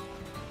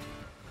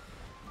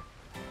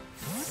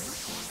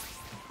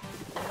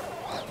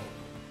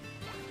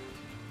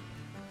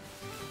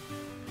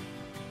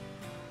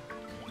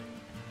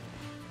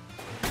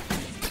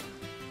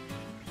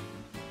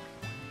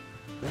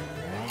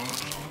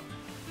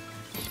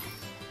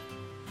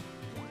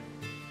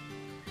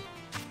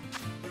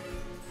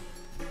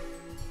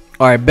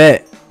 Alright,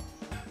 bet.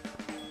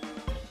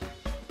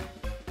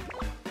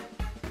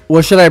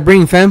 What should I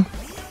bring, fam?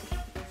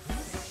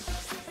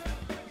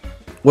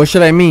 What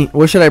should I mean?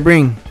 What should I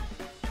bring?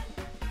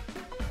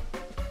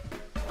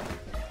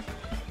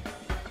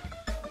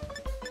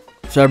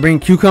 Should I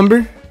bring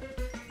cucumber?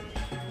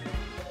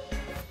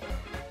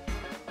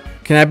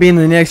 Can I be in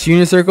the next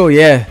unit circle?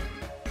 Yeah.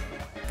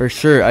 For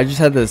sure. I just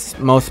had the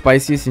most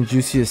spiciest and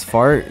juiciest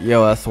fart.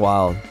 Yo, that's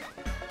wild.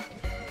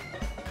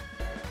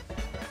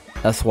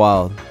 That's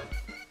wild.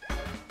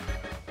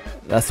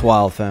 That's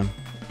wild, fam.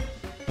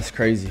 That's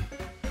crazy.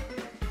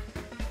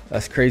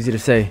 That's crazy to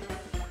say.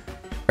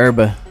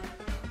 Herba.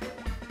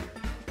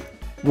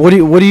 What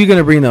are you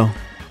gonna bring though?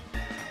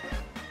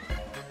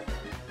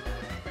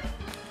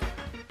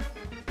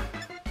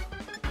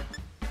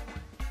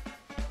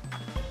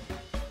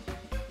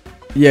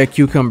 Yeah,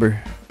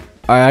 cucumber.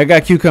 Alright, I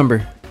got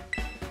cucumber.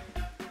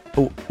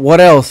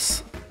 What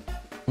else?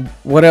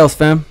 What else,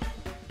 fam?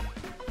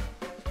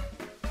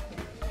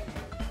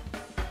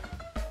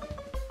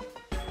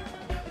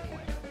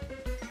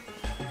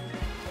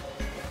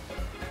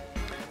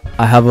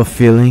 I have a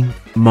feeling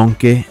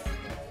Monkey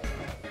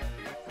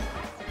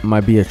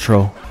might be a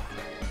troll.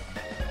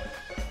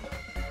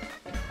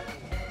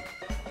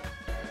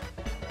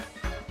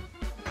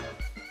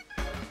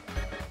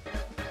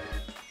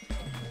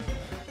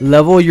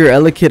 Level your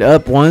Elekid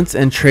up once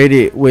and trade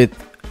it with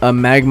a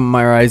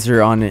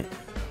Magmarizer on it.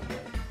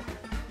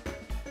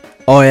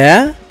 Oh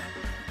yeah?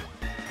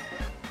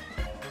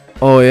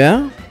 Oh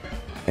yeah?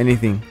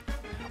 Anything.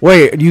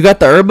 Wait, you got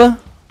the Herba?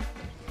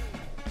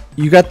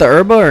 You got the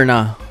Herba or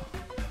nah?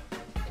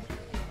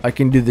 I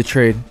can do the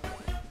trade.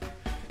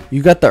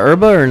 You got the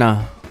Herba or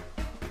nah?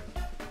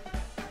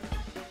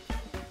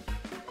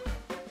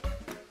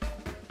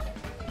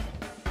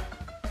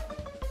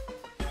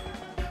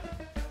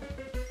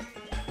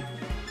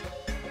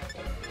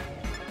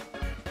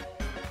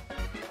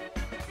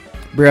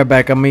 Be right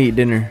back. I'm gonna eat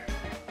dinner.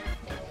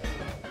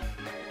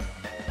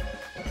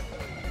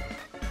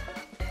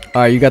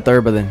 Alright, you got the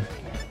Herba then.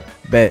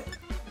 Bet.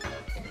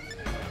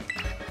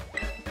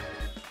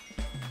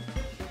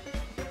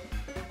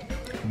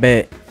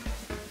 Bet.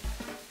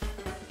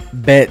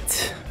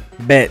 Bet.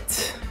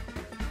 Bet.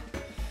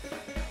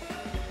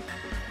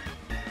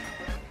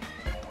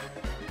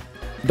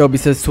 Dobby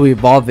says to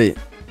evolve it.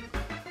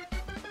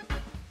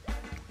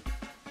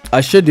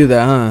 I should do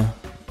that, huh?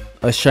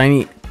 A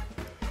shiny.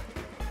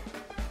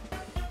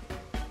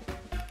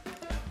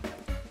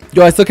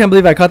 Yo, I still can't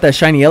believe I caught that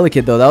shiny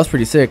Elekid though. That was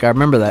pretty sick. I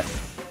remember that.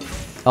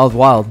 That was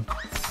wild.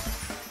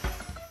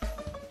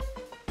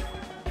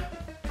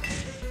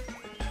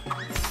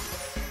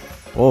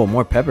 Oh,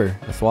 more pepper.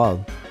 That's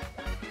wild.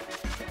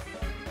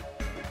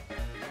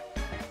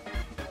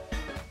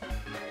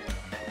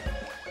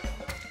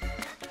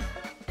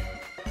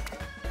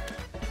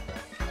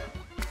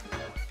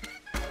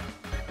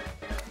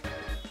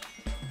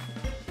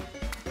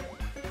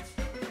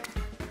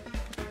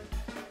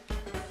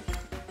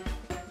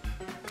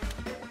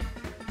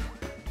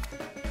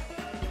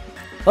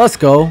 Let's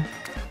go.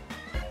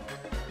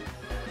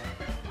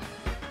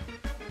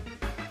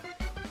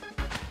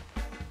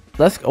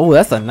 Let's go. Oh,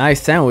 that's a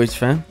nice sandwich,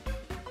 fam.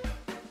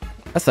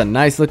 That's a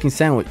nice looking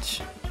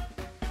sandwich.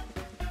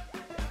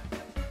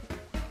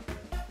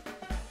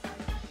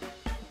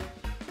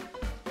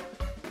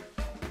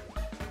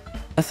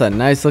 That's a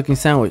nice looking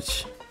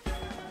sandwich.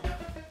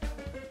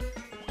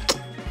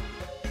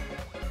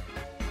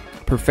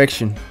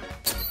 Perfection.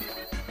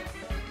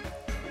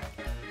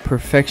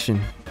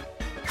 Perfection.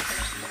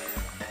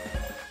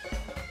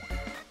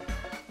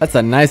 That's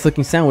a nice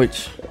looking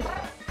sandwich.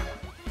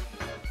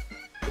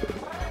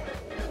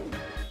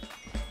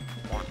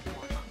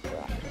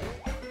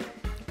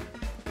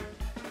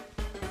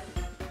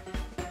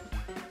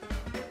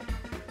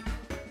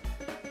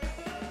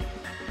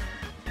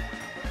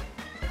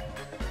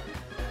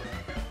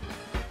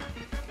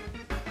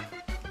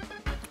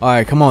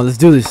 Alright, come on, let's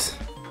do this.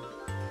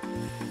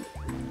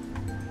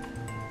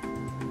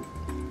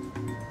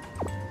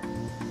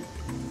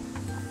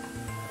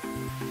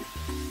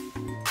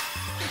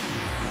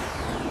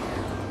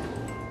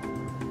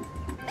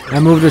 I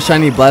moved a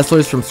shiny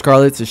Blastoise from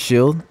Scarlet to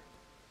Shield.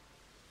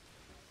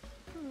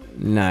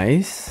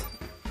 Nice.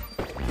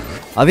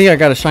 I think I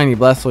got a shiny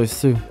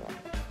Blastoise too.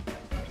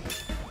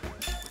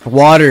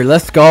 Water,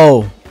 let's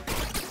go.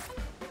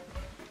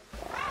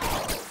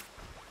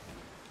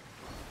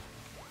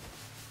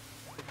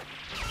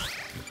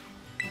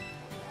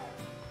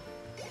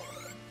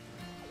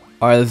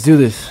 Alright, let's do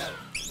this.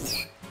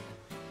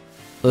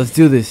 Let's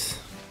do this.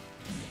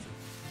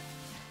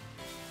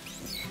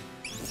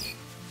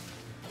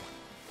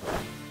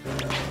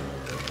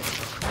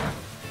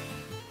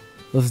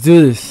 Let's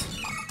do this.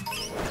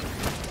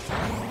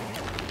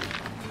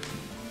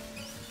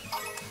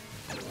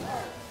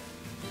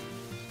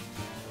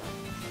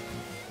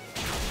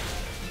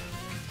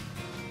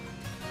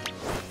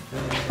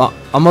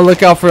 I'm gonna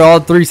look out for all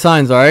three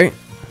signs, alright?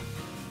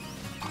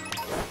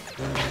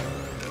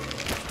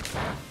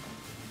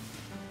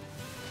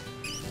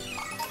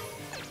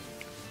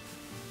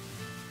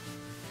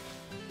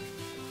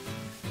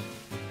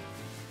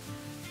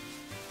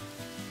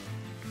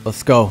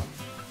 Let's go.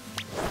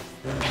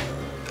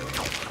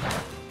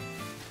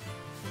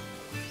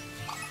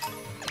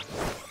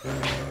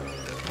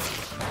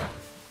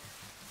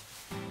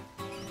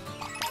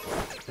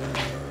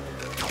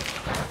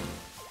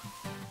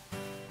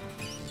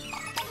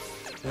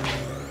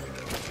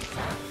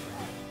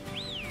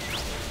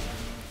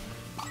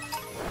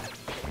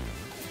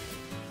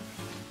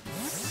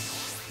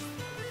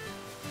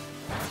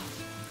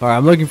 Alright,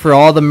 I'm looking for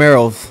all the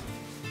Merrills.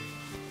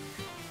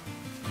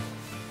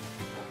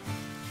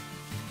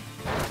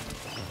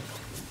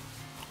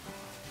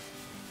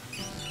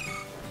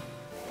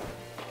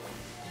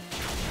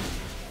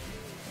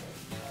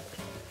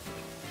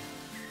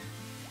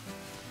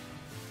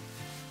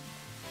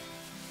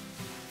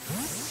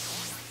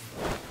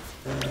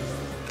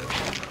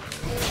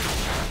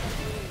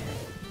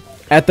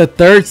 At the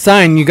third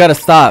sign, you gotta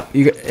stop.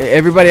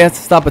 Everybody has to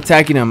stop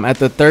attacking them at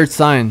the third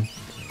sign.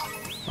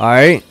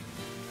 Alright?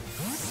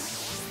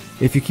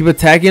 If you keep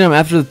attacking them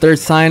after the third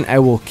sign, I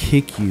will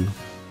kick you.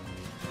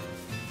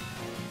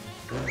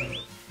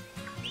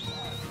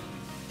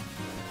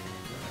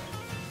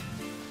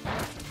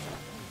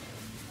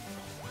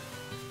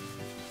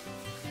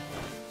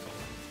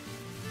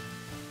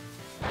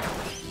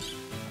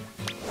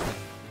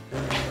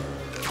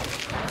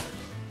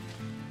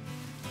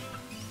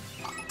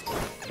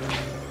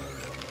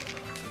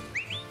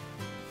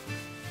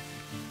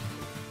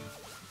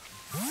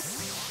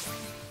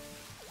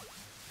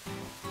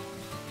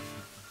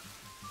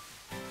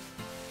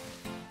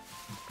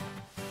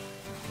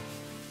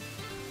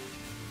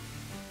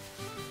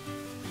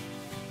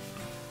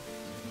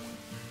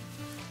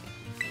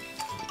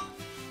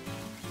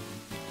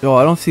 Yo,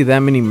 I don't see that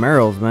many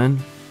Merrills, man.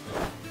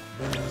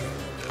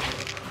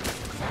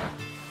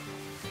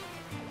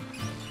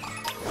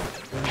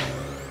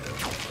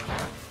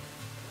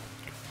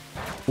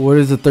 What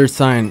is the third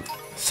sign?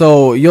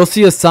 So you'll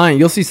see a sign.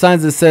 You'll see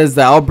signs that says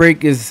the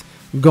outbreak is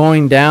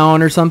going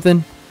down or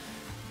something.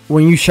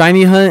 When you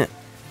shiny hunt,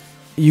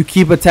 you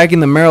keep attacking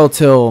the Merrill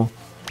till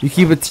you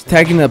keep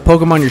attacking the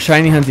Pokemon you're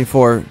shiny hunting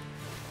for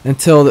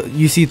until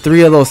you see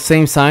 3 of those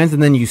same signs,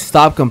 and then you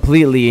stop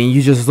completely and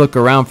you just look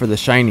around for the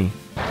shiny.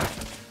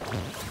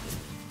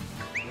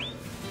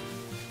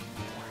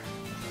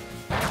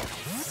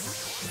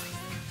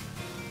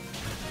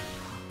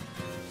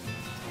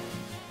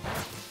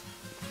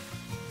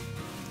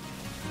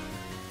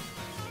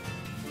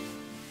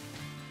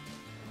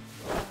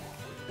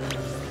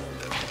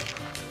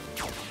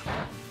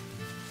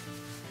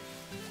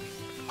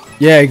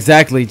 Yeah,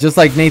 exactly. Just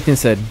like Nathan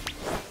said.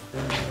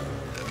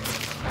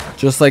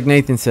 Just like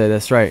Nathan said,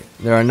 that's right.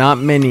 There are not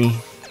many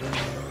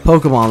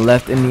Pokemon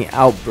left in the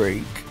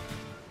outbreak.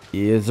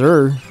 Yes,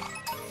 sir.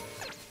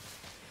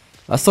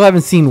 I still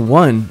haven't seen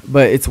one,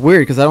 but it's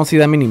weird because I don't see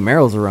that many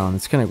Merrills around.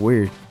 It's kind of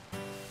weird.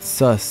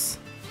 Sus.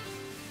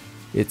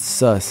 It's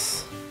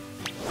sus.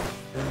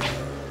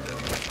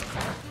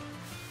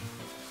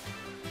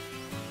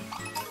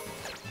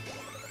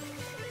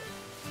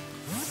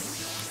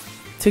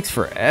 Takes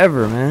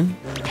forever, man.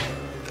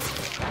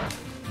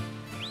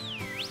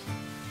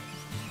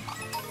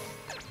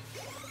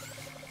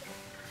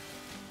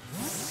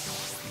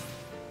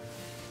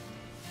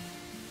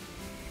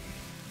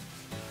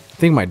 I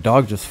think my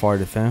dog just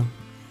farted, fam.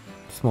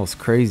 It smells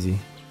crazy.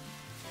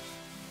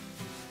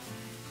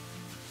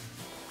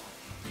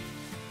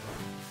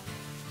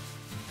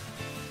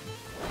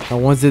 I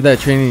once did that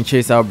training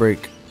chase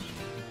outbreak.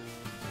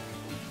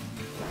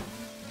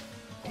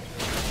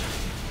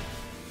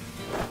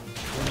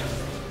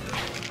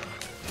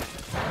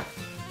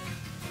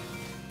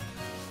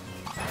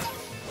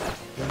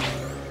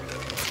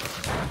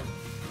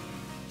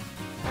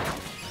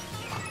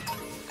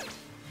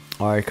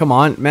 Alright, come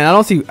on. Man,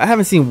 I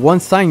haven't seen one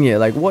sign yet.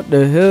 Like, what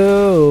the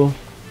hell?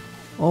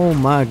 Oh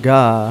my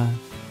god.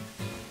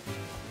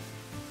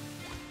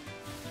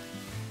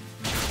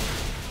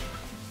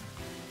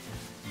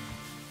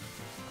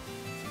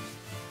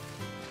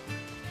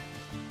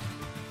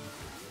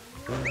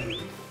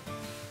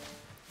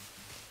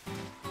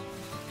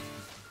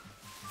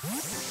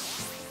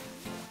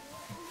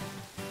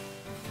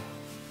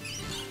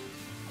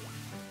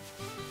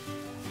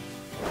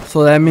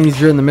 So that means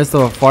you're in the midst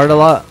of a fart a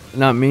lot?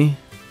 Not me.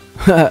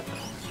 Yeah,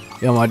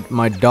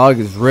 my dog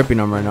is ripping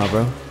them right now,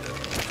 bro.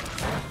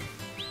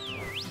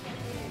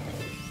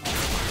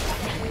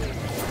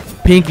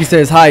 Pinky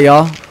says hi,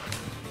 y'all.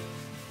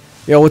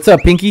 Yo, what's up,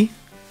 Pinky?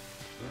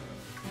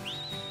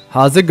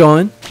 How's it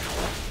going?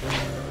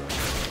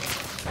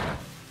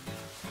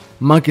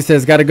 Monkey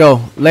says gotta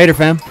go. Later,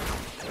 fam.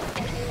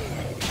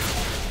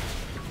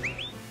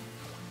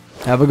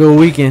 Have a good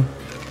weekend.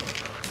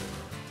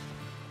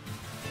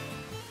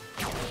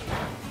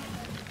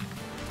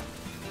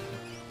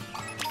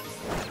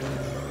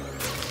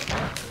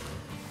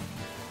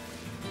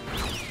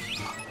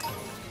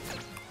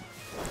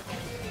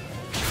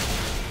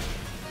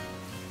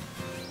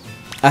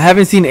 I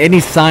haven't seen any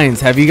signs.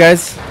 Have you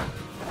guys?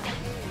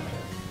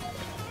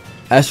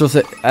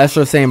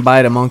 Astro saying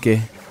bye to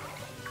Monkey.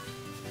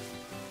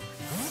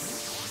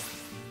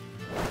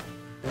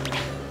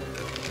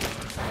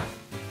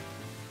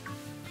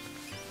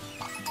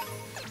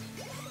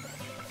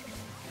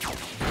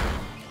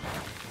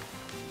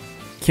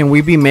 Can we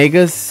be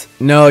Megas?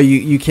 No,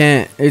 you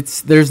can't.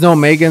 There's no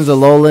Megans,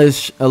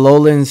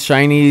 Alolans,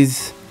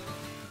 Shinies,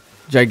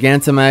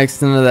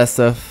 Gigantamax, none of that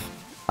stuff.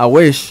 I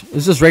wish.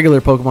 It's just regular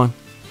Pokemon.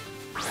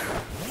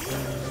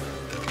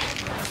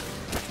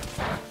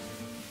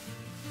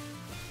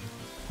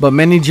 but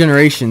many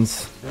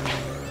generations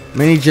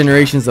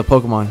of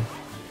Pokemon.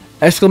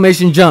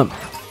 Exclamation jump.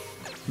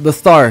 The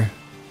star.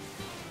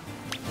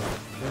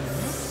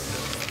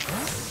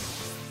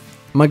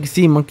 Monkey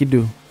see, monkey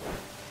do.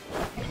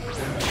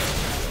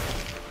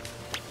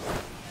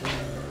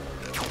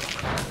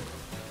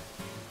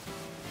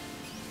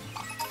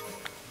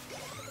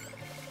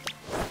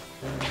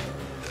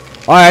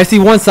 Alright, I see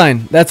one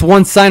sign. That's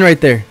one sign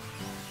right there.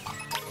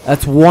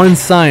 That's one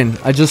sign.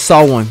 I just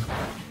saw one.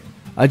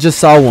 I just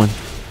saw one.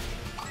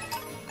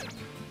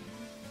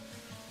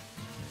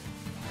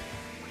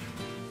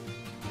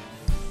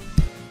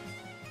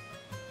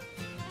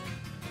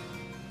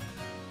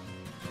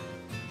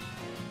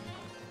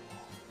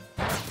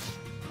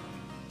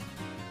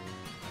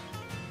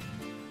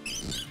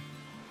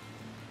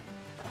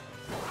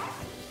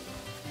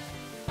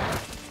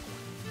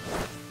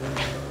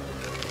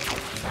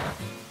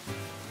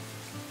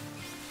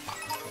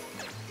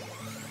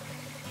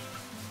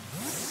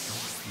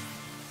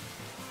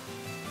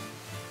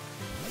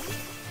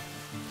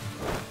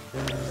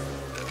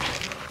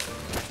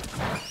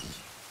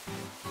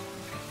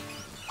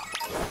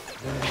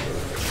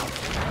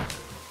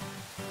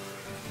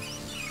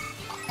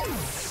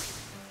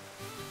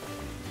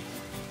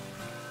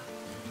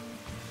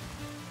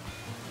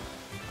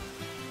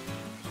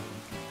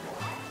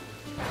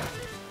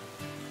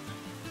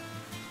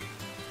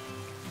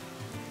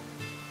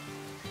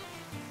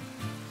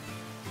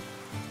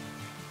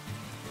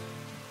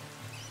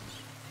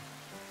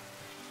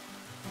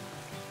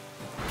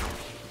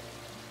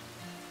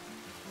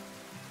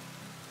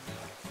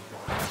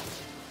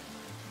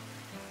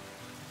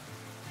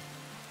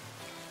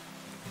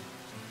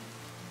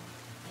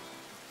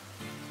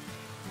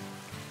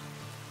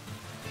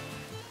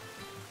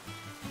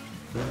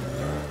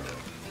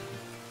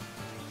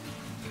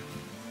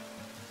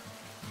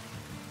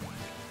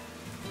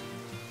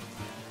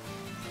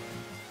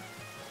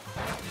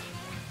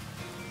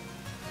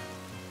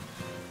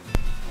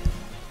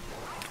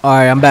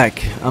 Alright, I'm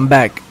back. I'm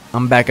back.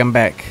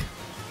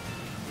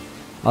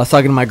 I was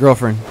talking to my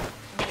girlfriend.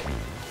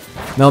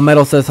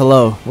 Melmetal says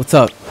hello. What's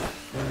up?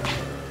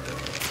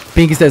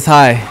 Pinky says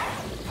hi.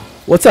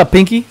 What's up,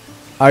 Pinky?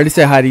 I already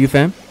said hi to you,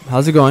 fam.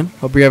 How's it going?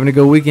 Hope you're having a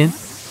good weekend.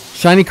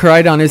 Shiny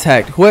Koraidon is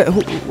hacked. Wait,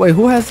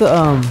 who has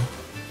the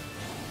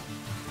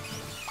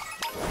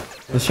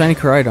Shiny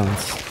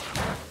Koraidons?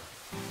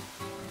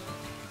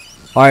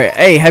 Alright,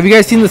 hey, have you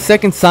guys seen the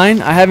second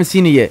sign? I haven't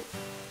seen it yet.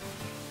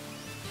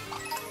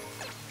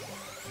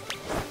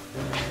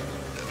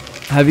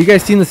 Have you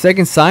guys seen the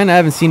second sign? I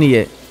haven't seen it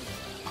yet.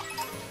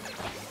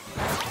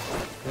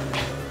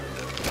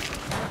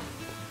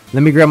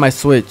 Let me grab my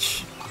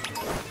Switch.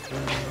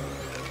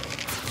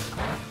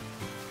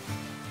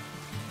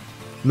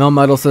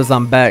 Melmetal says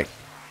I'm back.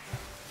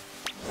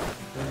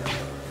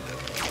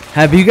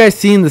 Have you guys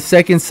seen the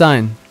second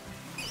sign?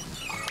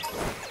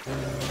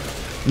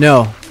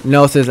 No.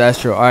 No, says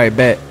Astro. Alright,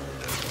 bet.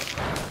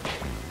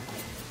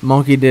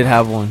 Monkey did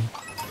have one.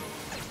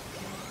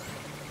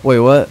 Wait,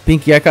 what?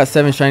 Pinky, I got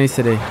 7 shinies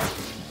today.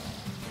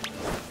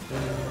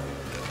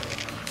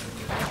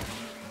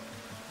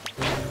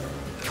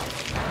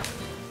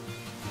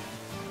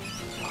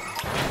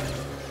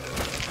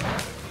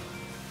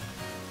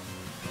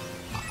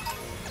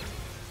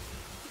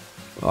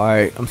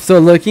 Alright, I'm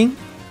still looking.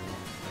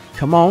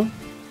 Come on.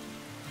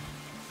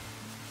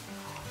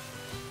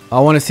 I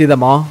want to see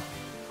them all.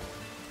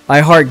 I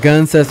Heart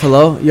Gun says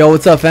hello. Yo,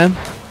 what's up, fam?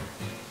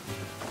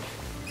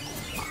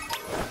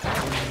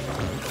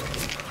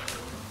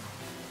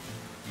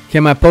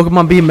 Can my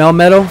Pokemon be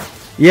Melmetal?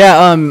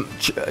 Yeah,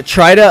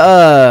 try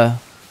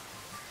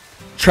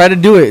to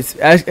do it.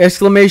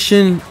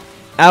 Exclamation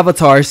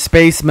avatar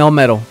space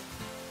Melmetal.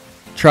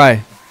 Try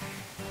it.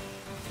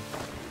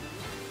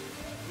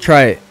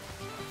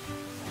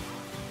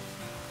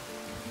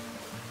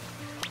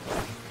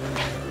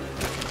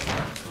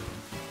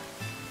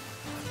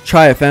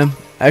 Try it, fam.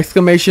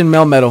 Exclamation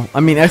Melmetal.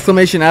 I mean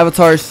exclamation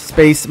avatar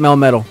space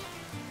Melmetal.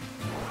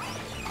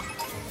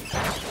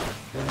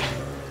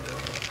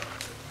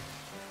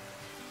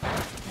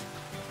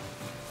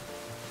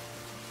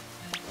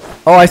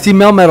 Oh, I see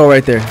Melmetal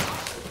right there.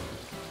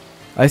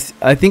 I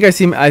think I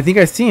see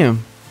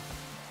him.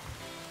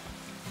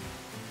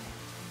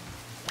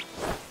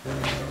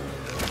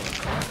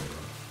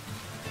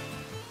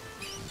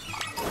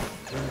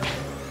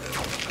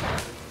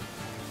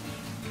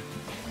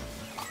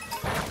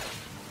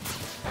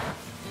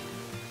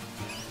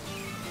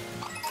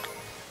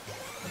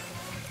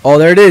 Oh,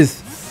 there it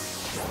is.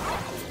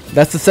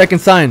 That's the second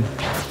sign.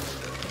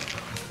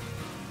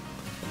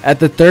 At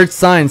the third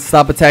sign,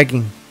 stop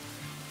attacking.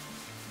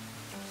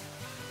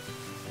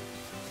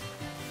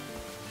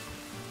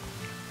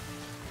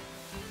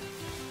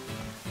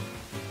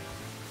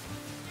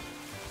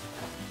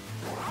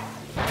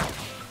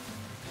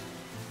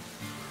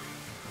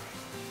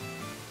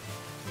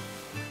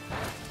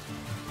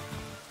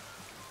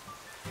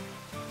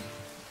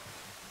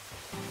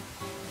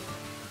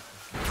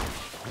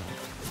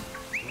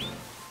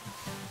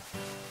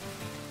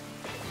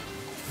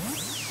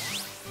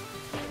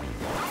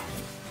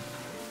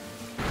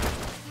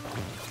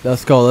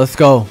 Let's go. Let's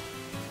go.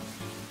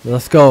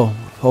 Let's go.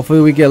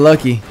 Hopefully we get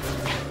lucky.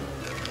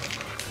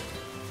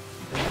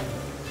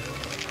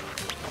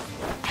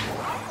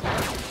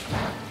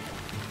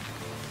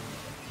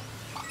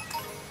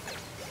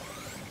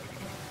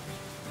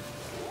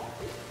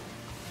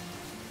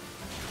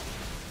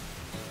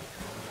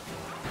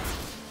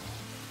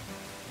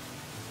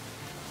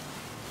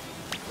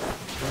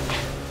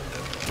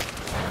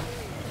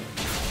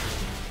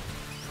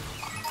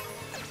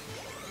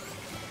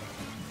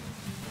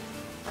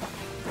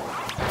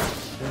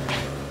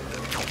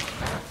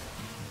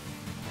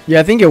 Yeah,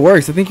 I think it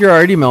works. I think you're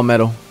already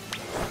Melmetal.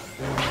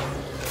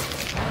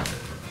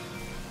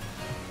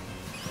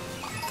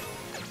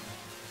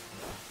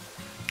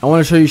 I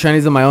want to show you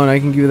shinies on my own. I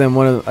can give them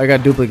one of. I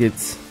got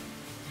duplicates.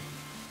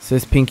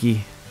 Says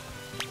Pinky.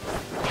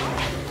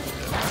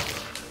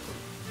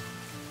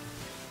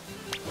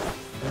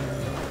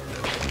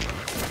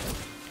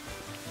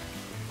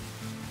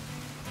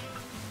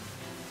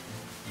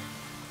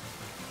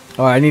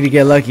 Oh, I need to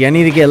get lucky. I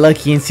need to get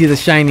lucky and see the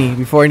shiny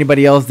before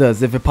anybody else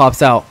does if it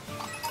pops out.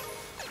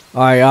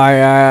 Alright,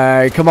 alright,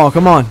 alright. Come on,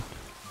 come on.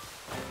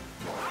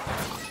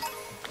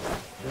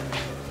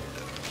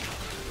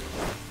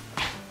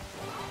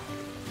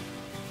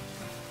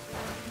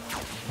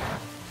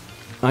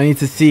 I need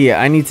to see it.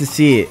 I need to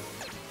see it.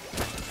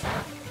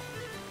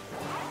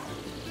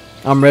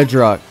 I'm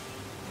Regirock.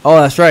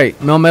 Oh, that's right.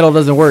 Melmetal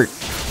doesn't work.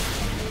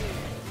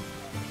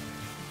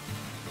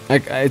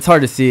 It's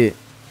hard to see it.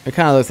 It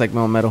kind of looks like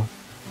Melmetal.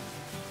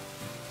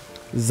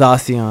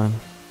 Zacian.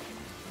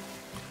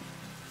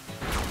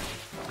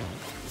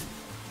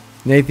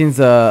 Nathan's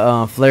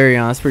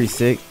Flareon. That's pretty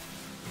sick.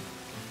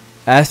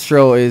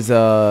 Astro is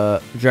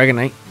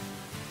Dragonite.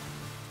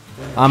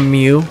 I'm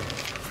Mew.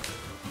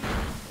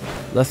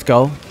 Let's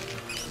go.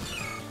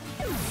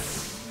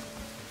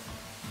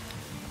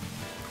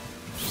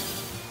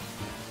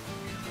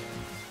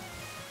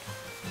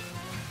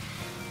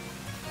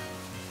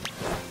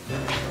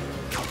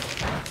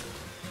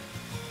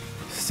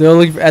 Still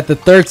looking at the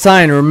third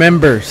sign.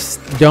 Remember,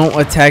 don't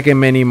attack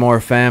him anymore,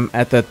 fam.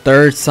 At the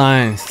third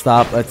sign,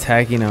 stop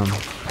attacking him.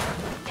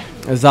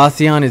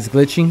 Zacian is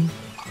glitching.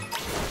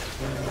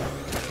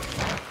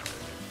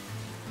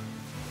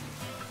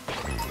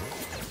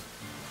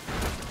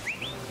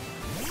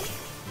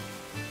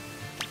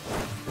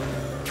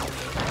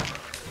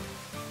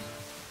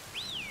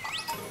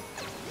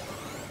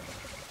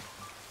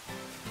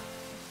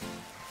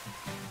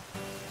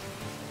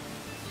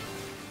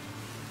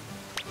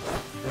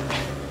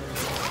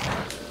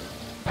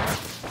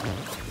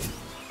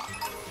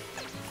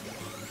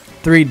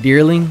 Three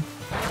Deerling.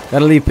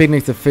 Gotta leave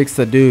Picnic to fix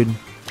the dude.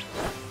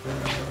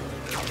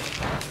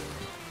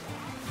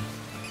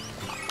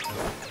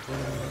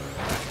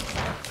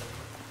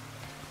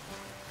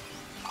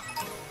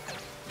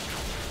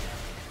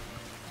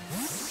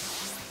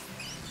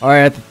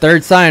 Alright, at the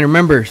third sign,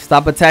 remember,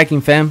 stop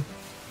attacking, fam.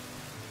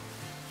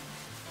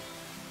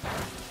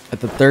 At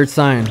the third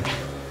sign.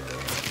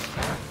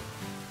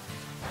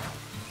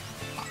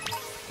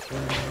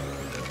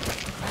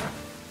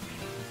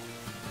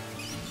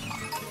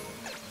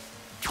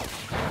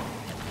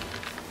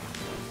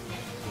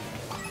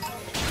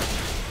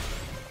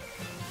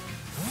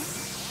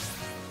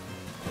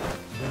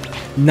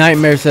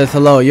 Nightmare says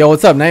hello. Yo,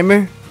 what's up,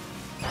 Nightmare?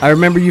 I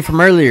remember you from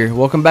earlier.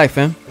 Welcome back,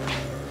 fam.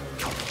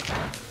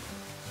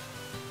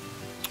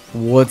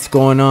 What's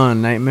going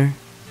on, Nightmare?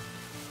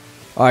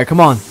 Alright, come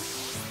on.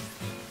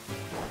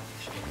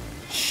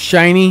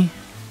 Shiny.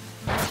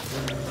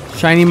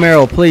 Shiny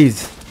Meryl,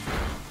 please.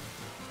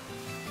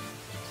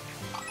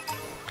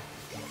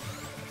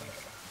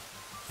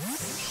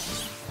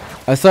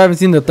 I still haven't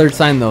seen the third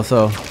sign, though,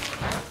 so...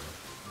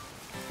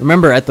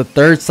 Remember, at the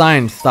third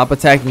sign, stop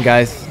attacking,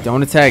 guys.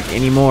 Don't attack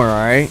anymore,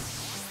 alright?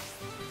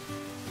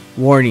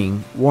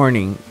 Warning,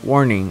 warning,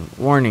 warning,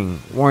 warning,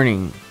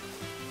 warning.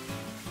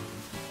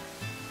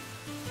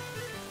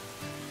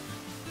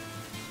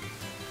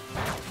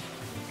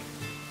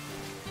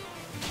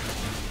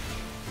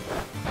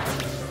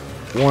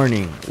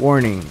 Warning,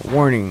 warning,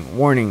 warning,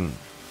 warning.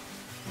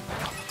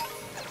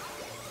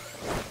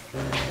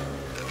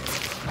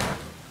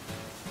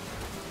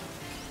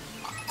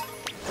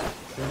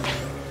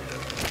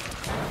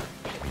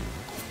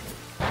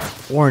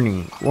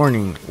 Warning,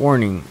 warning,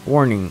 warning,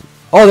 warning.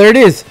 Oh, there it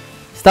is.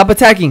 Stop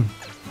attacking.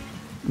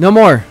 No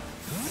more.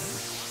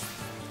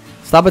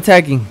 Stop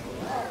attacking.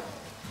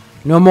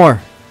 No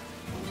more.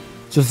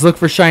 Just look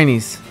for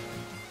shinies.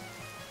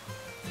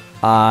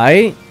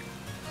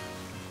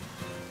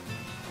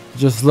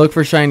 Just look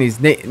for shinies.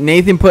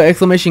 Nathan put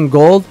exclamation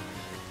gold,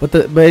 but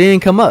it didn't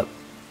come up.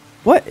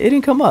 What? It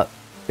didn't come up.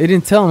 It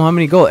didn't tell him how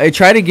many gold. Hey,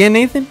 try it again,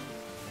 Nathan.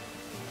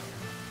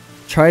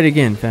 Try it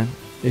again, fam.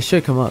 It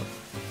should come up.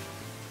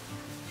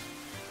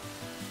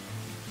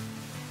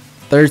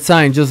 Third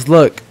sign, just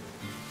look.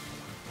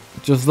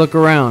 Just look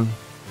around.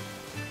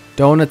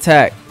 Don't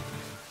attack.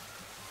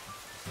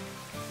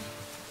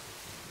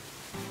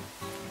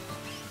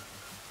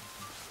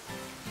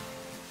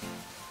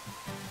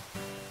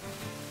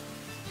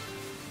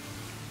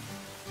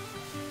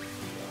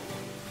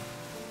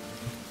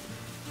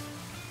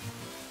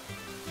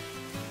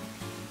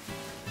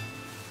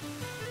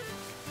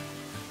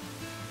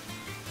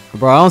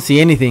 Bro, I don't see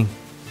anything.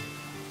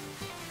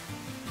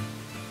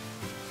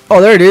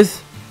 Oh, there it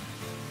is.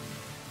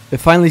 It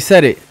finally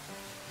said it.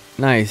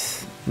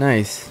 Nice.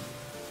 Nice.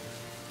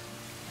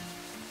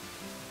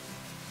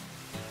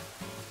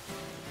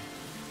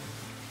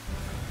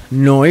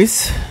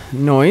 Noise.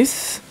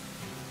 Noise.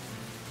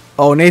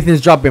 Oh, Nathan's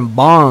dropping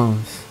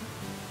bombs.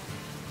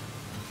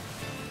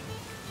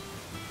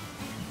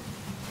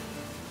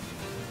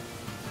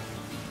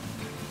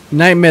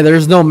 Nightmare,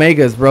 there's no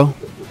megas, bro.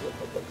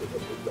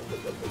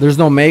 There's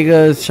no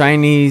megas,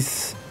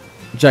 shinies,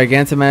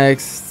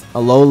 Gigantamax,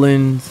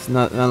 Alolans,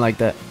 none like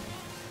that.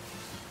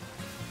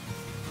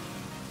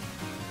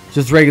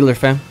 Just regular,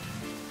 fam.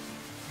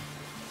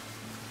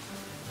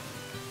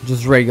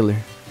 Just regular.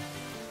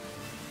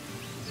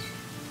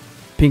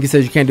 Pinky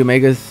says you can't do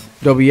megas.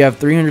 Dobby, you have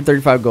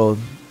 335 gold.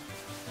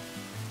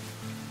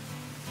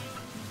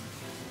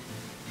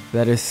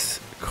 That is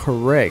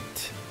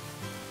correct.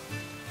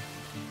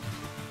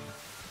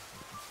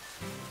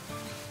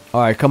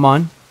 Alright, come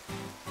on.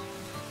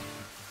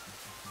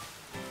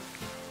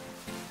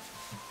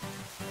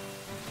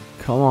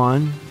 Come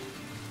on.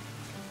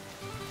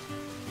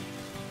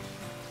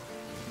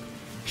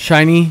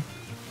 Shiny.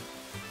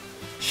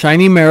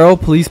 Shiny Marrow,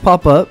 please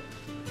pop up.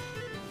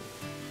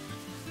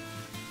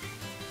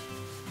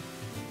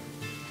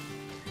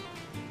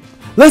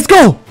 Let's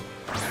go!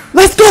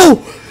 Let's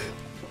go!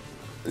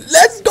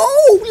 Let's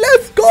go!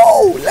 Let's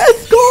go!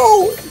 Let's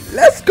go!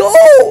 Let's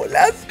go!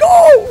 Let's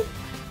go!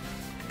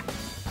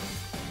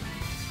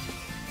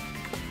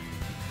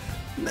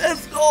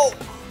 Let's go!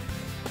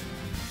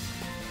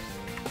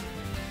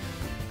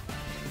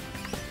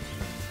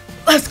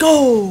 Let's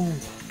go!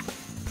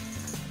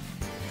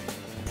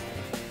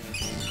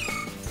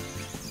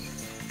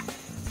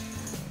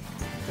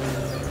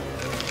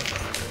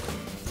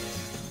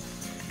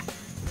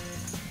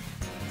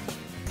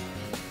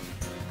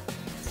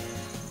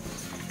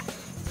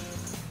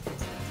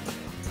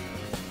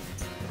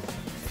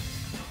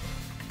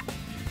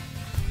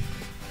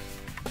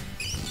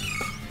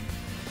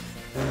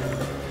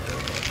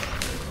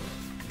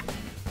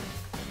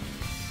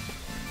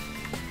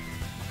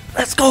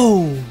 Let's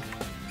go!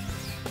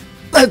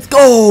 Let's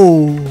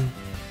go!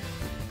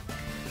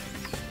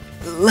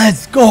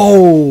 Let's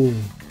go!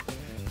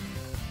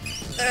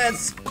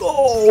 Let's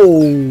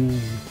go!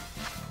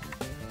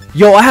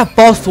 Yo, I have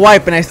false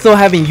swipe and I still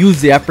haven't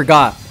used it. I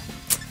forgot.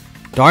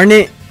 Darn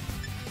it.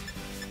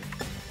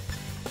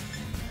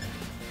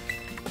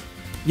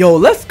 Yo,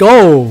 let's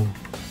go!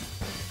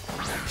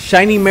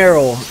 Shiny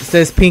Marrow,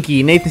 says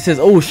Pinky. Nathan says,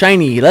 oh,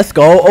 shiny. Let's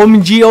go.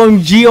 OMG,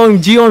 OMG,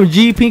 OMG,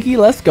 OMG, Pinky.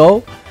 Let's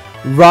go.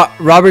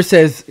 Robert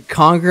says,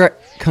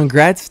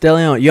 congrats,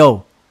 Stellion.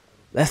 Yo,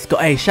 let's go.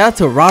 Hey, shout out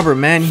to Robert,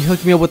 man. He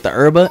hooked me up with the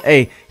Herba.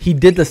 Hey, he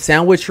did the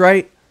sandwich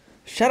right.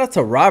 Shout out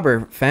to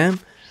Robert, fam.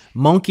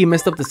 Monkey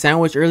messed up the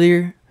sandwich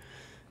earlier.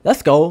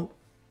 Let's go.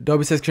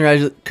 Dobby says,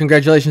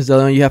 congratulations,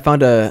 Stellion. You have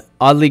found a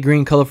oddly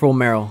green, colorful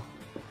Marrow.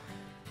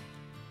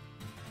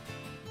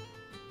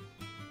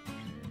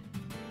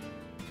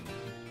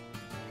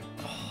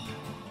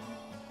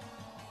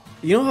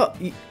 You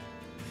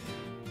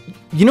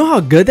know how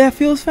good that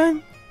feels,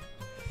 fam?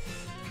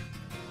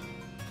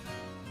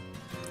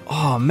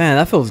 Oh man,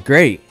 that feels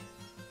great.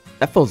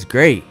 That feels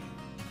great.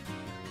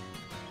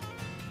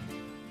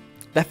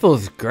 That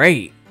feels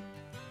great.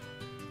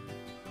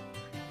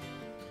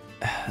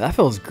 That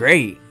feels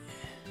great.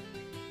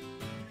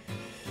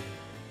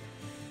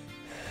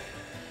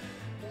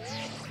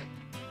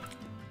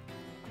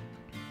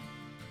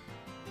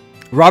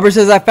 Robert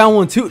says I found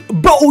one too.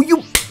 Bro,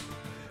 you...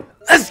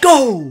 Let's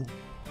go!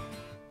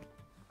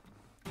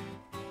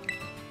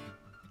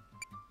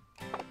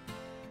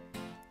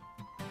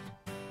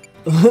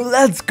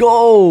 Let's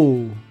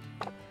go!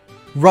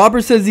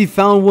 Robert says he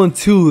found one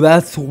too.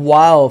 That's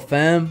wild,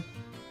 fam.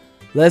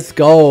 Let's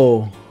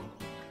go.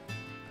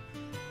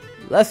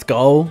 Let's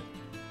go.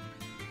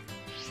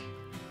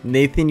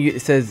 Nathan, you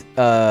says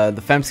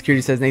the fam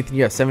security says, Nathan,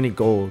 you have 70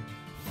 gold.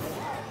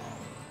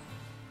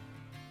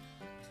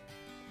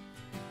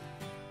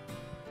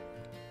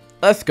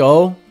 Let's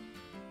go.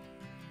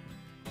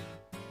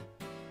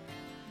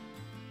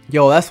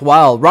 Yo, that's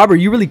wild. Robert,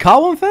 you really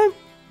caught one, fam?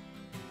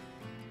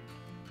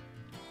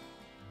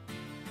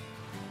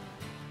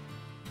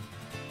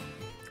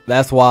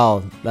 That's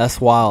wild.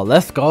 That's wild.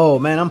 Let's go,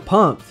 man. I'm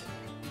pumped.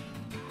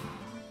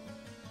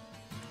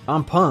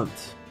 I'm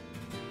pumped.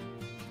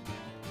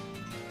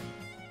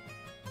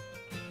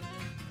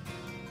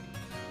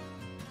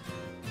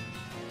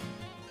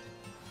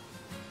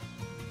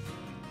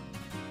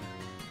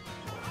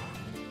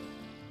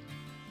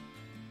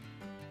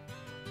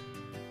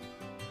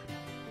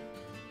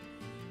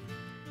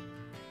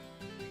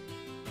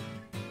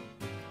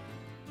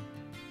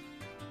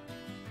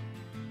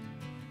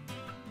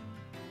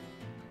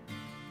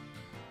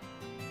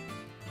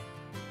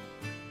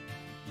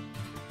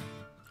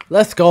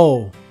 Let's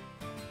go.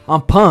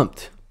 I'm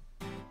pumped.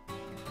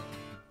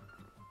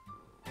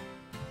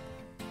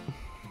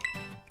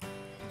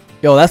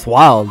 Yo, that's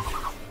wild.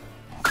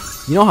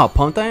 You know how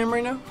pumped I am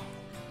right now?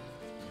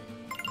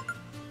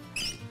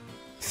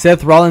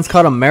 Seth Rollins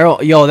caught a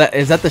Meryl. Yo,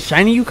 is that the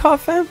shiny you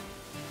caught, fam?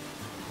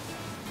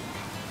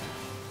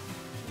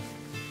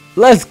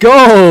 Let's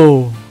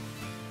go.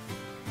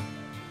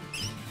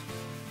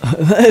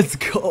 Let's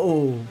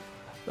go.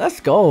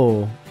 Let's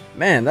go.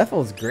 Man, that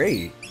feels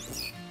great.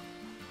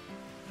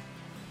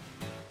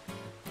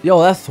 Yo,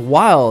 that's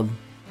wild.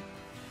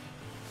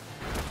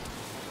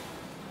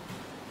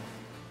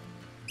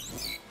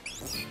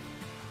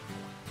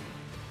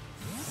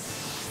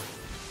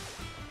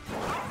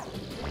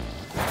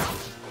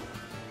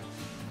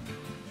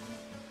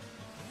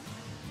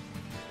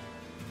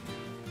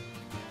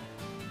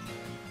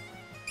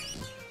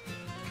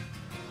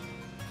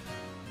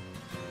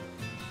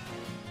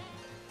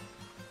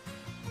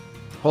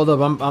 Hold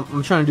up,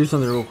 I'm trying to do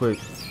something real quick.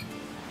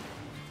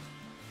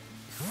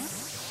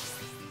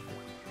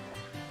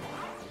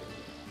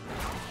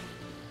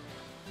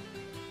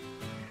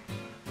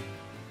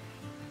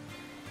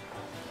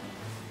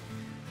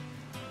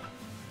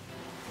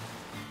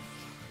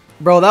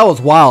 Bro, that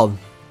was wild.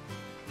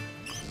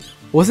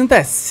 Wasn't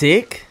that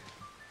sick?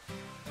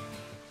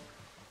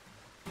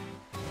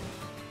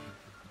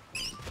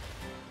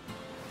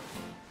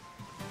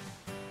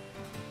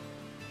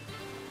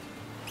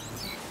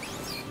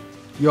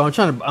 Yo, I'm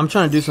trying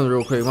to do something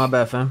real quick. My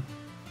bad, fam.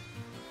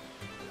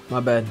 My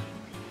bad.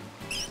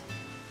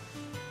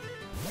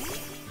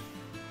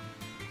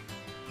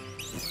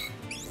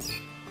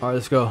 All right,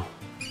 let's go.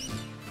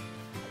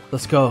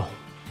 Let's go.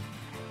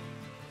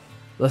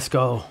 Let's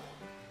go.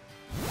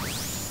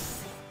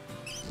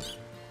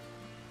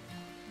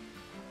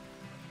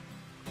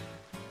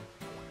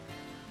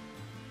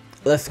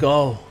 Let's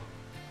go.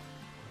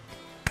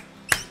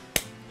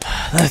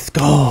 Let's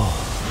go.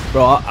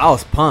 Bro, I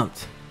was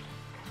pumped.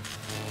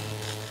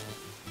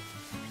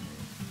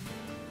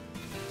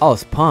 I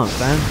was pumped,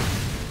 man.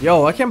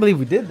 Yo, I can't believe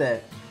we did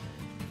that.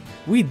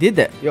 We did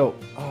that. Yo,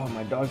 oh,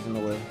 my dog's in the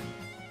way.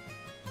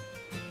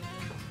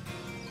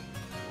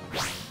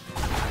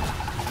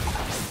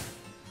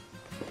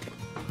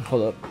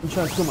 Hold up. I'm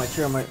trying to pull my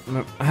chair.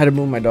 I had to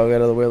move my dog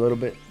out of the way a little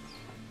bit.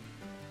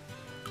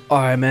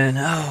 Alright, man.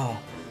 Oh,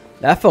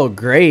 that felt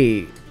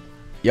great.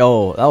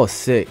 Yo, that was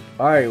sick.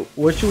 Alright,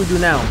 what should we do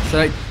now?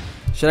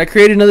 Should I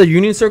create another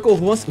union circle?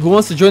 Who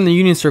wants to join the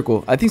union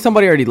circle? I think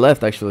somebody already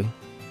left, actually.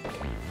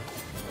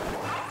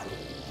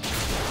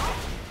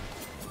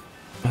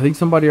 I think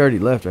somebody already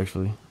left,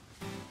 actually.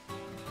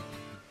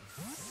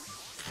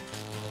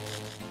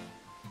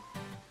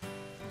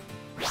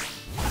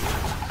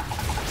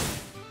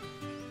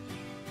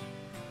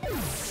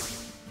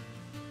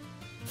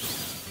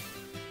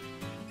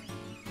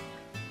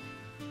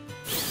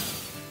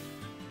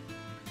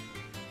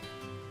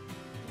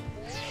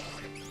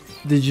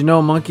 Did you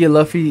know Monkey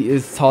Luffy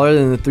is taller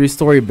than the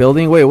 3-story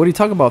building? Wait, what are you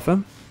talking about,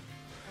 fam?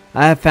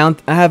 I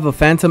have a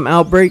phantom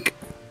outbreak.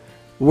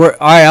 Alright,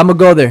 I'm gonna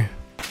go there.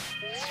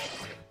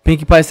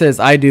 Pinkie Pie says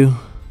I do.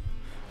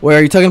 Wait,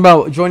 are you talking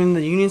about joining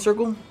the union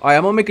circle? Alright,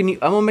 I'm gonna make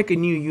a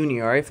new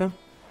uni, alright, fam?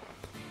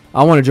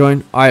 I wanna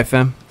join. Alright,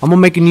 fam. I'm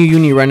gonna make a new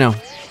uni right now.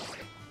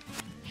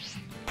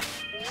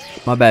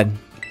 My bad.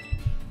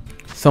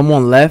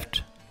 Someone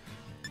left.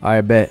 I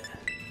bet.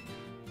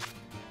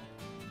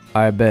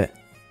 I bet.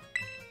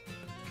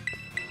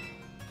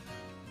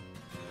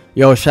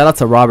 Yo, shout out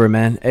to Robert,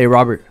 man. Hey,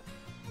 Robert.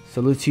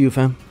 Salute to you,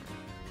 fam.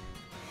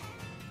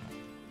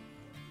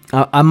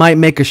 I might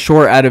make a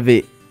short out of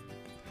it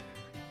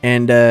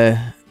and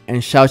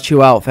shout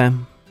you out,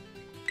 fam.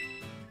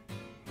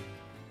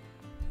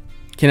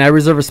 Can I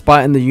reserve a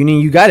spot in the union?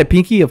 You got it,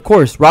 Pinky. Of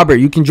course. Robert,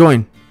 you can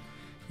join.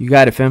 You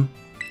got it, fam.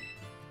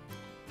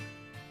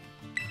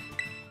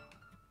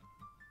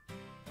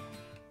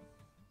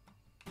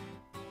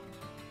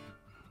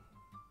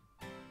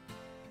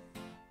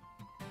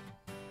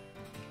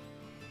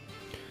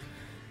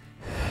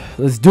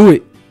 Let's do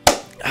it.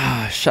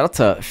 Shout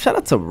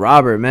out to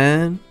Robert,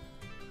 man.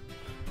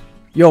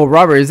 Yo,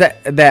 Robert, is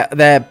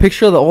that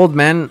picture of the old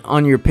man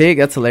on your pig?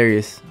 That's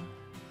hilarious.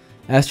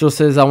 Astro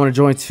says I want to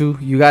join too.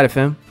 You got it,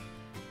 fam.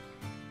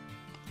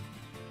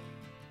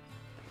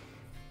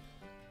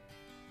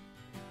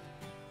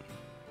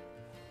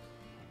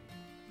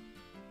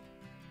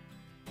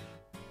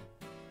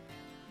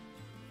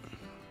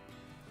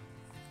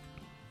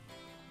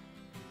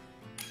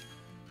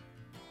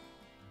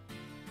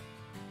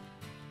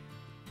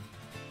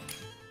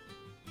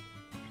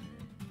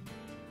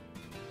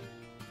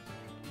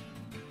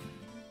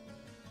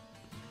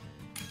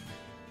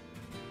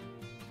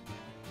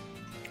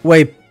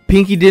 Wait,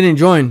 Pinky didn't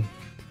join.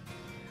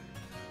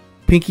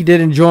 Pinky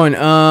didn't join.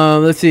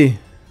 Let's see.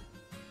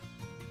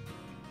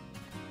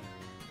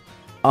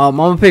 I'm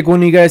gonna pick one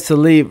of you guys to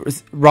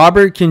leave.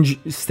 Robert can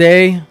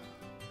stay.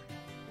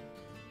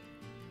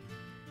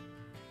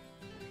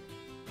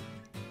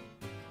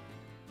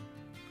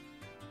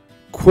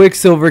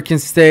 Quicksilver can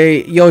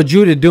stay. Yo,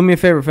 Judah, do me a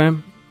favor,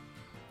 fam.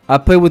 I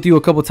played with you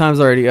a couple times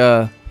already.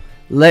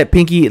 Let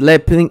Pinky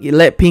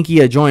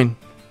join.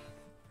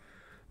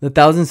 The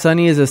Thousand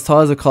Sunny is as tall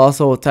as a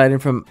colossal titan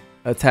from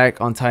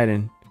Attack on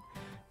Titan.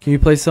 Can you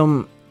play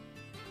some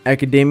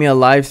Academia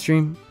live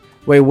stream?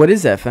 Wait, what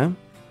is that, fam?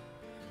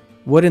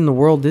 What in the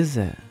world is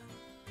that?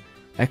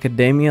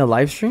 Academia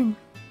livestream?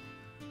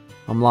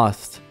 I'm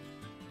lost.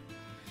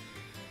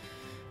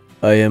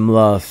 I am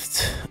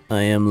lost.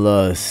 I am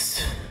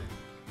lost.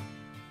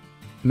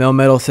 Mel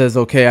Metal says,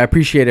 okay, I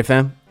appreciate it,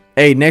 fam.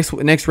 Hey,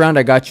 next round,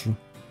 I got you.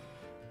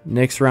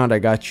 Next round, I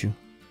got you.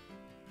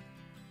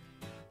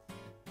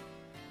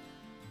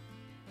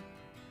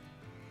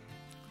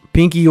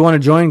 Pinky, you want to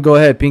join? Go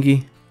ahead,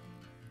 Pinky.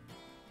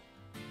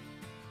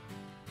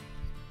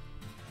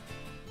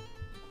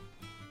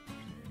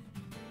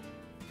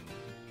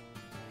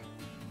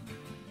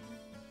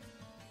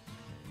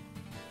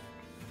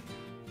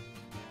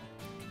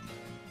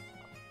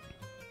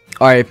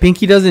 All right,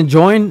 Pinky doesn't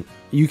join.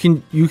 You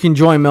can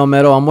join Mel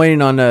Metal. I'm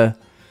waiting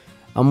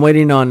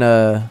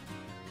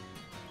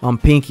on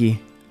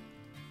Pinky.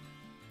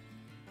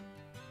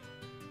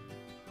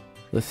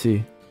 Let's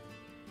see.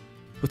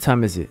 What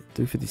time is it?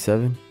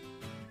 3:57.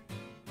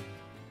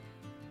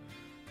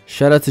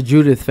 Shout out to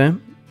Judith,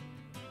 fam.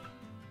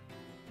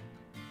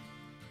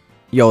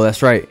 Yo,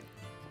 that's right.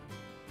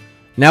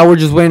 Now we're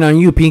just waiting on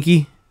you,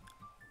 Pinky.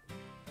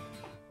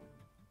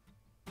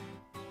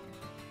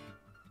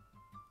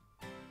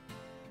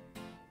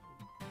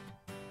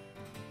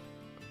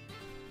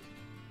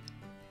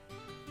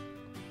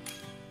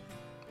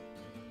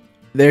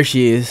 There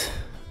she is.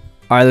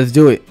 All right, let's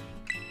do it.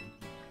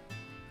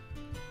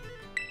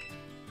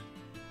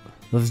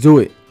 Let's do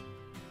it.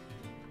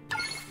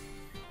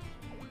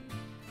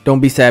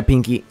 Don't be sad,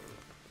 Pinky.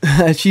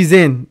 She's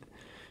in.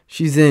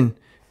 She's in.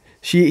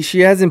 She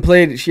hasn't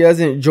played. She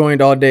hasn't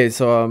joined all day.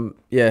 So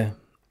yeah.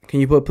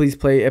 Can you please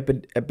play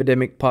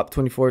Epidemic Pop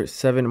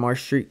 24/7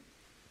 Marsh Street?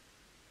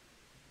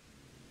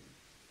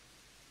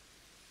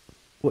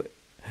 What?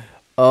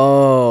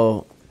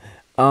 Oh.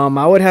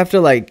 I would have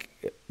to like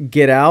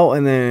get out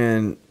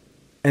and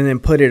then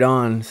put it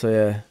on. So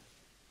yeah.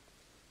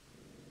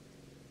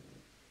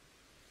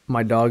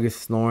 My dog is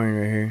snoring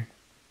right here.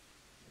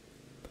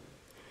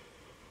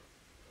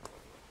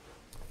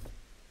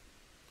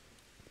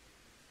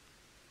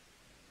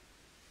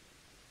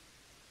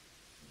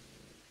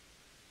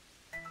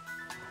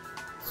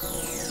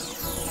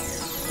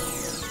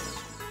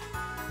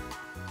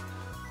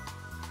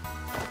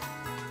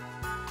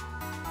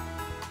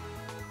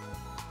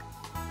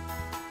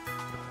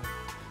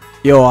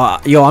 Yo,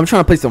 I'm trying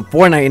to play some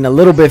Fortnite in a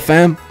little bit,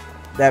 fam.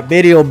 That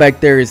video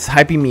back there is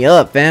hyping me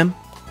up, fam.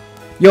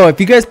 Yo, if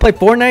you guys play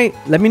Fortnite,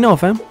 let me know,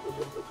 fam.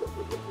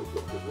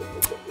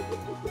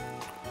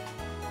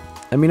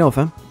 Let me know,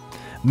 fam.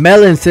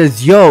 Melon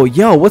says, yo,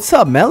 what's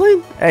up,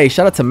 Melon? Hey,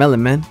 shout out to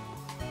Melon, man.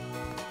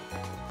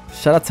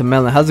 Shout out to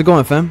Melon. How's it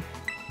going, fam?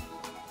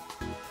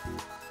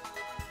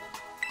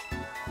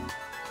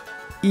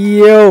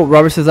 Yo,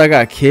 Robert says I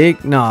got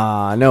kicked.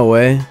 Nah, no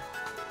way.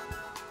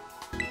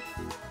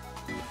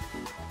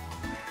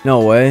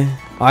 No way.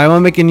 Alright, I'm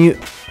gonna make a new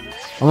one.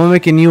 I'm gonna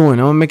make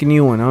a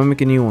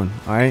new one.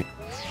 Alright.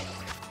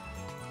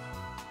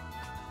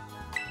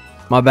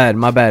 My bad.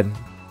 I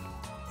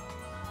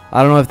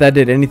don't know if that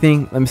did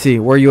anything. Let me see.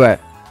 Where are you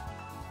at?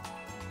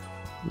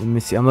 Let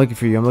me see. I'm looking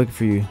for you.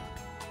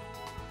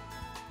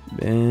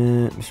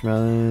 Mr.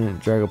 Melon,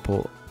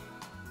 Dragapult.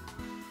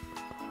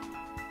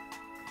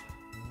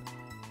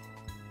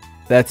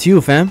 That's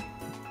you, fam.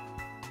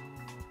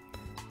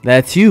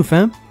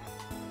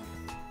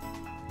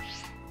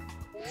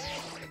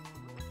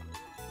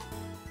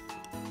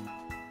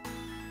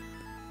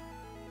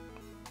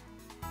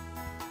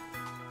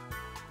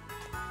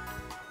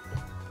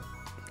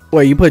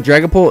 Wait, you put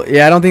Dragapult?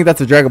 Yeah, I don't think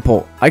that's a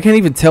Dragapult. I can't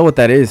even tell what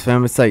that is,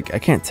 fam. It's like, I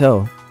can't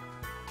tell.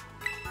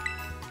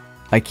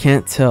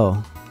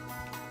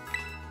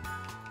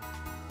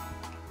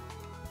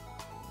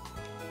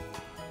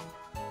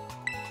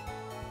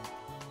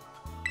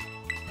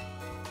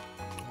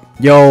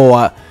 Yo,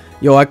 I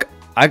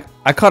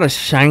caught a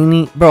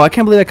shiny, bro. I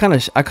can't believe I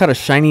caught a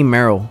shiny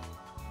Meryl.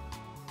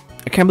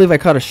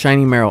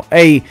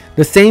 Hey,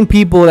 the same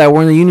people that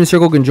were in the Union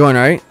Circle can join,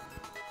 all right?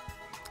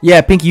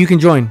 Yeah, Pinky, you can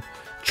join.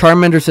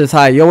 Charmander says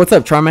hi. Yo, what's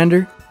up,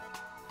 Charmander?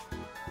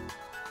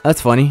 That's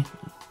funny.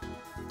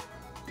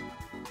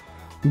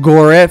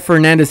 Gorette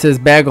Fernandez says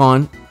bag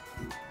on.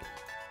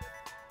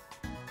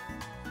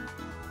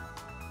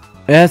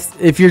 Yes,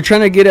 if you're trying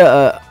to get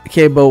a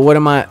okay, but why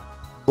am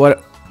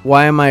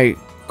I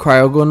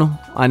cryogonal?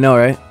 I know,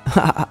 right?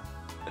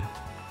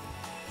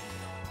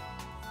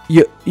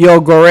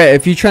 Yo, Gorette,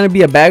 if you're trying to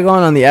be a bag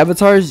on the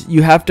avatars,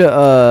 you have to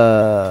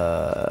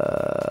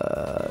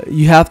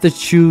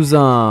choose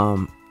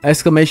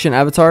exclamation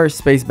avatar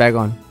space bag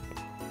on.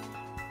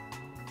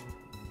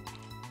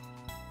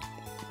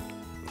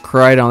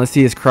 Crydon. Let's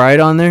see, is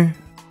Crydon there?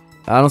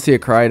 I don't see a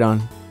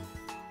Crydon.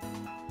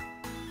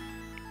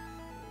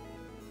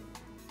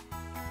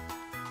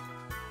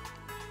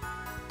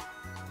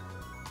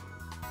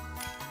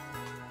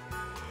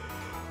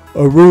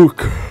 A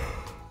Rook.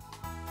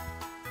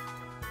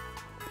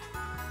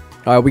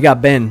 Alright, we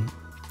got Ben.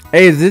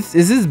 Hey, is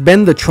this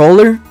Ben the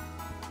Troller?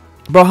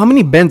 Bro, how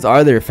many Bens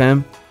are there,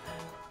 fam?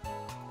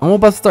 I'm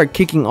about to start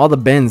kicking all the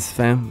Bens,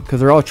 fam,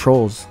 because they're all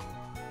trolls.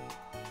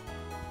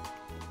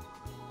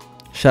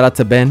 Shout out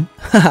to Ben.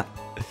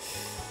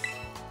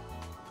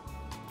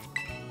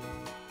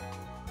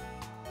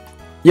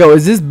 Yo,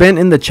 is this Ben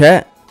in the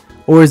chat?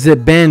 Or is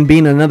it Ben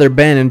being another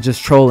Ben and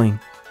just trolling?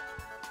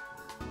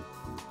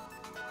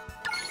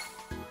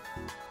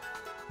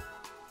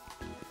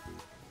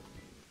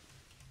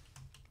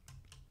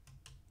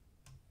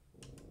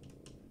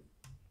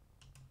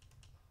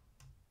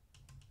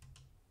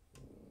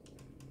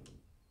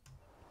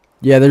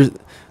 Yeah,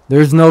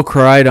 there's no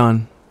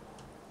Koraidon.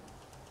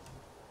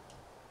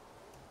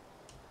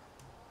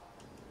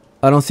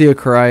 I don't see a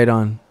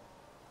Koraidon.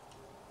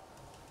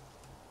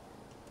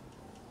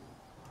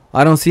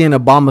 I don't see an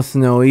Obama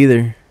Snow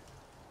either.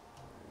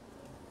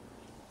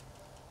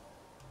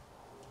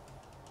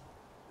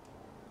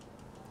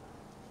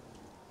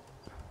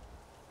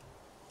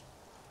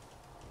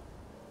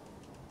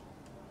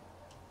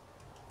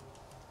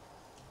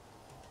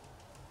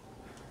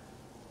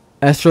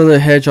 Astro the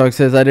Hedgehog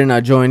says I did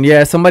not join.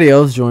 Yeah, somebody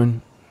else joined.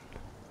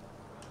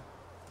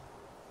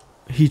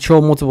 He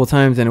trolled multiple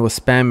times and it was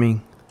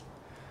spamming.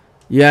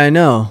 Yeah, I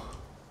know.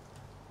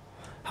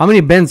 How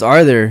many Bens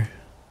are there?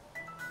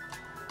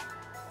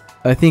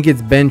 I think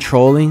it's Ben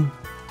trolling.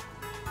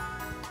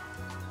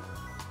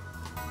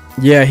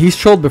 Yeah, he's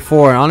trolled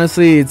before.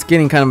 Honestly, it's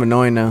getting kind of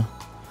annoying now.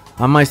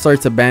 I might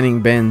start to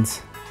banning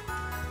Bens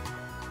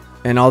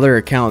and all their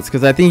accounts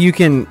because I think you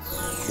can.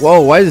 Whoa,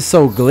 why is it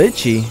so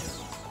glitchy?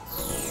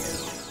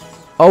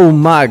 Oh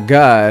my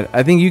god.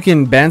 I think you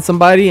can ban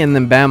somebody and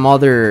then ban all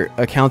their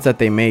accounts that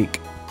they make.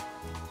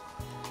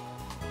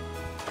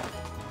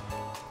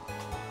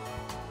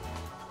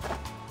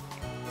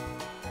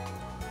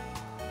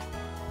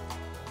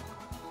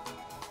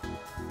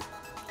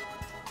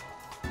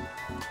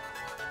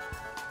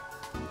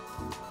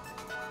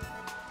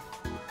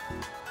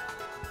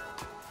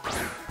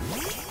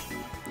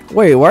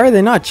 Wait, why are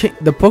they not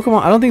the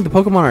Pokemon? I don't think the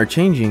Pokemon are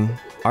changing.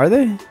 Are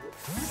they?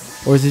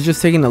 Or is it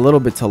just taking a little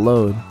bit to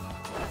load?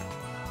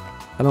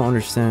 I don't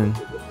understand.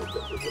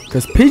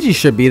 Because Pidgey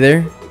should be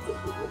there.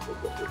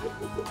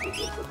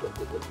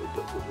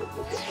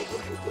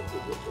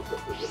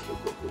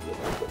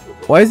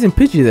 Why isn't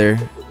Pidgey there?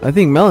 I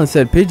think Melon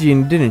said Pidgey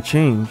and it didn't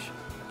change.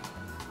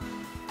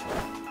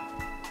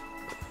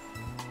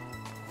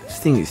 This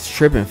thing is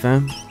tripping,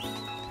 fam.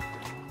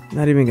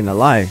 Not even gonna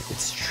lie.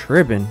 It's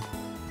tripping.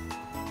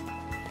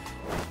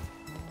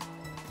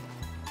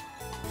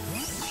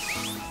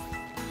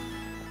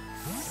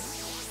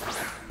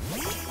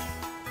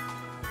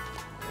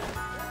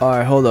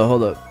 Alright,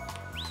 hold up.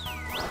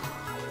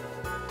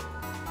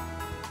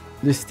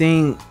 This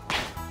thing.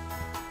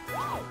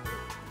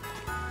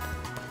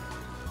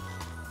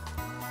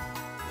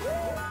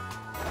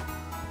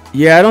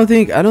 Yeah, I don't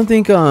think the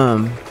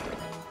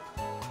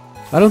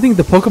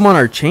Pokemon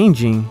are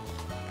changing.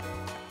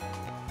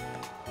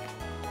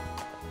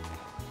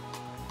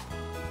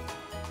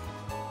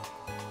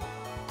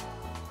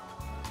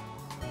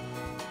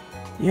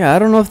 Yeah, I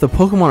don't know if the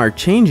Pokemon are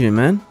changing,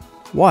 man.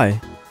 Why?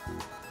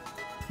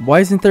 Why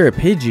isn't there a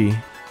Pidgey?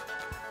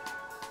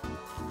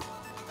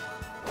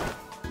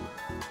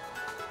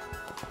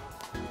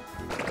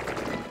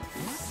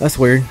 That's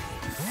weird.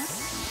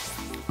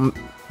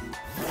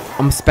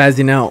 I'm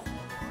spazzing out.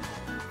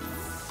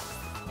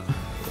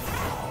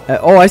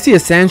 Oh, I see a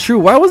Sandshrew.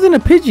 Why wasn't a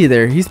Pidgey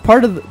there? He's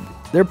part of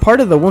they're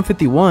part of the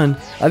 151.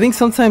 I think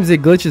sometimes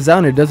it glitches out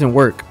and it doesn't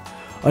work.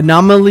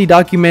 Anomaly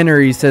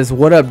Documentary says,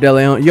 "What up,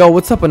 DeLeon?" Yo,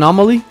 what's up,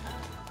 Anomaly?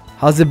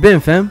 How's it been,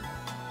 fam?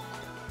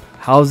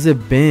 How's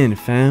it been,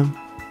 fam?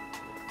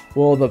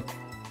 Well, the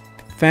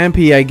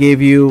Fampi I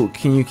gave you,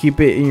 can you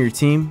keep it in your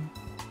team?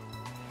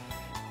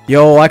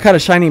 Yo, I caught a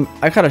shiny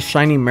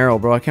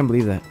Meryl, bro. I can't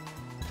believe that.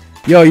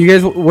 Yo, you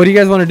guys, what do you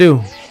guys want to do?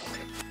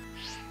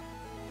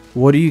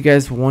 What do you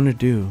guys want to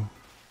do?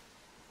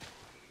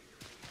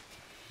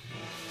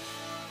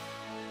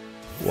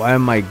 Why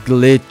am I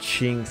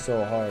glitching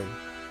so hard?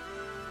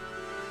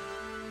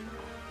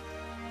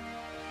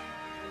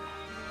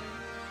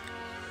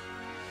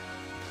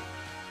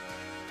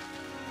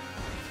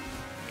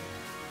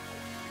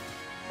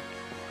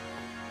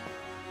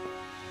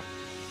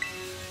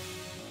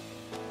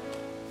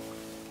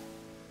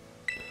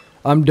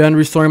 I'm done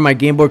restoring my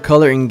Game Boy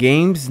Color in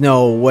games?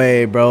 No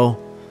way, bro.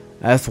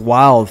 That's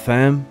wild,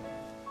 fam.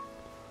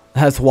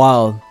 That's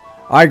wild.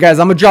 Alright, guys,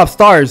 I'm gonna drop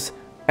stars.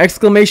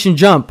 Exclamation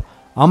jump.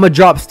 I'm gonna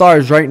drop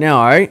stars right now,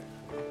 alright?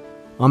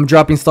 I'm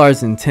dropping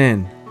stars in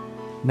 10,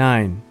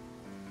 9,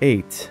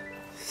 8,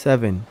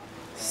 7,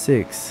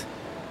 6,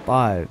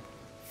 5,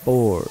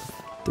 4,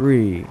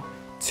 3,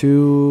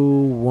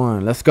 2,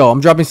 1. Let's go.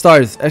 I'm dropping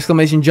stars.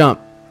 Exclamation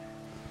jump.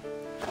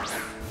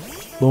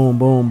 Boom,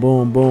 boom,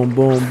 boom, boom,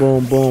 boom,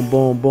 boom, boom,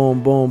 boom,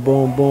 boom, boom,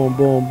 boom, boom,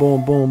 boom,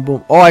 boom, boom,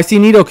 boom. Oh, I see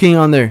Nidoking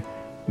on there.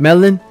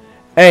 Melon.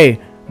 Hey,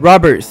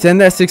 Robert,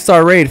 send that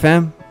 6-star raid,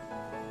 fam.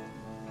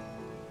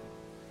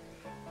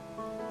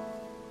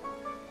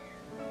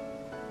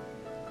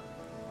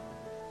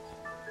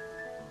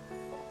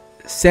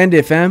 Send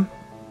it, fam.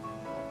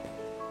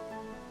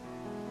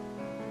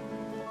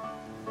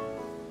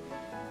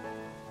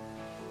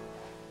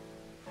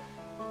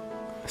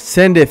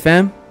 Send it,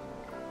 fam.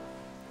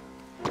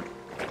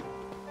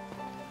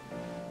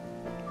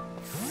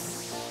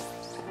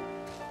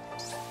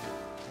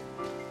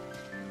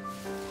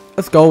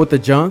 Let's go with the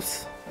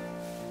jumps.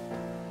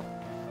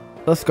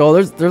 Let's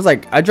go. There's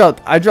like I dropped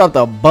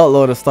a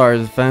buttload of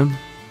stars, fam.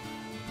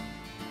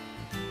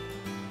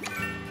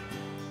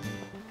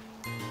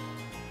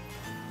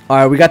 All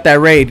right, we got that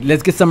raid.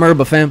 Let's get some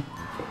Herba, fam.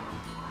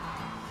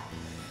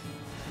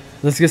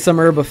 Let's get some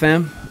Herba,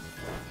 fam.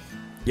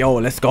 Yo,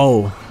 let's go.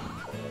 All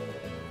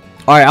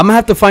right, I'm gonna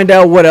have to find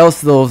out what else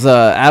those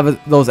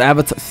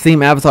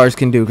theme avatars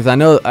can do, because I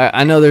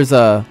know there's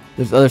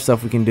other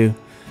stuff we can do.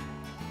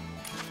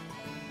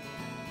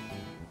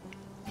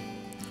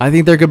 I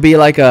think there could be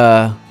like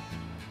a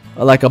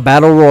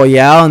battle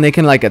royale, and they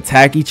can like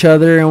attack each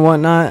other and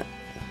whatnot.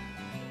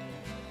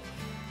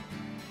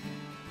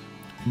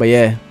 But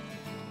yeah.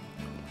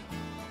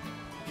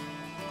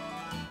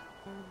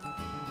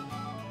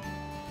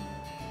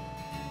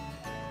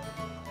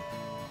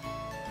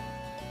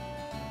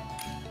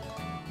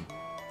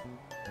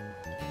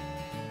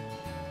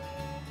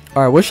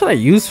 All right, what should I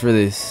use for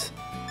this?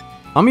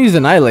 I'm gonna use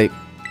Annihilate.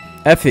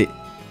 F it.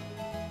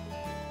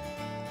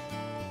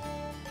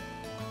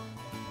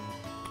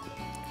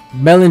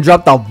 Melon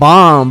dropped a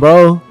bomb,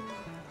 bro.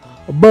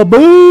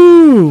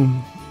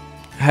 Ba-boom!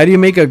 How do you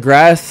make a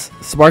grass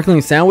sparkling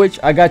sandwich?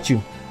 I got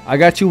you. I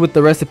got you with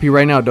the recipe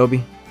right now,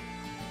 Dobie.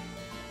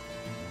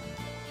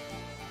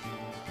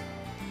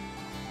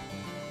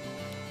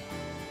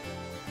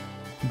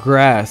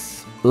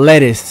 Grass.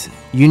 Lettuce.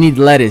 You need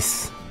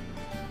lettuce.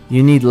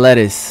 You need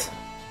lettuce.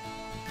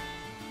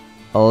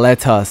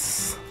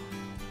 Lettuce.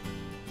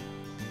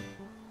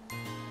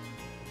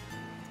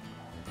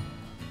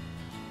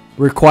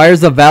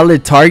 Requires a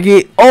valid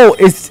target. Oh,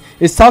 it's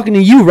talking to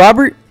you,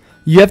 Robert.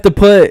 You have to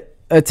put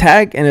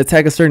attack and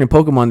attack a certain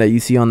Pokemon that you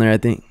see on there, I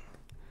think.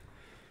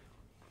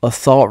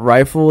 Assault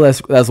rifle.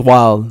 That's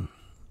wild.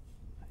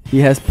 He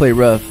has played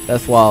rough.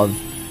 That's wild.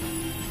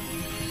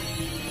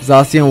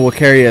 Zacian will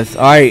carry us.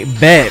 All right,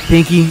 bet,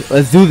 Pinky.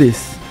 Let's do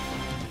this.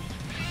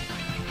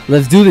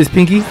 Let's do this,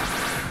 Pinky.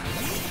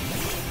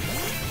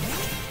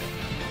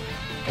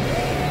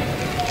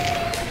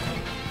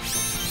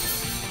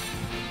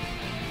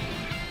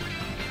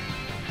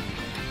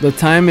 The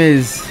time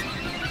is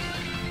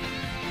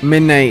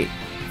midnight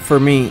for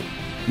me.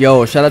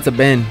 Yo, shout out to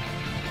Ben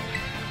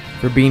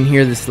for being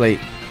here this late.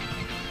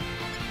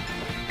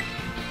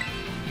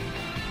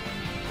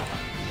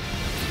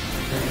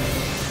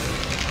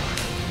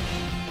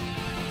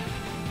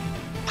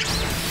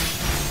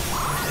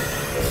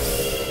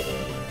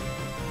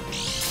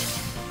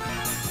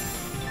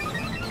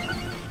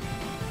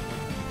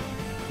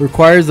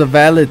 Requires a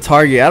valid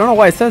target. I don't know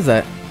why it says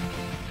that.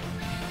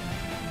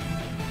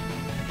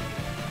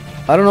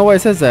 I don't know why it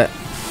says that.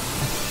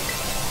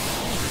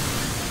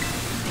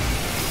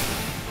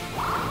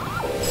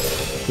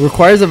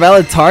 Requires a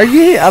valid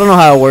target? I don't know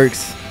how it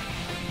works.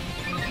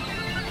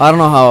 I don't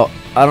know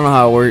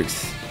how it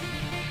works.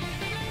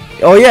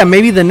 Oh yeah,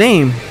 maybe the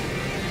name.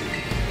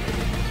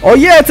 Oh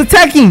yeah, it's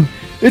attacking.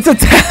 It's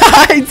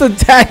it's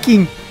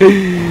attacking.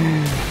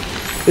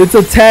 It's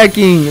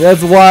attacking.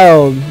 That's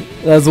wild.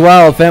 That's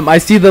wild, fam. I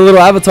see the little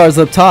avatars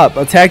up top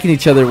attacking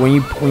each other when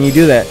you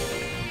do that.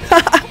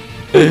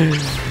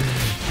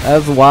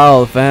 That's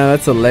wild, fam.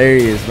 That's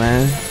hilarious,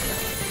 man.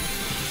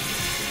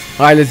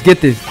 All right, let's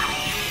get this.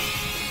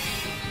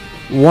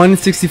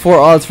 164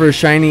 odds for a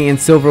shiny and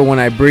silver when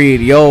I breed.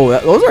 Yo,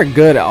 those are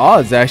good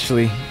odds,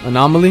 actually.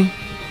 Anomaly.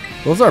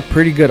 Those are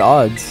pretty good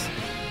odds.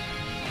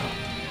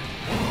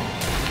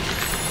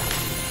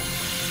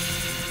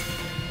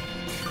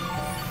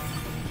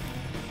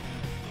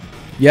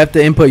 You have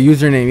to input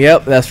username.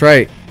 Yep, that's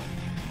right.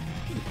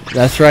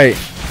 That's right.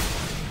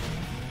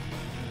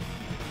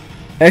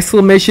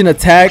 Exclamation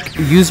attack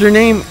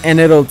username and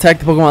it'll attack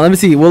the Pokemon. Let me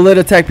see. Will it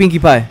attack Pinkie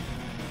Pie?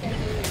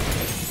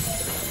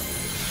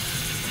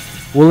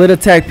 Will it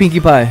attack Pinkie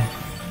Pie?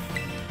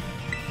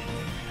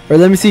 Or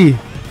let me see.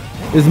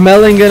 Is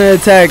Melon gonna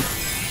attack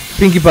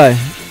Pinkie Pie?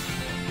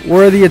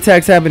 Where are the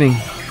attacks happening?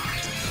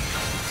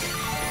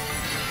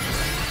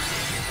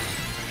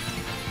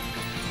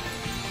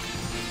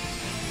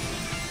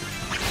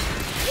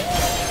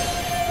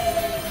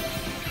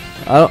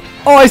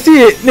 Oh, I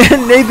see it.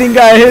 Nathan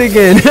got hit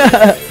again.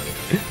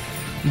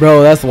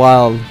 Bro, that's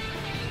wild.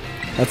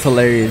 That's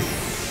hilarious.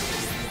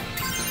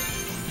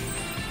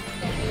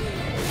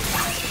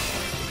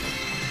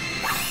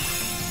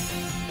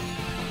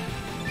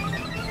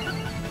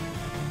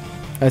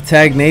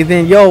 Attack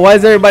Nathan. Yo, why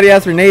does everybody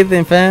ask for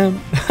Nathan,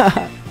 fam?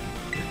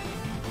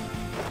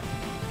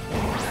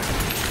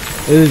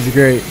 This is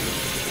great.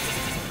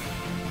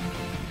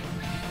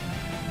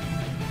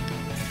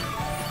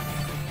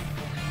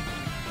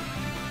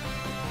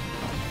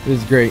 This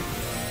is great.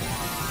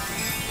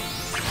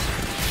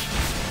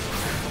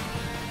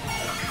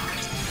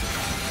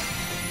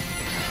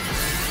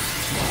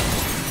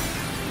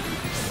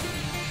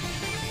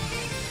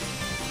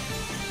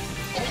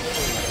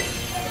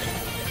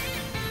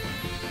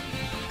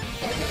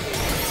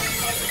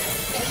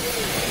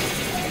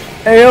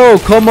 Hey, yo,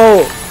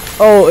 Como.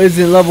 Oh, is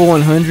it level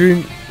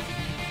 100?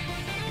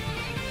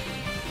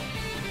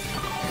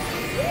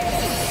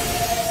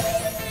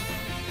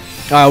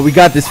 Alright, we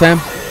got this, fam.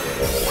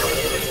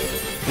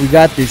 We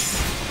got this.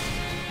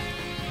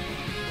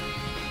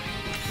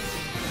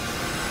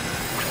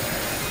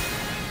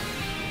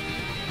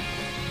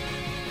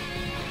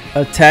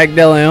 Attack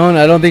De Leon?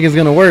 I don't think it's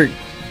gonna work.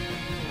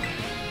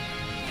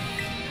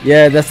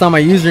 Yeah, that's not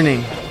my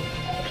username.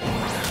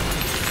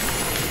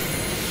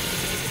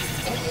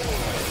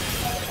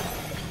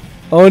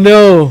 Oh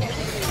no!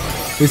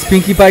 Is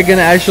Pinkie Pie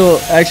gonna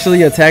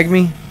actually attack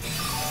me?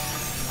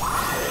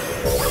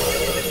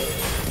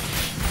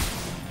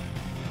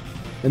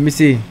 Let me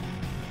see.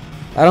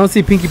 I don't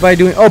see Pinkie Pie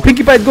doing. Oh,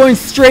 Pinkie Pie's going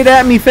straight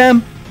at me,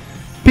 fam.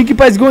 Pinkie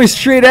Pie's going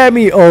straight at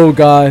me. Oh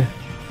god.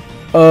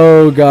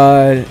 Oh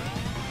god.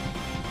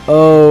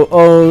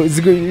 Oh,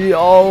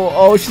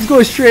 she's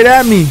going straight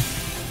at me.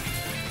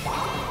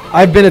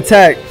 I've been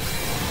attacked.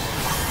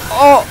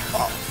 Oh,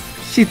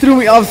 she threw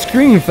me off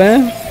screen,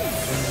 fam.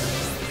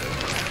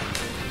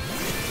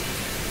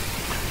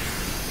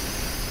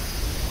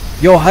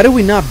 Yo, how did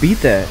we not beat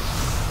that?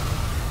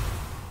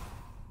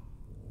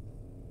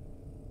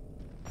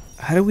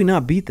 How did we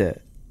not beat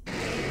that?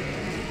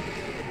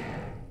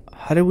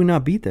 How did we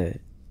not beat that?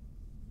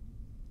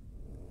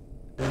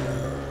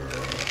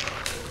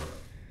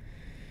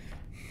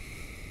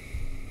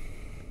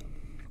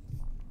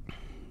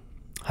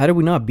 How did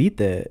we not beat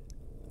that?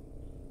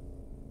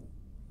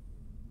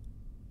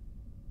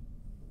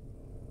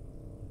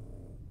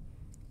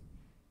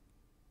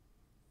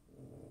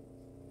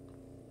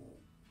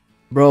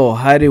 Bro,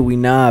 how did we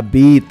not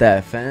beat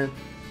that, fam?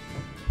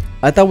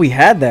 I thought we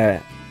had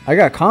that. I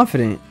got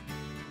confident.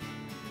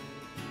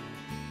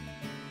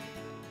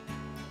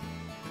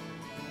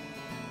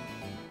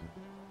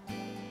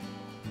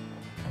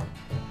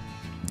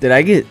 Did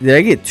I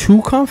get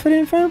too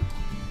confident, fam?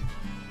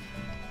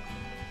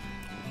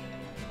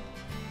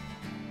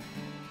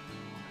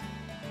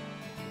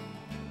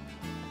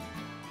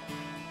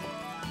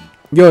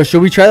 Yo,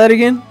 should we try that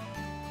again?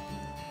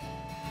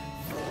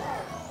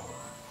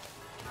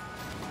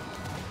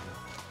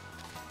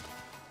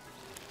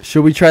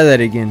 Should we try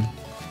that again?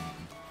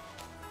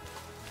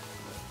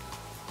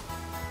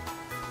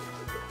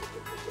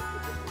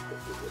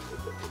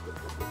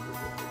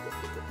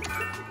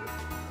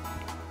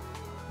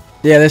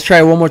 Yeah, let's try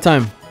it one more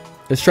time.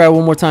 Let's try it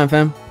one more time,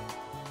 fam.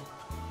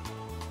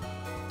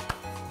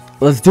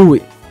 Let's do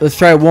it. Let's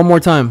try it one more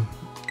time.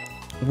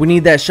 We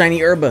need that shiny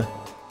Herba.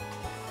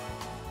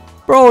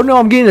 Bro, no,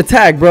 I'm getting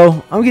attacked,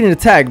 bro. I'm getting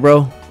attacked,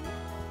 bro.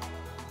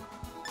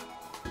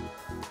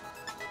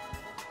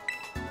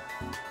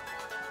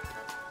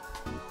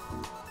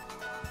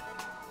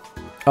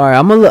 All right,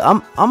 I'm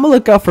gonna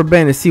look out for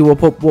Ben to see what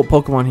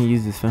Pokemon he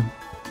uses, fam.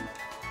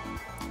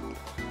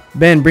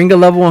 Ben, bring a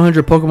level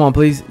 100 Pokemon,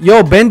 please.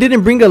 Yo, Ben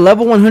didn't bring a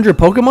level 100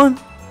 Pokemon?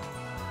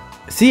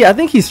 See, I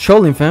think he's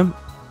trolling, fam.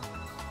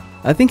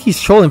 I think he's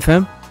trolling,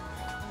 fam.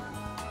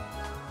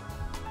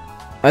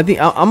 I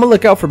think I'm gonna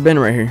look out for Ben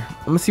right here.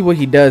 I'm gonna see what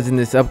he does in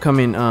this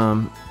upcoming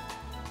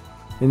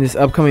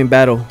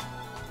battle.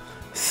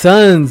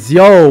 Sons,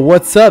 yo,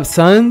 what's up,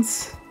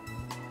 Sons?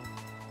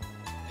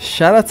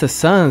 Shout out to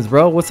Sons,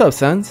 bro. What's up,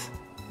 Sons?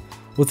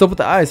 What's up with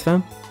the eyes,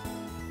 fam?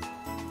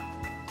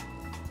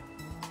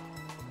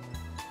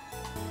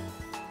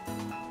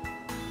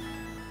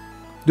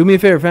 Do me a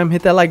favor, fam.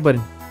 Hit that like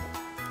button.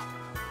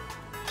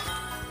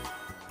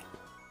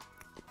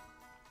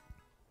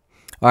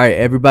 All right,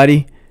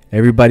 everybody.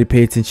 Everybody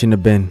pay attention to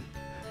Ben.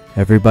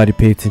 Everybody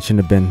pay attention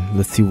to Ben.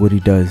 Let's see what he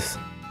does.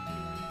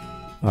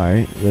 All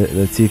right.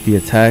 Let's see if he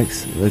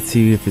attacks. Let's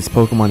see if his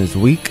Pokemon is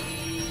weak.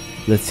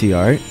 Let's see.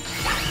 All right.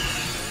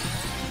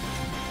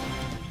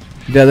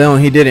 Yeah, no,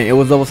 he didn't. It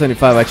was level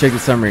 75. I checked the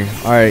summary.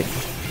 All right.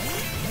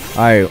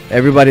 All right.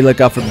 Everybody look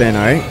out for Ben.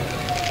 All right.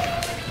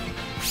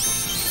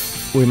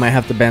 We might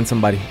have to ban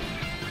somebody.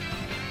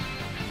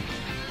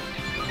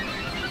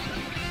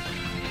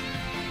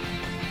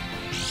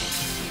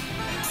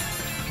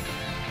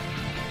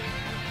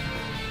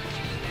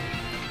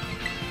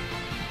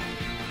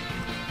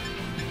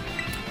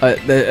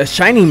 A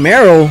shiny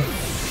Marrow.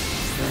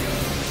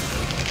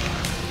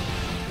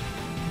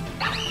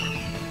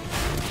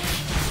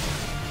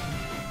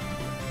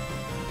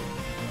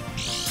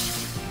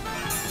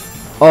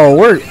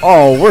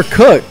 We're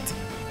cooked.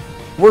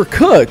 We're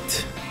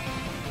cooked.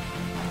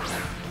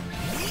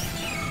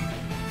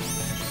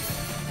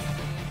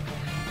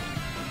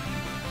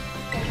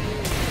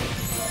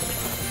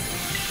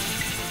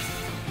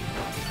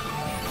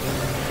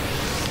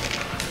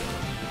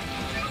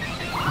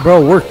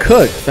 Bro, we're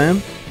cooked,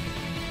 fam.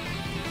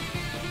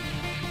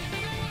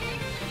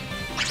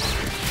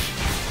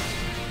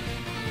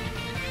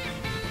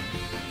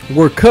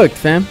 We're cooked,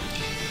 fam.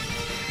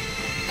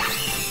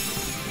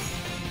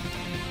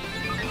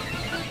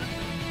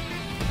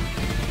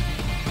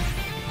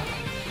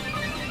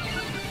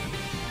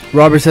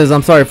 Robert says,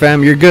 I'm sorry,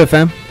 fam. You're good,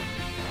 fam.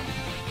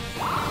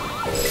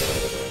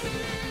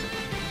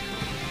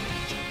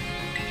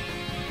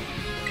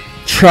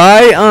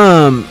 Try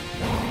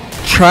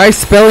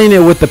spelling it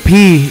with the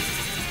P,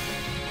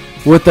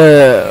 with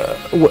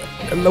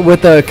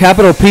the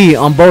capital P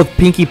on both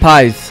Pinkie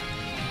Pies.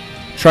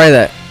 Try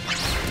that.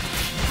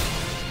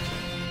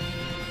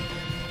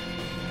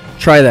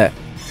 Try that.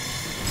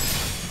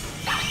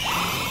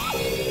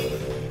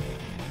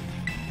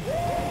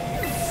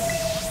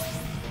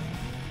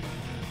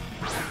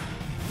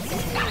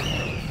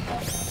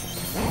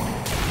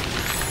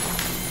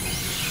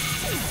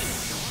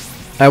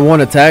 I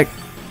won't attack.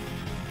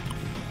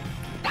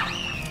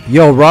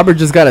 Yo, Robert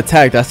just got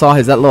attacked. I saw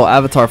that little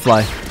avatar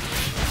fly.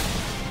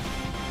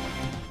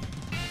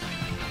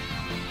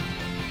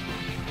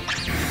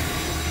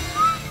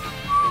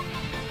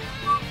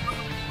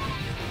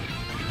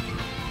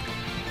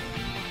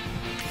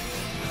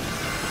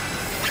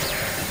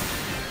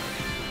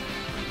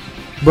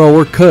 Bro,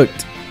 we're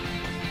cooked.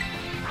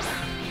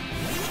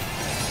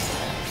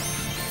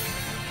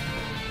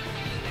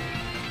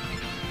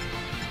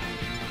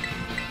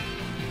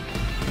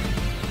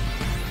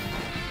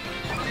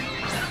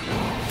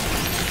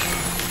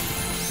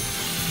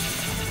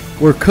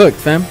 We're cooked,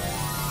 fam.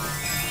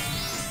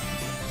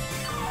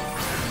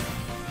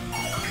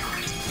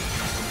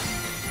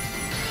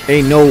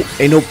 Ain't no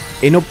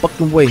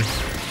fucking way.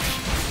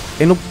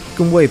 Ain't no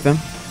fucking way, fam.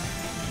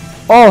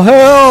 Oh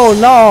hell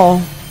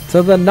no!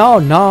 To the no.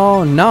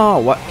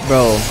 What,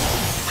 bro?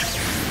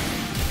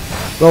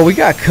 Bro, we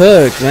got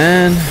cooked,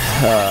 man.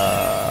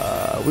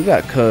 We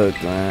got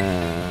cooked,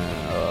 man.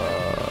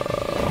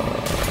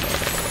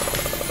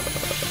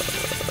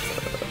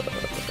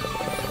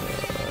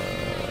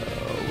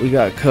 We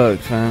got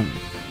cooked, fam.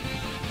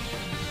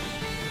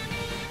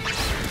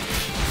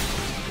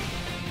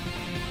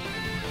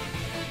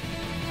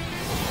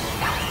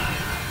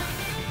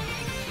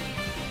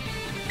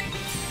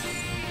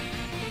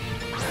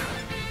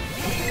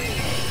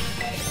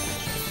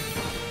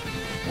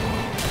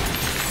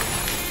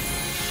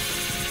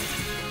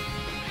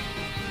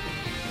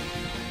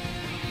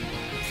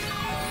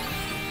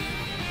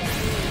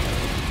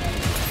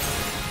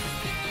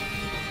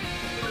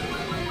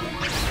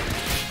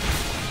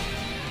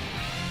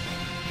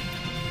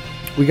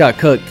 We got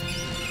cooked.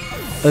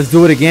 Let's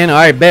do it again. All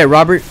right, bet,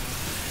 Robert.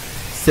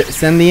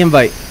 Send the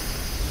invite.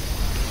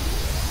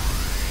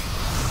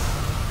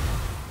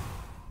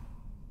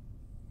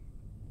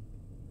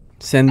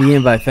 Send the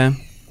invite, fam.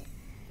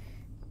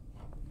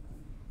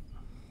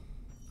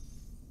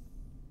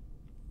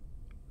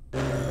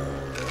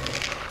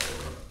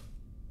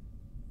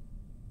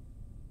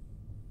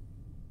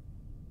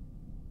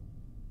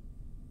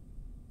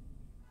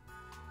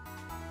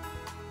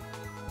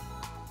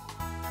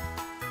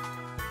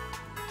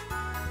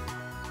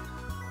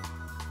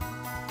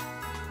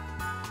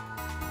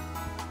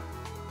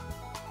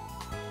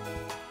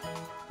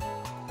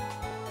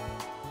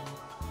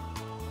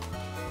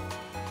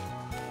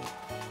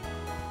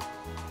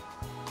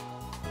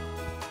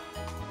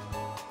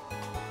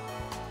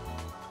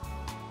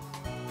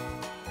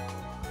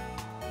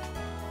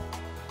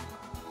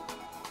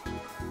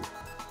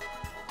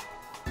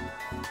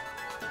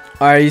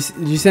 Alright,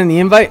 did you send the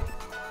invite?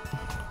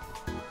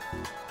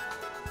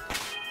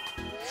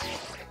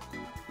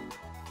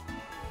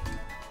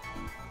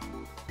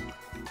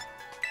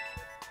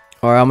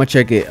 Alright, I'm gonna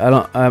check it.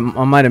 I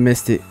might have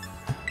missed it.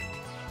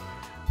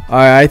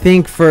 Alright, I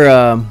think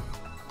for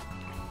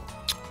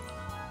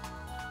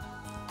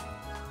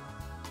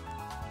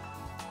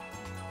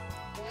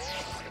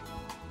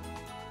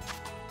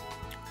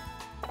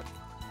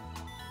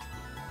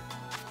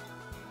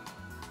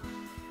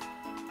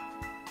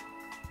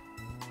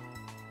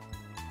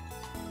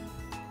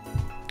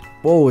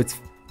whoa, it's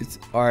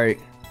alright.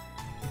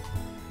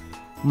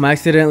 I'm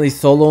accidentally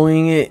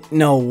soloing it.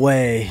 No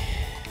way.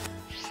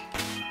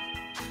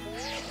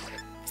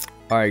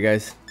 Alright,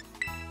 guys.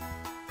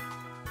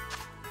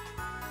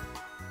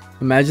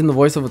 Imagine the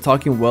voice of a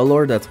talking well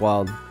lord. That's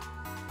wild.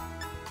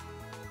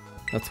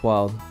 That's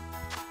wild.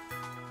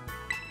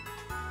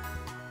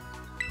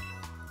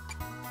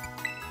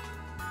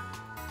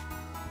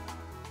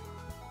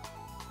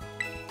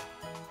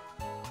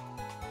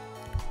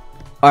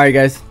 Alright,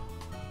 guys.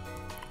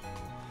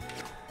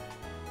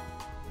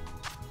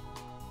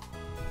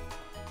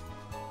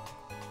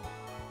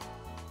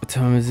 What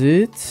time is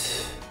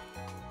it?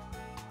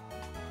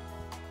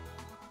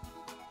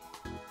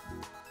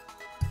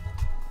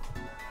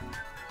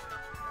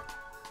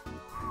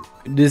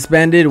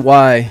 Disbanded?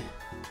 Why?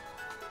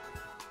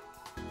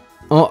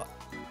 Oh,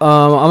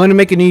 I'm gonna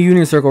make a new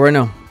union circle right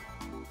now.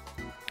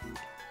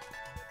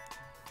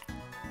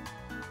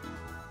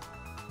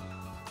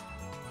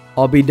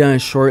 I'll be done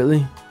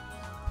shortly.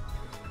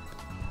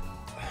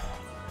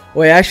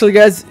 Wait, actually,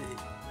 guys,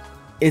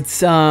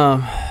 it's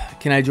can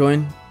I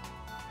join?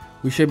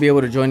 We should be able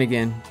to join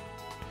again.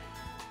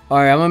 All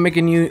right, I'm gonna make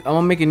a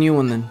new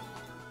one then.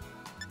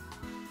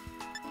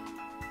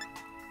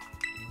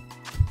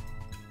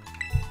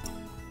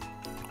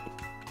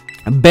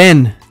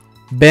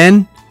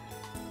 Ben,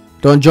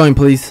 don't join,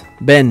 please.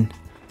 Ben,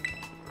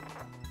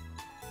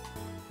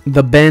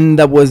 the Ben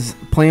that was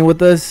playing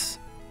with us.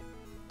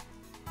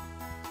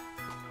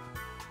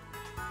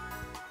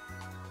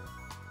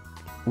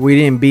 We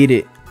didn't beat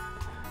it.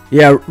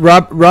 Yeah,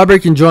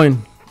 Robert can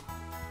join.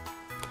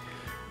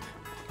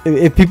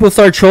 If people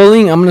start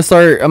trolling, I'm gonna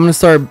start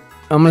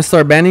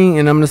banning,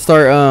 and I'm gonna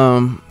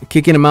start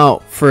kicking them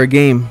out for a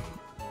game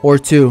or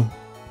two.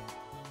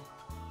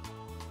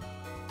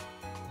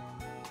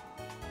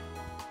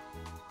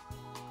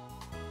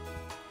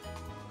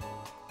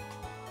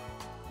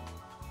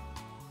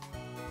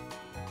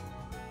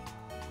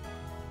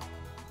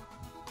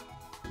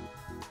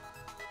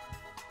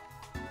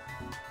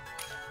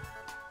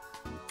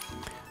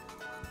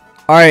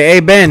 All right, hey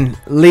Ben,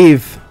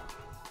 leave,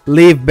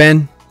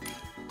 Ben.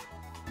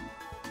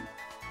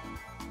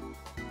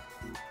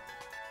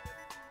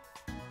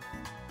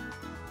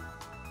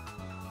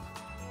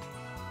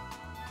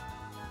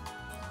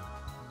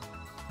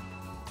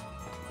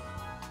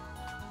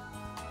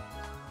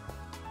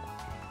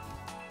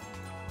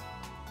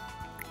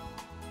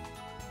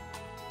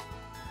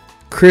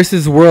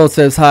 Chris's World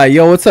says hi.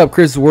 Yo, what's up,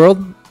 Chris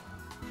World?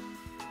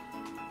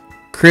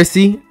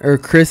 Chrissy or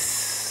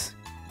Chris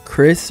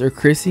or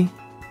Chrissy?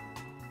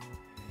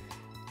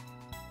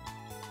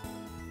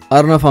 I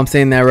don't know if I'm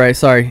saying that right.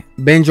 Sorry.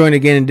 Ben joined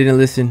again and didn't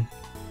listen.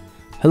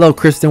 Hello,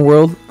 Kristen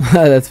World.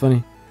 That's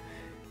funny.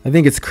 I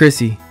think it's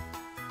Chrissy.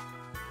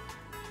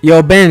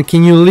 Yo, Ben,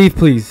 can you leave,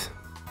 please?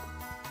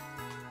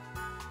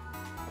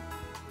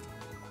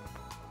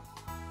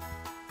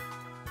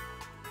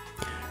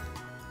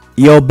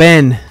 Yo,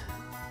 Ben.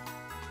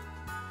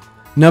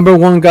 Number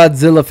one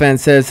Godzilla fan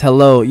says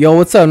hello. Yo,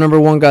 what's up, number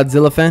one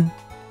Godzilla fan?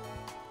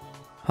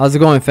 How's it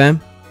going,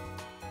 fam?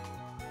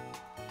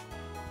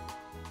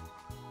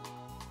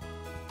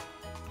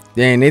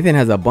 Dang, Nathan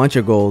has a bunch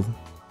of gold.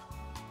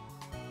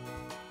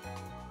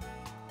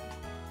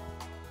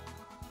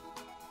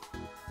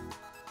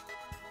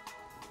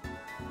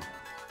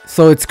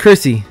 So it's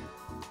Chrissy.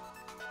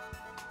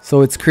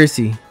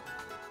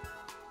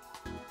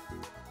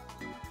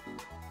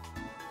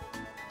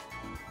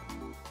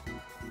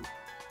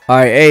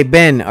 Alright, hey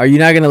Ben, are you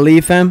not gonna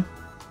leave, fam?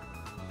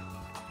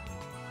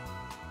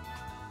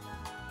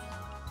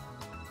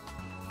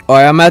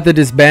 Alright, I'm at to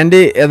disband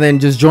it and then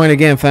just join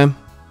again, fam.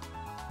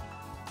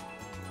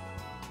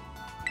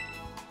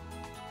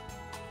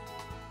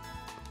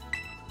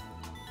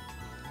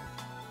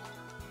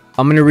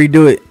 I'm gonna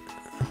redo it.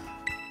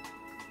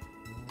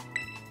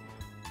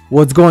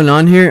 What's going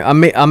on here? I'm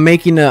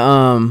making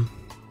a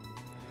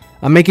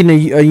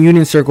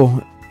union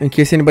circle in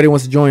case anybody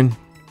wants to join.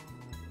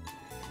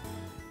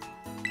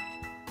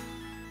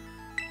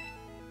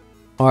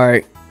 All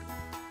right.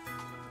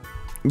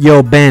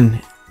 Yo,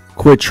 Ben,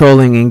 quit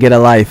trolling and get a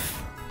life.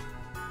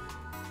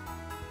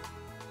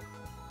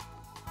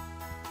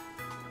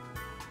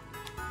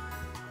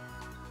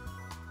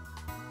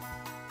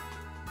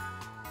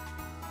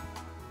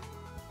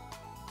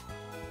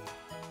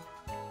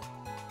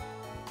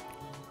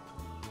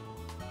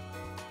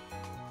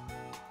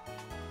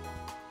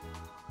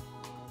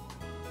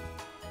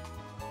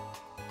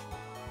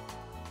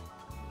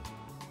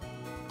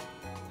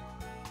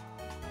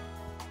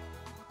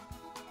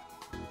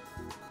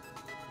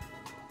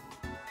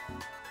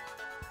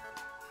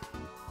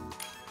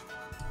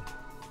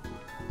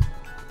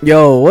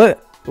 Yo,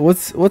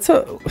 what's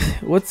up?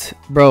 What's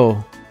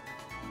bro?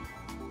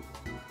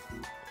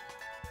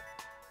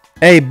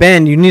 Hey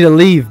Ben, you need to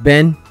leave,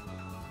 Ben.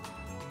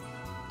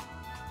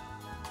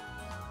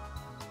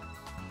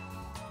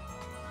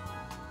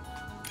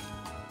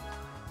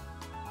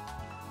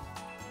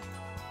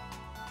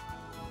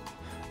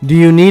 Do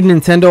you need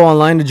Nintendo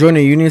Online to join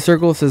a union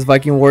circle? Says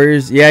Viking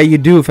Warriors. Yeah, you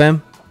do,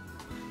 fam.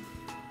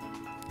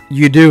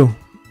 You do.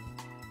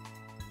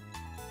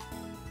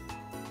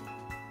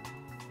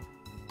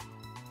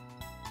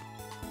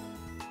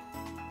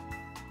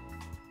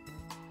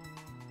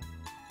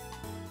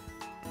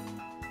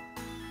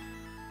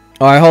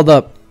 All right, hold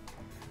up.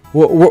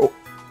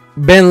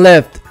 Ben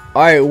left.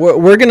 All right,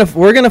 we're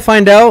gonna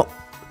find out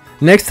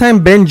next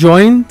time Ben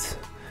joins.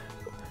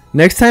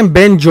 Next time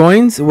Ben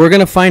joins, we're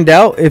gonna find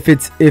out if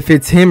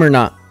it's him or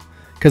not.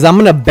 Cause I'm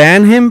gonna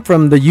ban him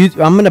from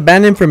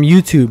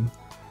YouTube.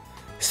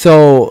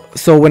 So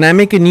when I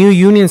make a new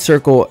union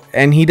circle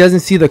and he doesn't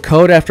see the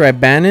code after I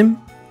ban him,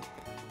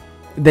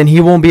 then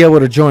he won't be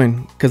able to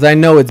join. Cause I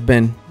know it's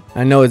Ben.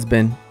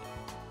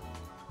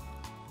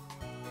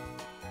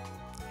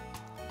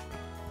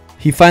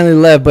 He finally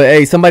left, but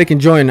hey, somebody can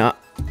join. Well,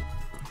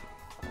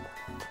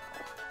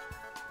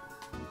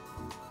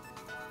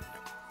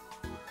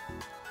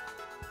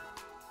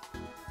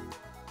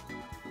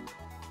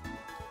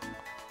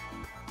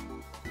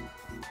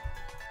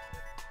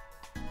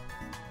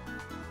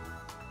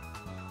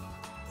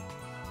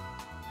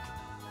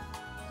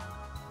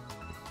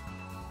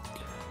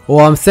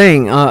 I'm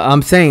saying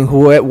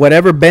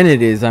whatever Ben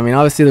it is. I mean,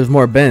 obviously there's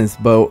more Bens,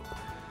 but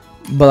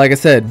like I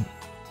said,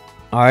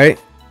 all right.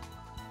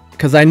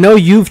 Because I know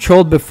you've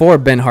trolled before,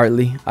 Ben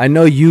Hartley. I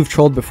know you've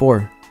trolled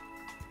before.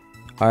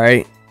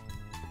 Alright.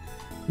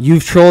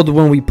 You've trolled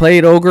when we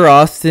played Ogre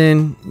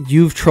Austin.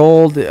 You've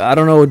trolled, I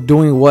don't know,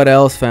 doing what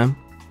else, fam.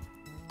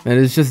 And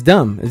it's just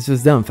dumb. It's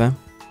just dumb, fam.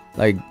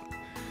 Like,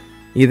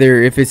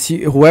 either if it's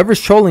whoever's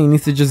trolling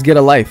needs to just get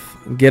a life.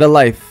 Get a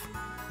life.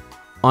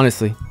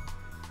 Honestly.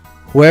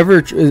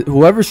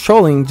 Whoever's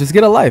trolling, just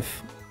get a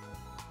life.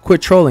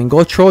 Quit trolling.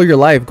 Go troll your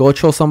life. Go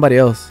troll somebody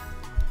else.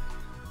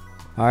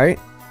 All right,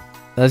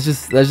 that's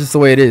just the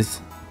way it is.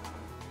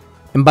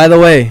 And by the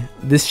way,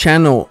 this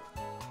channel,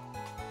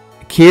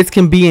 kids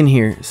can be in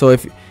here. So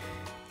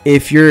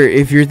if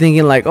you're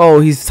thinking like, oh,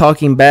 he's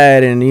talking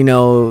bad, and you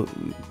know,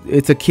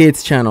 it's a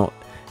kids channel.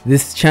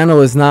 This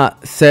channel is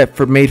not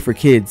made for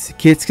kids.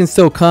 Kids can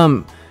still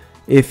come.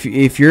 If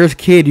you're a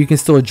kid, you can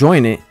still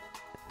join it.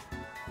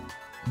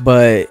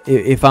 But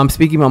if I'm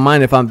speaking my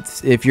mind,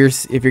 if you're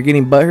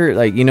getting butthurt,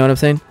 like, you know what I'm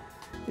saying,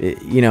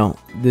 you know,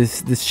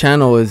 this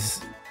channel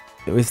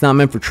it's not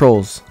meant for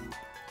trolls.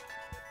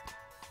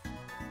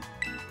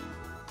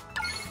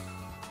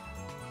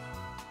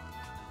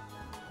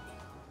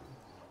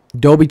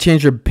 Dobie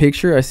changed your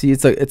picture. I see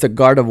it's a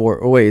Gardevoir.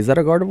 Oh wait, is that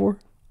a Gardevoir?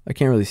 I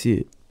can't really see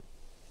it.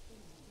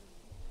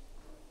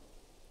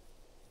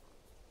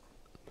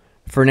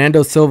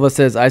 Fernando Silva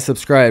says I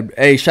subscribed.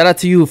 Hey, shout out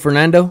to you,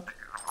 Fernando.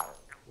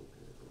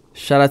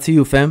 Shout out to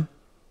you, fam.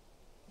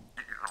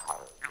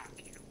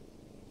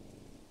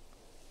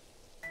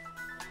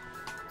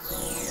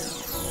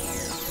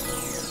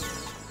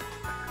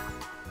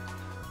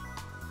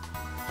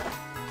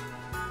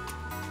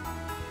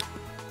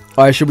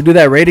 All right, should we do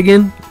that raid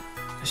again?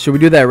 Should we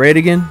do that raid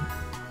again?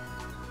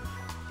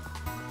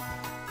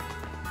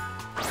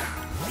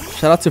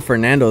 Shout out to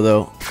Fernando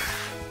though.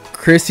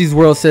 Christy's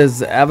World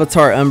says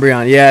Avatar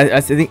Umbreon. Yeah,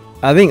 I think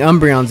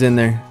Umbreon's in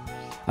there.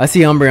 I see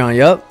Umbreon.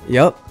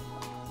 Yup.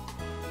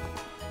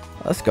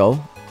 Let's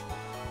go.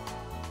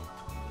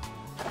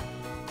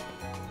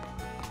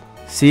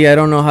 See, I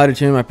don't know how to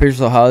change my picture,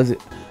 so how is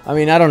it? I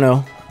mean, I don't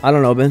know.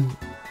 Ben.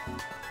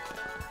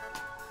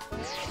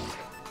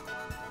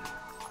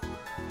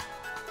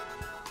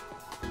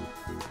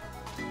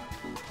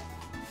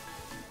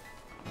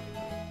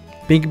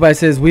 Pinkie Pie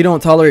says, we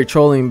don't tolerate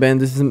trolling, Ben.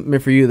 This isn't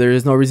meant for you. There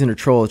is no reason to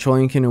troll.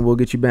 Trolling can and will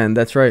get you banned.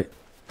 That's right.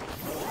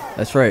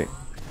 That's right.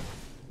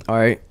 All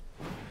right.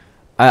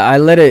 I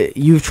let it.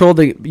 You've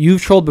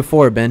trolled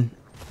before, Ben.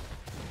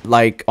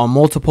 Like on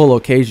multiple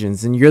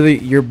occasions, and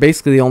you're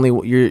basically the only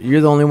you're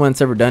the only one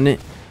that's ever done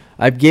it.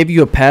 I gave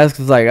you a pass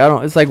because like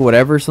it's like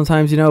whatever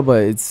sometimes, you know,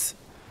 but it's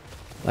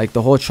like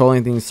the whole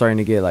trolling thing is starting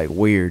to get like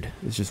weird.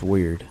 It's just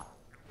weird.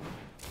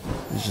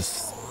 It's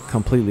just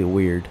completely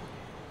weird.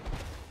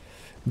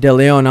 De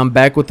Leon, I'm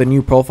back with the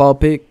new profile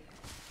pic.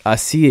 I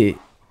see it.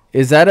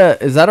 Is that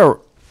a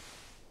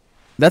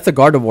that's a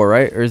Gardevoir,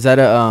 right? Or is that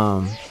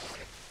a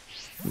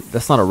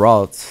that's not a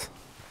Ralts.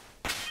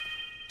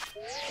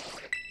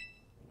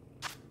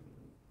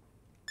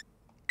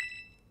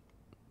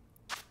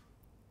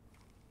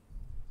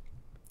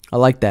 I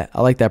like that.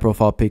 I like that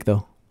profile pic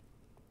though.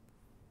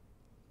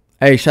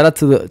 Hey, shout out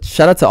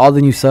to all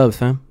the new subs,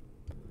 fam.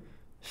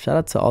 Shout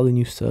out to all the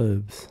new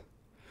subs.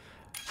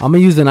 I'm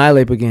gonna use an eye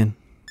lape again.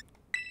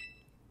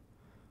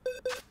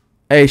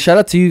 Hey, shout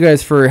out to you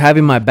guys for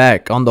having my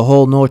back on the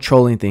whole no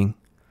trolling thing.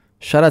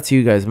 Shout out to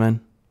you guys, man.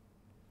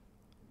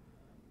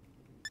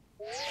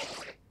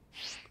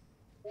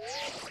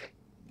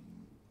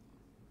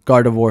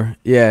 Gardevoir.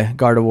 Yeah,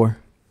 Gardevoir.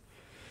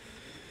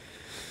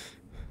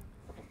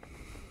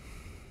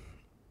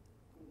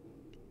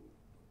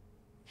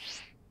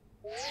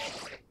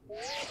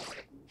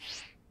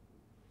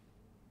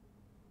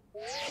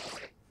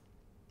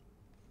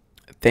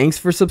 Thanks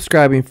for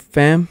subscribing,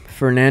 fam.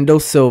 Fernando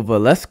Silva.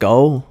 Let's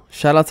go.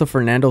 Shout out to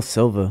Fernando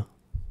Silva.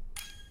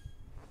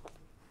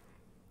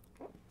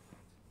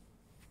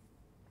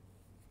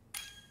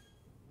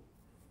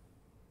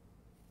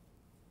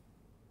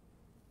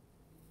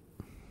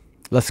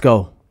 Let's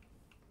go.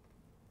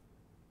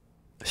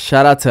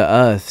 Shout out to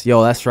us.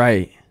 Yo, that's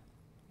right.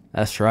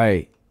 That's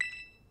right.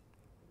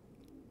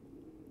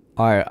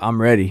 All right,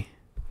 I'm ready.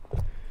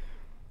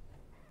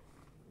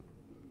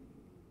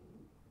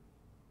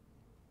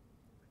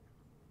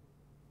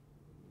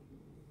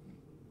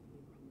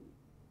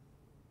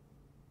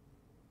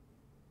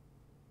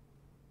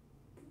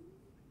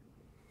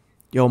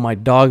 Yo, my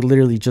dog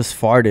literally just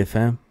farted,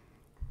 fam.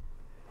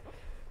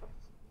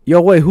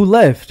 Yo, wait, who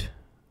left?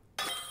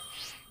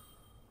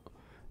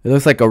 It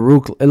looks like a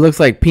Rook. It looks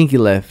like Pinky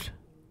left.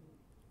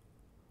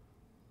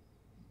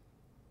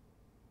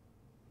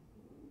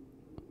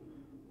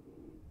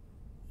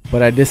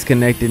 But I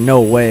disconnected.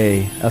 No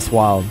way. That's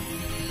wild.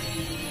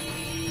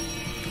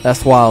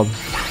 That's wild.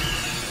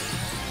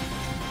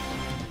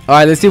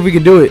 Alright, let's see if we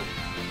can do it.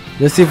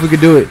 Let's see if we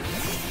can do it.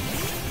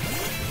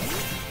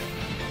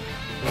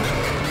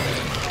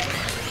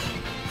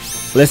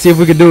 Let's see if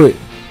we can do it.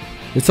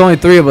 It's only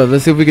 3 of us.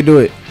 Let's see if we can do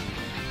it.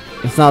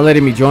 It's not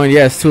letting me join.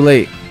 Yeah, it's too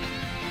late.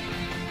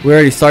 We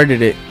already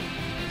started it.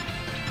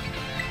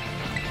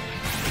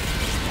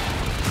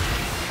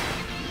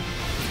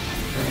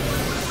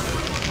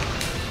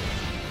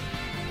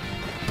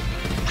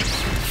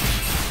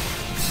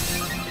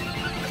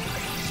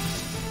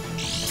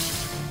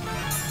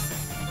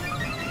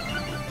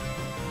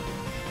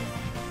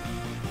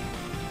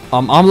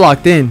 I'm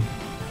locked in.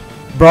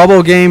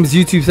 Bravo Games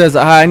YouTube says,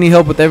 hi, I need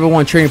help with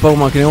everyone training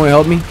Pokemon. Can anyone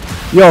help me?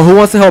 Yo, who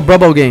wants to help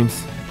Bravo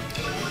Games?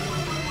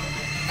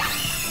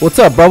 What's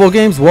up, Bubble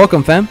Games?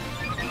 Welcome, fam.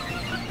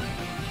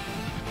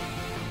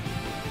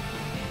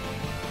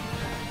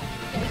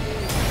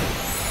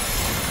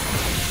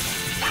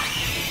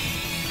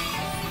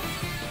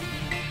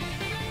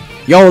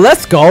 Yo,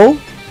 let's go.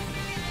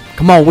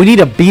 Come on, we need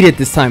to beat it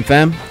this time,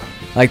 fam.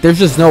 Like, there's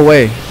just no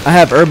way. I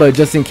have Herba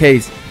just in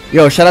case.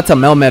 Yo, shout out to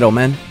Melmetal,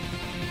 man.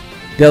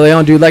 De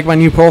Leon, dude, like my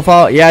new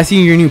profile? Yeah, I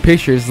see your new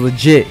picture. It's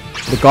legit.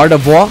 The Garde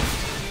of War?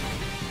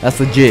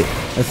 That's legit.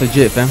 That's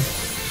legit, fam.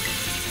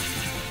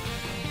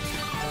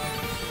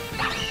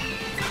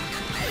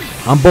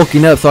 I'm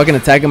bulking up so I can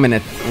attack him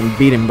and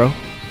beat him, bro.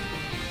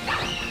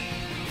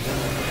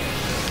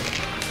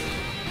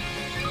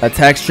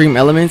 Attack stream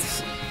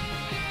elements.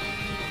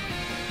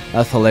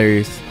 That's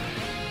hilarious.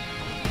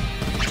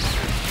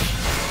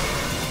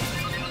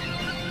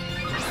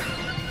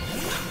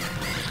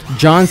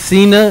 John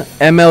Cena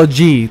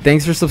MLG.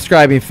 Thanks for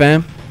subscribing,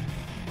 fam.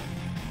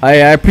 I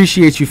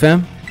appreciate you,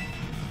 fam.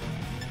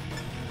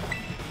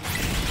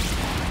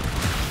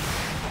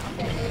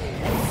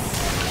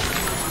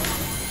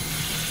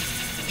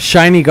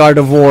 Shiny Guard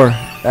of War.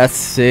 That's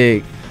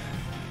sick.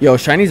 Yo,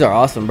 shinies are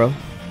awesome, bro.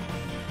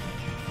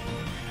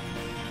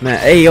 Man,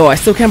 hey, yo, I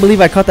still can't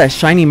believe I caught that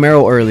shiny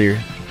Meryl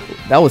earlier.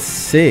 That was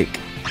sick.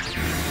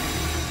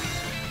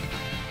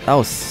 That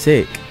was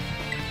sick.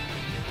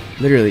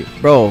 Literally,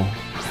 bro.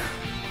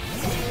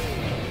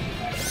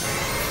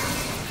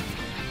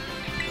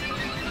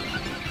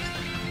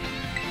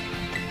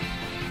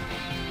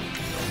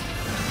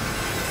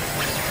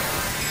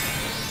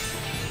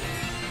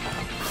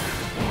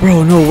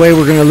 Bro, no way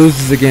we're gonna lose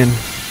this again.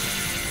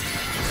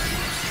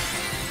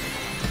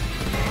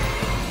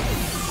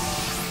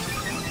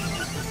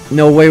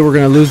 No way we're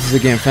gonna lose this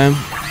again, fam.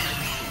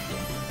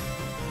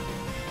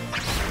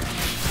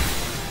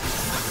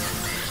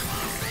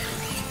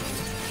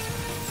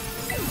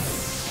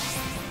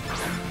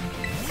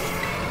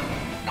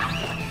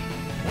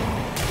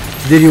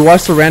 Did you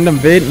watch the random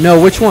vid?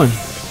 No, which one?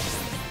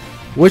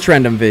 Which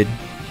random vid?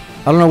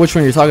 I don't know which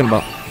one you're talking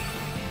about.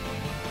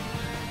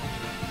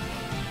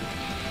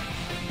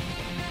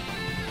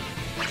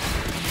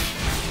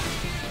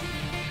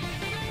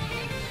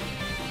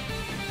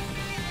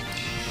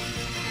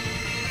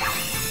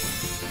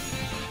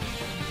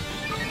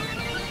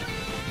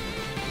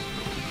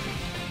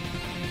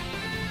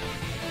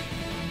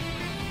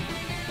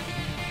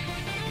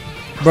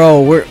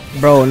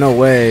 Bro, no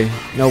way.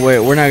 No way.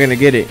 We're not gonna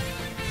get it.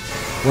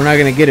 We're not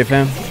gonna get it,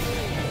 fam.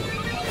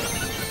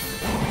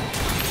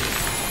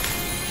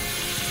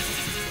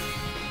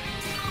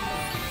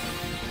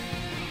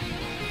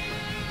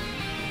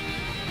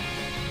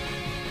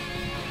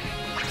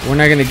 We're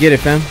not gonna get it,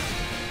 fam.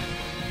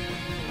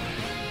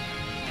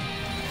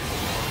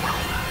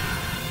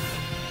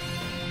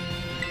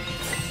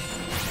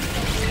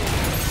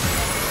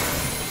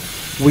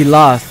 We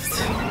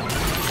lost.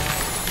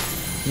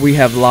 We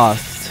have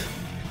lost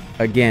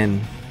again.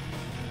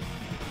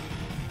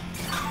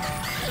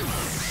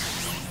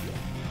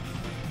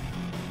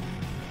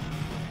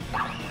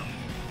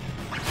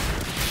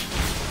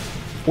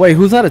 Wait,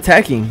 who's not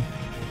attacking?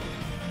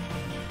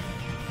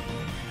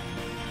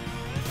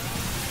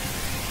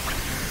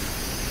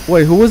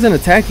 Wait, who wasn't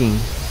attacking?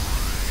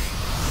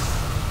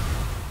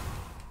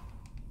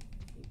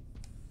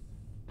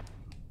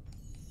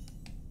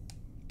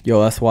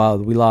 Yo, that's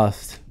wild. We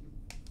lost.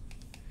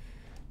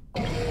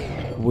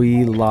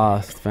 We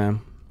lost,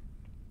 fam.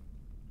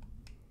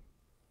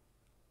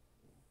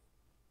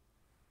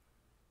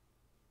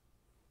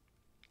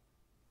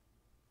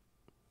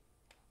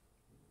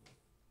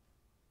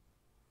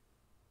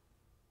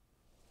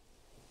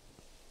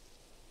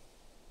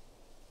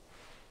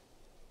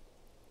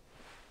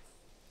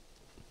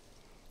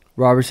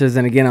 Robert says,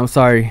 and again, I'm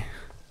sorry.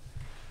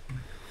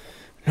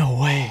 No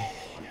way.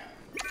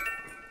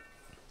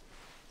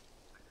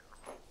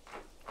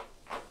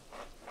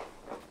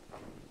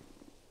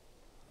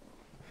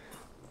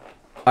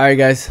 All right,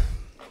 guys.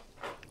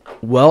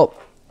 Well,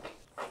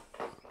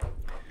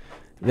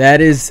 that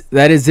is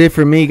it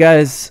for me,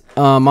 guys.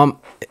 I'm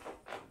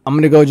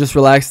gonna go just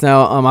relax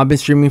now. I've been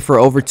streaming for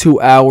over 2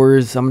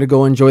 hours. I'm gonna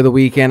go enjoy the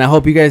weekend. I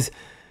hope you guys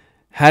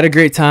had a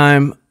great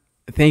time.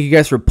 Thank you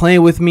guys for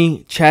playing with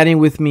me, chatting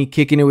with me,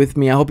 kicking it with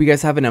me. I hope you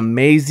guys have an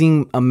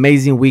amazing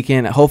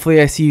weekend.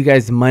 Hopefully I see you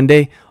guys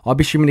Monday. I'll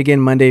be streaming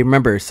again Monday.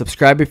 Remember,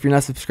 subscribe if you're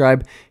not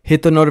subscribed.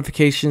 Hit the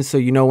notifications so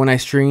you know when I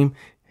stream.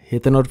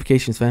 Hit the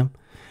notifications, fam.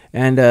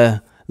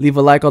 And leave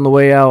a like on the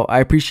way out. I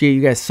appreciate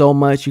you guys so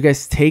much. You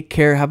guys take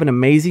care. Have an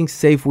amazing,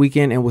 safe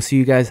weekend. And we'll see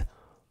you guys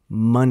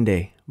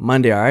Monday. All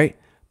right?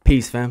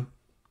 Peace, fam.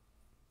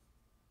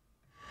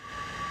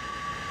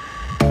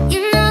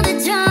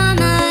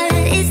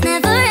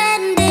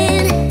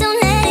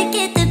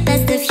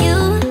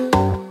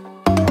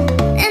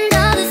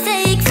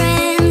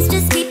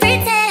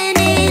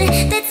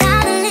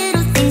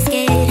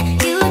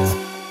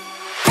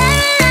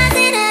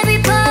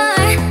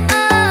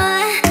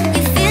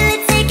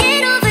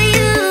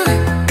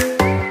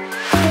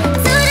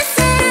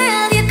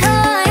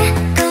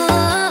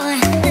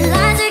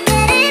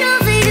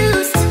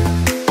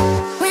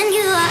 When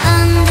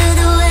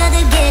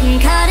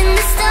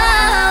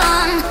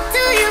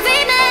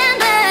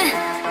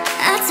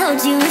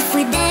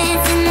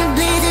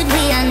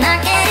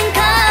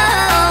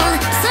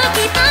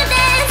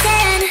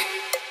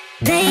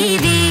Baby.